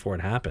day before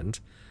it happened.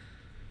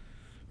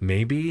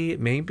 Maybe.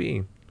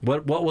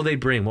 What will they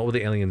bring? What will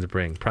the aliens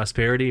bring?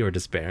 Prosperity or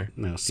despair?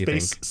 No,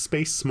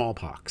 space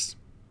smallpox.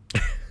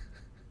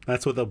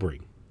 That's what they'll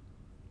bring.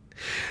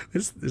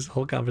 This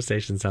whole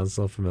conversation sounds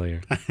so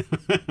familiar.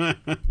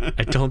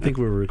 I don't think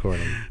we're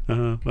recording.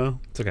 Well,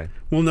 it's okay.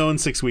 We'll know in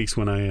 6 weeks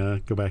when I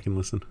go back and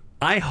listen.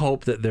 I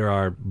hope that there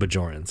are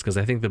Bajorans, because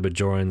I think the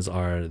Bajorans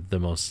are the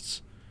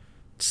most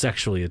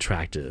sexually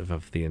attractive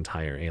of the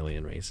entire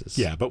alien races.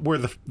 Yeah, but we're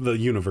the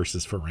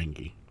universe's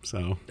Ferengi,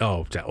 so.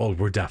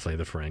 We're definitely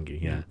the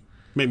Ferengi, yeah.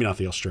 Maybe not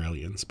the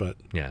Australians, but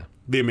yeah,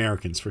 the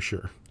Americans for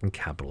sure. And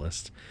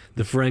capitalist.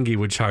 The Ferengi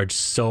would charge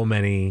so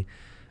many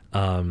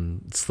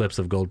slips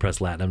of gold pressed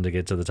latinum to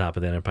get to the top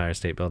of the Empire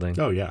State Building.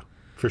 Oh yeah,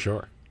 for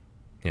sure.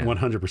 Yeah.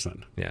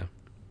 100%. Yeah.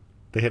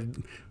 They have,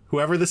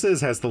 whoever this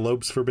is has the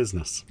lobes for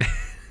business.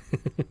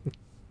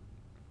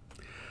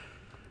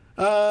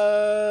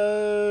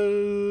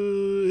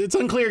 It's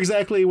unclear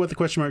exactly what the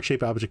question mark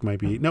shaped object might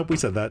be. Nope, we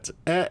said that.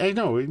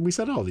 No, we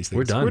said all these things.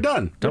 We're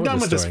done. We're done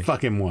with this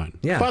fucking one.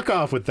 Yeah. Fuck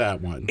off with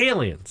that one.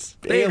 Aliens.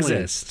 They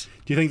exist.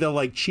 Do you think they'll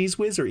like Cheese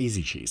Whiz or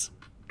Easy Cheese?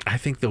 I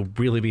think they'll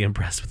really be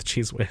impressed with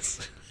Cheese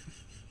Whiz.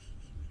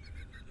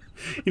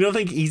 You don't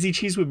think Easy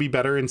Cheese would be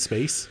better in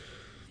space?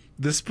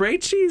 The spray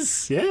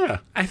cheese? Yeah.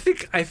 I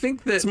think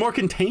that it's more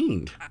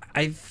contained.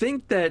 I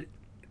think that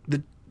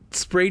the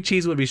spray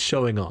cheese would be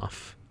showing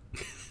off.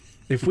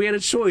 If we had a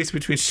choice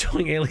between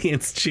showing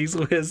aliens Cheese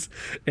Whiz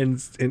and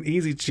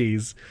Easy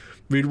Cheese,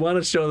 we'd want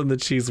to show them the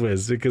Cheese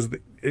Whiz because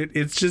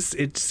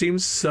it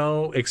seems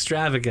so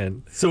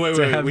extravagant. So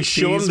wait, we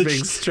show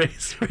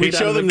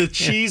them the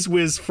Cheese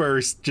Whiz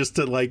first, just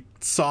to like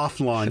soft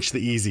launch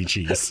the Easy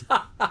Cheese.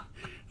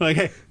 Like,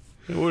 hey,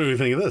 what do we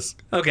think of this?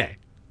 Okay,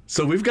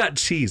 so we've got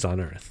cheese on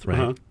Earth, right?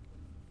 Uh-huh.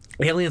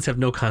 Aliens have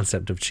no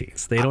concept of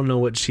cheese. They don't know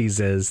what cheese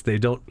is. They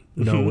don't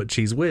know what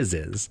Cheese Whiz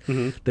is.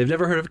 Mm-hmm. They've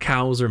never heard of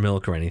cows or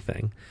milk or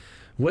anything.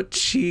 What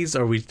cheese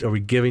are we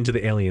giving to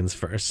the aliens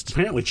first?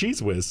 Apparently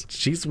Cheese Whiz.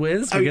 Cheese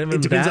Whiz?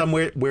 It depends on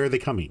where are they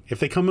coming. If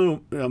they come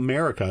to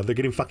America, they're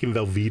getting fucking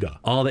Velveeta.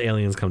 All the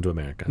aliens come to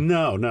America.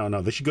 No.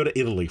 They should go to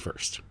Italy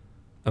first.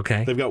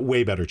 Okay. They've got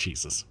way better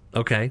cheeses.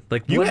 Okay.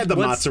 Like you had the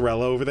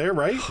mozzarella over there,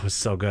 right? Oh, it was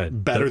so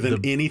good. Better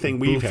than anything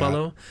we've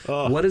had.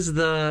 Oh.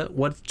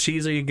 What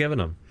cheese are you giving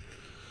them?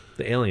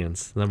 The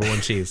aliens, number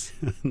one cheese.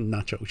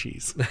 Nacho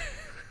cheese.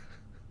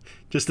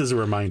 Just as a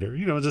reminder,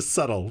 just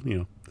subtle,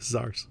 this is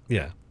ours.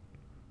 Yeah.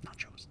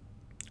 Nachos.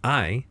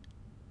 I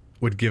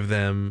would give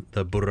them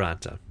the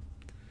burrata.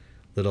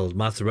 Little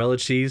mozzarella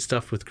cheese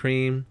stuffed with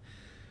cream,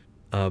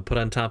 put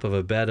on top of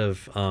a bed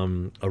of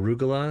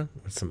arugula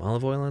with some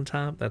olive oil on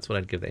top. That's what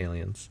I'd give the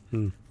aliens.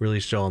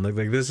 Really show them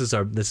like this is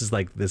our best.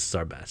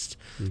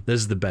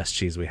 This is the best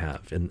cheese we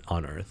have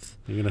on Earth.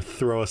 You're gonna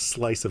throw a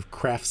slice of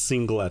Kraft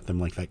Single at them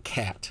like that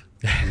cat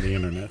on the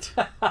internet.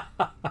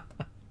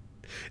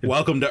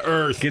 Welcome to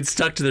Earth. Gets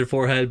stuck to their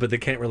forehead, but they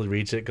can't really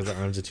reach it because their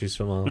arms are too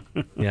small.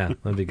 Yeah,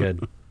 that'd be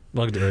good.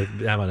 Welcome to Earth.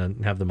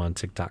 Have them on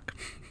TikTok.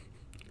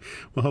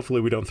 Well,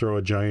 hopefully we don't throw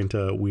a giant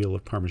wheel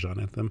of Parmesan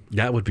at them.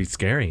 That would be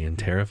scary and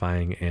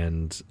terrifying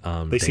and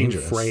they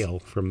dangerous. Seem frail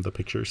from the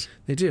pictures.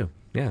 They do,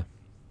 yeah.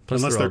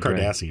 Plus unless they're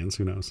Kardashians,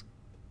 who knows?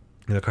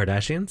 The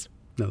Kardashians?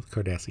 No,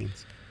 the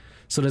Kardashians.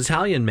 So an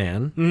Italian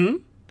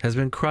man has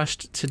been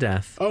crushed to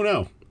death. Oh,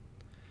 no.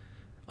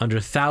 Under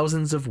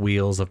thousands of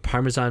wheels of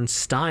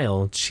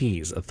Parmesan-style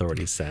cheese,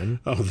 authorities said.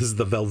 Oh, this is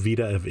the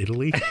Velveeta of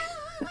Italy?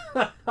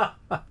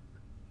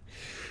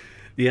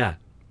 Yeah.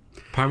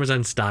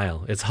 Parmesan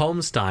style. It's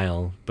home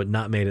style, but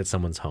not made at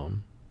someone's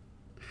home.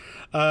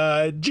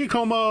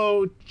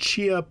 Giacomo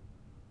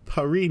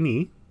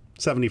Chiapparini,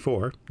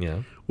 74,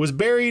 was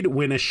buried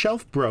when a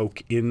shelf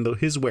broke in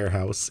his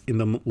warehouse in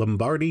the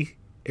Lombardy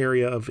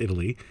area of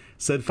Italy,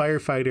 said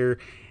firefighter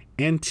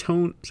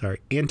Antonion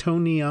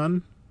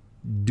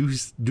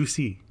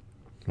Ducci.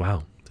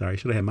 Wow. Sorry, I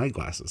should have had my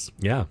glasses.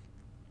 Yeah.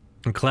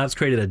 The collapse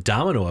created a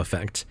domino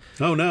effect.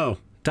 Oh, no.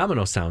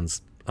 Domino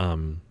sounds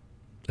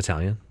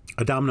Italian.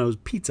 A Domino's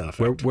pizza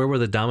effect. Where were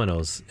the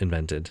dominoes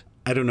invented?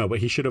 I don't know, but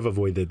he should have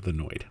avoided the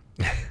Noid.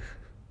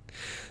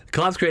 The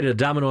collapse created a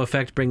domino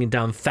effect, bringing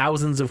down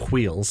thousands of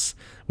wheels,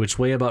 which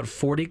weigh about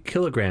 40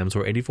 kilograms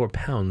or 84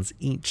 pounds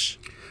each.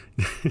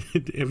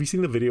 Have you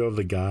seen the video of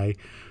the guy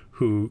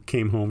who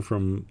came home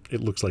from,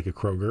 it looks like a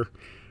Kroger,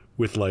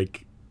 with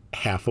like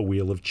half a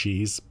wheel of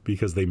cheese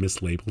because they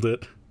mislabeled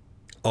it?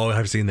 Oh,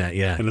 I've seen that,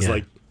 yeah. And it's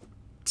like,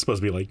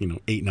 supposed to be like,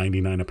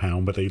 $8.99 a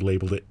pound, but they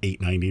labeled it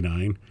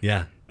 $8.99.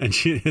 Yeah. And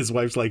his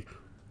wife's like,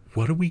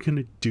 what are we going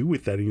to do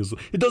with that? And he was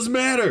like, it doesn't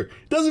matter.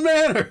 It doesn't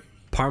matter.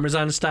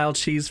 Parmesan style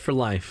cheese for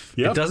life.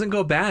 Yep. It doesn't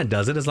go bad,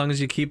 does it? As long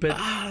as you keep it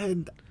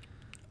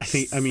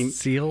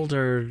sealed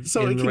or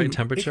so in the right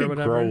temperature it or can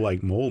whatever. grow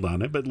like mold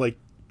on it, but like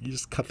you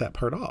just cut that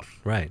part off.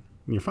 Right.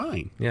 And you're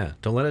fine. Yeah.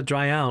 Don't let it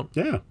dry out.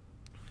 Yeah.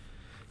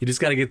 You just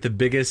got to get the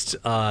biggest,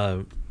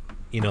 the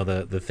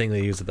thing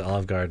they use at the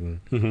Olive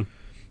Garden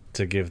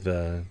to give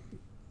the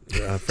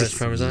fresh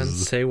Parmesan.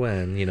 Say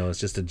when. It's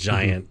just a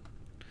giant.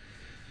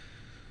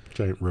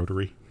 Giant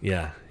rotary.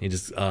 Yeah. You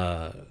just,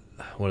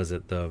 what is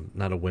it?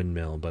 Not a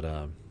windmill, but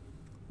a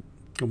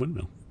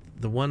windmill.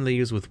 the one they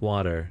use with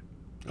water.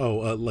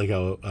 Oh, like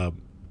a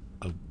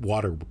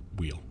water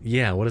wheel.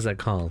 Yeah. What is that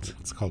called?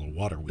 It's called a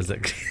water wheel. Is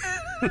it?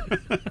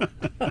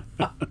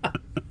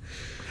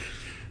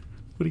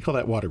 What do you call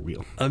that water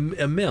wheel? A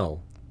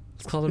mill.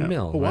 It's called a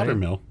mill. A water right?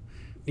 mill.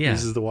 Yeah.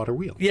 Uses the water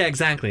wheel. Yeah,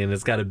 exactly. And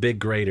it's got a big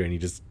grater, and you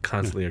just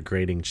constantly are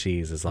grating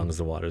cheese as long as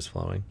the water's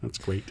flowing. That's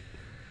great.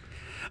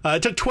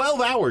 It took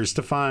 12 hours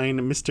to find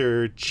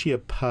Mr.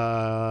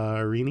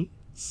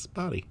 Chiapparini's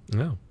body.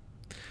 No.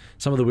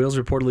 Some of the wheels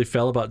reportedly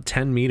fell about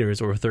 10 meters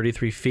or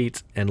 33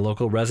 feet, and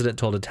local resident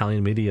told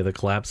Italian media the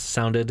collapse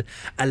sounded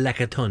like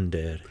a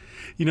thunder.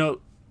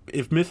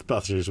 If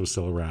Mythbusters was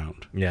still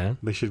around,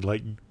 they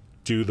should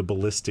do the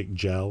ballistic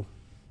gel,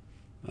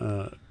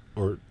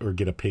 or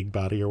get a pig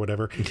body or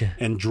whatever,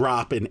 and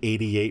drop an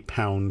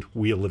 88-pound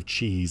wheel of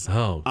cheese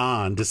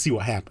on to see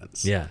what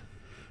happens. Yeah.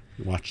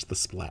 Watch the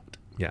splat.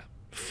 Yeah.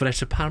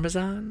 Fresh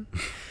Parmesan?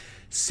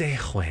 C'est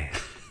when.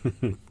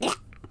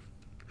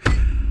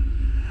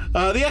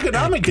 The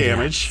economic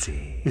damage.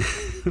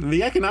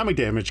 The economic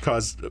damage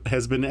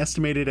has been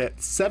estimated at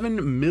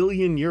 €7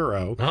 million.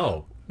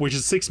 Oh. Which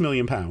is 6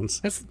 million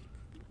pounds. That's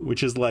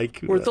which is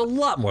like worth a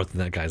lot more than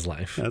that guy's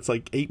life. That's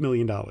like $8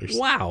 million.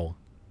 Wow.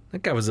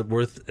 That guy was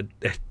worth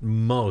at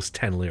most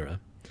 10 lira.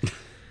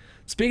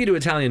 Speaking to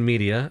Italian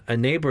media, a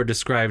neighbor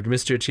described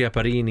Mr.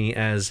 Chiapparini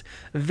as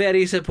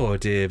very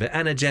supportive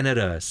and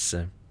generous.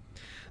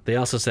 They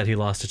also said he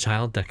lost a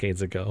child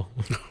decades ago.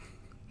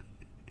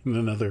 In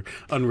another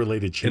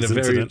unrelated cheese incident. In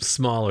a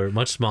incident. very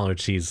much smaller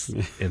cheese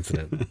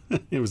incident.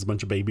 It was a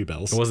bunch of baby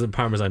bells. It wasn't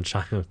Parmesan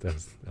child.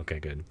 Okay,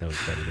 good. That was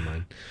better than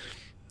mine.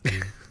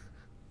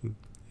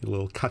 A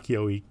little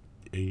Cacio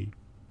e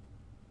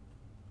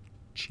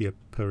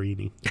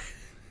Chiapparini.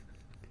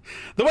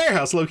 The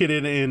warehouse,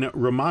 located in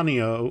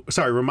Romano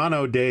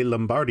de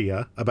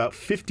Lombardia, about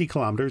 50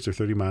 kilometers or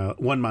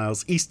 1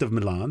 miles east of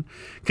Milan,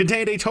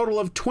 contained a total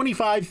of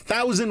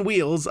 25,000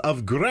 wheels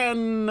of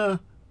Grana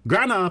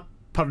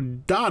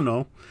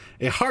Padano,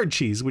 a hard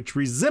cheese which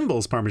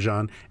resembles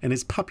Parmesan and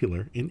is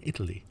popular in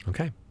Italy.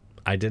 Okay.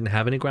 I didn't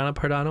have any Grana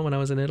Padano when I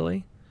was in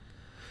Italy,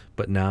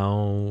 but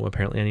now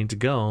apparently I need to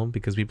go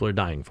because people are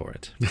dying for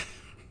it.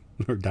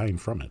 Or dying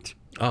from it.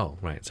 Oh,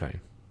 right. Sorry.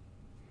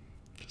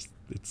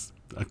 It's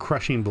a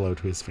crushing blow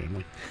to his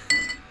family.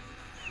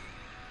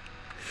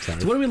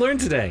 Sorry. So what did we learn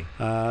today?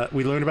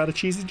 We learned about a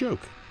cheesy joke.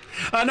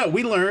 No,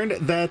 we learned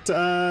that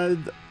I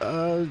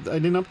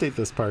didn't update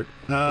this part.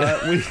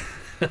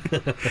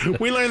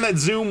 We learned that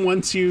Zoom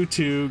wants you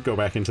to go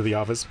back into the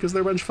office because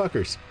they're a bunch of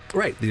fuckers.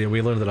 Right.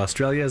 We learned that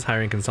Australia is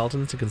hiring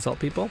consultants to consult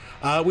people.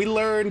 We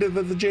learned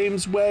that the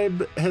James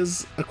Webb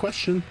has a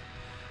question.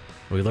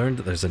 We learned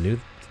that there's a new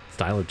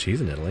style of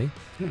cheese in Italy.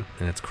 Yeah.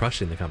 And it's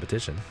crushing the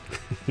competition.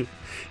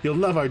 You'll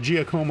love our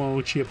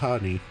Giacomo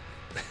Chiappani.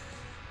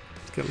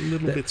 It's got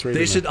little bits right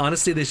in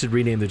Honestly, they should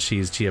rename the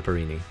cheese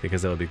Chiapparini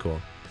because that would be cool.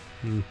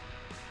 And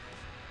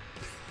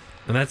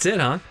that's it,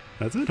 huh?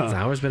 That's it, huh? The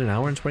hour's been 1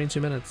 hour and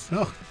 22 minutes.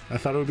 Oh, I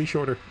thought it would be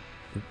shorter.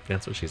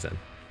 That's what she said.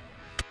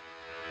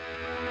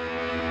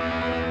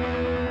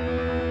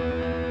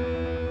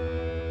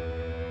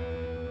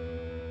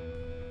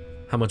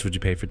 How much would you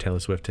pay for Taylor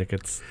Swift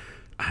tickets?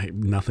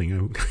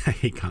 Nothing. I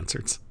hate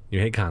concerts. You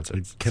hate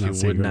concerts. I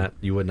cannot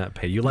You would not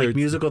pay. You like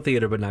musical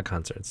theater, but not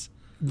concerts.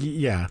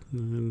 Yeah.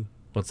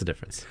 What's the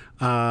difference?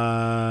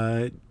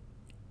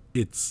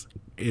 It's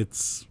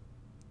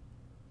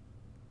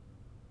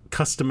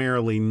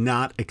customarily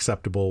not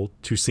acceptable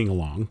to sing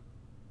along.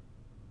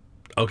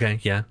 Okay,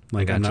 yeah.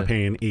 Like I'm not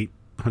paying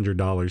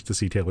 $800 to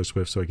see Taylor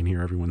Swift so I can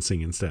hear everyone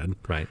sing instead.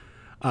 Right.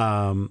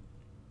 The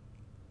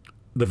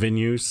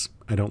venues,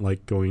 I don't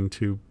like going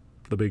to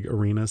the big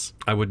arenas.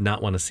 I would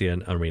not want to see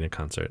an arena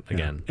concert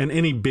again. Yeah. And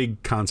any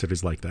big concert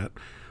is like that.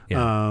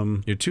 Yeah.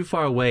 You're too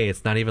far away.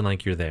 It's not even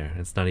like you're there.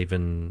 It's not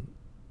even...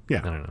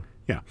 Yeah. I don't know.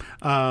 Yeah.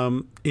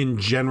 In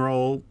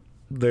general,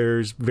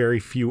 there's very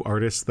few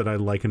artists that I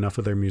like enough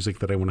of their music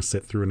that I want to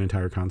sit through an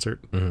entire concert.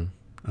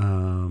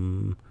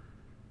 Mm-hmm.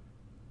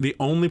 The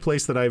only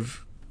place that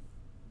I've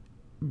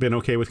been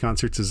okay with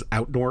concerts is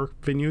outdoor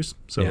venues.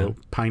 So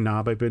Pine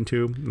Knob I've been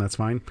to, and that's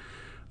fine.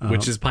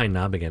 Which is Pine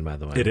Knob again, by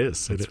the way. It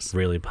is. It's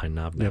really Pine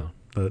Knob now.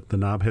 Yep. The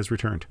knob has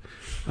returned.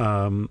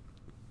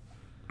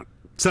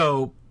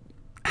 So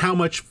how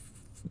much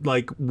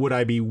would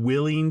I be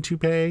willing to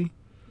pay,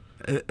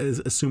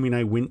 assuming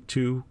I went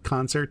to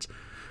concerts?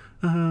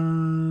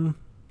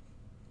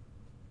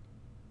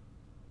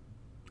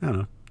 I don't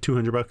know,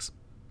 $200,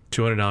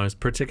 $200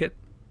 per ticket?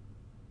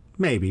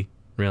 maybe.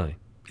 Really?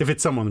 If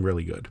it's someone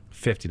really good,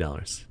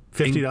 $50.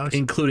 $50,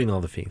 including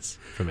all the fees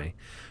for me.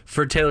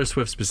 For Taylor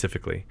Swift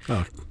specifically.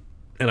 Oh,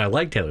 And I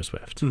like Taylor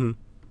Swift. Mm-hmm.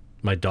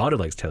 My daughter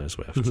likes Taylor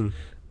Swift.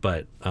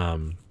 But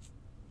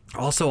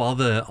also all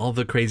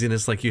the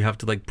craziness, like you have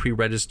to like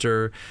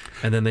pre-register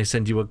and then they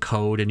send you a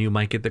code and you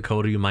might get the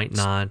code or you might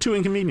not. too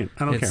inconvenient.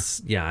 I don't care.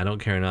 Yeah, I don't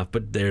care enough.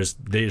 But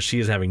she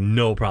is having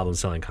no problem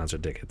selling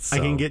concert tickets. So. I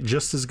can get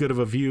just as good of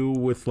a view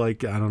with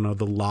like, I don't know,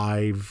 the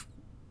live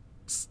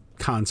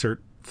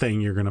concert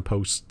thing you're going to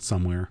post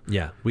somewhere.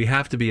 Yeah, we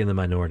have to be in the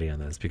minority on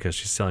this because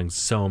she's selling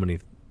so many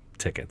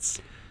tickets.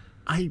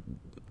 I'm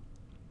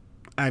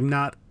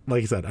not,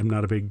 like I said, I'm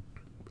not a big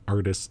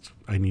artist.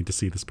 I need to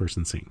see this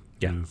person sing.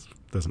 Yeah. No.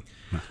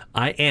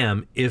 I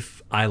am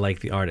if I like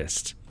the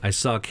artist. I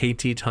saw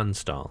KT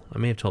Tunstall. I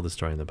may have told the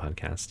story in the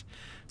podcast.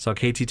 Saw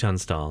KT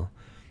Tunstall,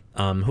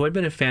 who I'd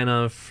been a fan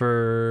of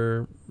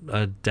for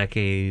a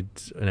decade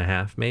and a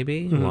half,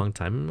 maybe, a long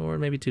time, or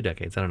maybe 2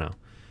 decades. I don't know.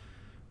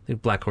 I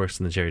think Black Horse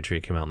and the Cherry Tree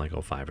came out in like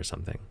 2005 or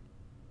something.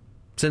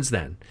 Since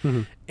then,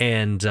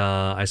 and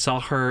I saw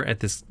her at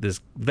this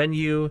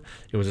venue.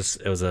 It was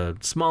a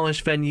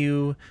smallish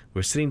venue. We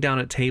were sitting down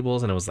at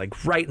tables, and it was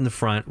like right in the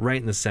front, right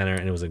in the center,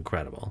 and it was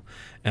incredible.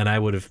 And I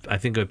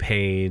think I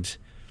paid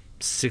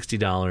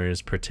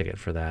 $60 per ticket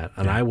for that,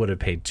 and I would have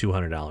paid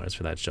 $200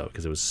 for that show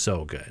because it was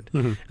so good,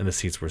 and the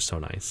seats were so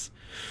nice.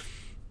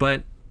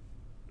 But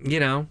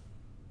Taylor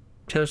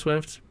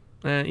Swift.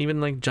 Even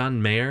like John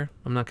Mayer,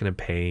 I'm not going to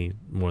pay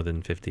more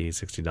than $50,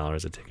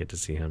 $60 a ticket to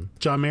see him.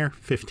 John Mayer,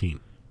 $15.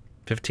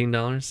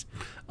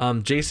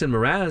 Jason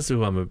Mraz,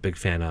 who I'm a big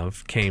fan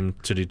of, came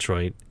to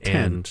Detroit,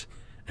 and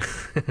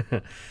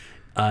it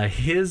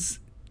was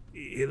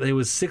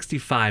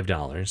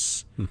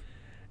 $65,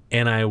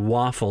 and I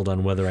waffled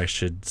on whether I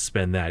should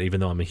spend that, even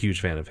though I'm a huge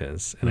fan of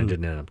his, and I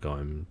didn't end up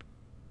going.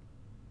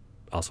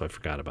 Also, I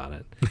forgot about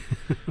it.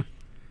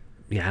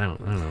 Yeah, I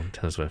don't know.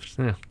 Taylor Swift.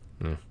 Yeah.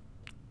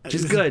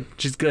 She's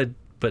good,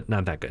 but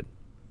not that good.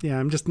 Yeah,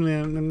 I'm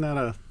not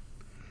a,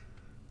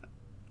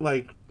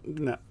 like,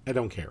 no, I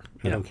don't care.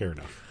 I don't care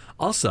enough.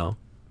 Also,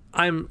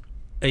 I'm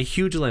a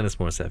huge Alanis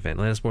Morissette fan.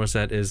 Alanis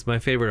Morissette is my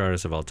favorite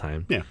artist of all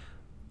time. Yeah.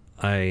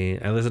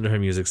 I listen to her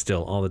music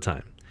still all the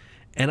time.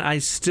 And I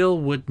still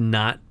would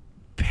not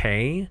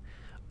pay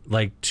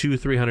like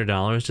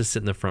 $200-$300 to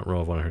sit in the front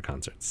row of one of her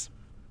concerts.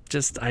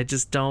 I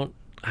don't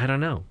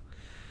know.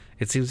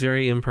 It seems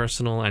very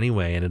impersonal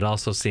anyway, and it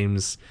also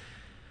seems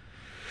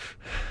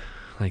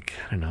like,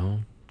 I don't know,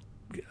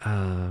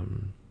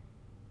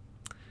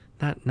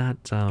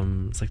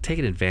 it's like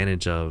taken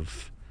advantage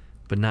of,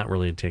 but not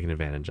really taken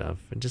advantage of.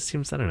 It just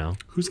seems, I don't know.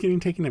 Who's getting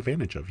taken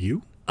advantage of?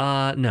 You?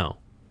 No.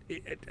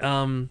 What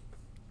am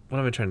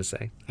I trying to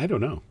say? I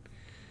don't know.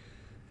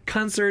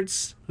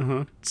 Concerts,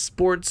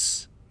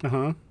 sports,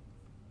 Broadway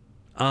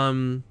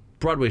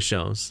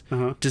shows.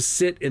 To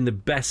sit in the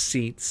best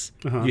seats,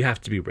 you have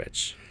to be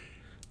rich.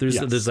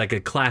 There's like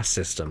a class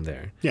system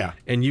there. Yeah.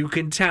 And you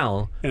can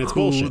tell and it's who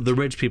bullshit. the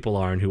rich people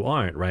are and who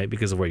aren't, right?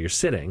 Because of where you're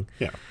sitting.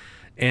 Yeah.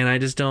 And I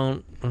just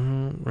don't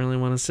really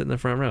want to sit in the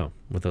front row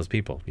with those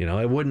people.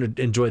 I wouldn't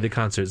enjoy the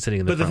concert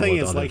sitting in the front row with But the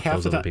thing is, like,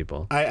 half the time,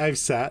 people. I've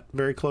sat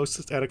very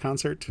close at a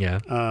concert. Yeah.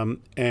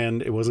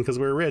 And it wasn't because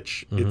we were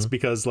rich. It's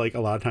because, like, a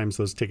lot of times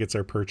those tickets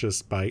are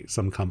purchased by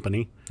some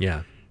company.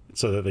 Yeah.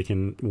 So that they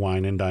can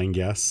wine and dine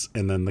guests,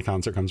 and then the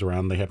concert comes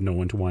around, they have no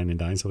one to wine and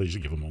dine, so they just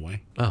give them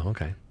away. Oh,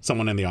 okay.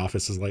 Someone in the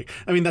office is like,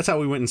 I mean, that's how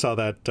we went and saw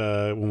that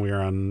when we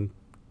were on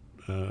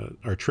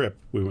our trip.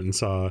 We went and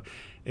saw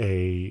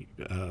a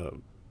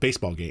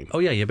baseball game. Oh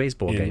yeah,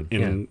 baseball game.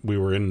 And we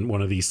were in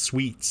one of these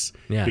suites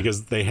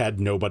because they had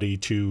nobody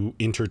to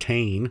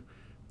entertain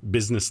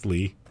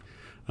businessly,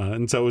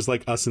 and so it was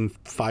like us and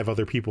 5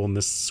 other people in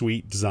this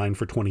suite designed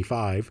for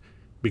 25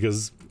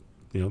 because.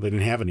 They didn't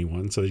have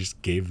anyone, so they just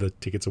gave the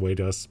tickets away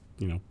to us,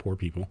 poor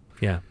people.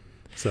 Yeah.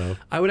 So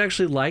I would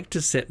actually like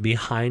to sit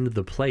behind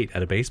the plate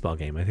at a baseball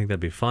game. I think that'd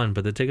be fun,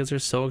 but the tickets are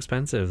so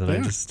expensive that I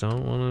just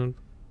don't want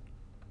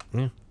to.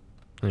 Yeah.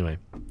 Anyway,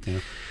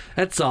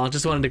 that's all.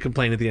 Just wanted to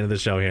complain at the end of the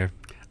show here.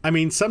 I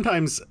mean,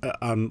 sometimes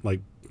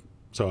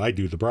so I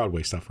do the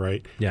Broadway stuff,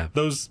 right? Yeah.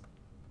 Those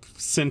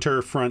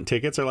center front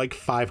tickets are like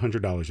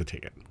 $500 a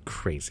ticket.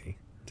 Crazy.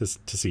 To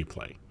see a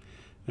play,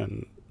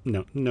 and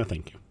no,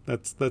 thank you.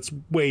 That's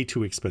way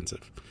too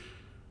expensive.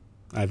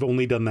 I've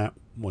only done that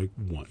like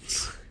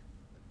once.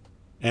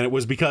 And it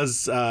was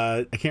because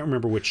I can't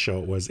remember which show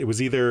it was. It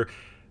was either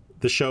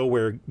the show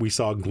where we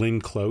saw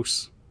Glenn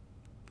Close,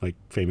 like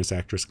famous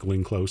actress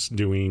Glenn Close,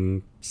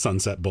 doing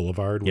Sunset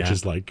Boulevard, which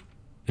is like.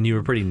 And you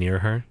were pretty near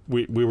her?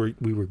 We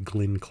were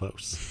Glenn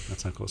Close.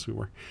 That's how close we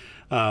were.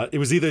 It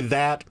was either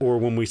that or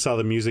when we saw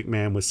The Music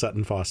Man with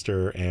Sutton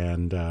Foster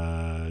and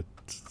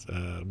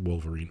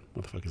Wolverine.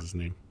 What the fuck is his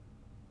name?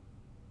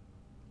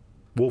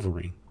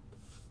 Wolverine.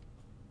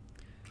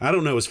 I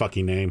don't know his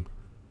fucking name.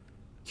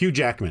 Hugh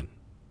Jackman.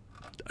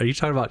 Are you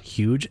talking about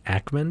Hugh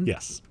Ackman?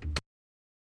 Yes.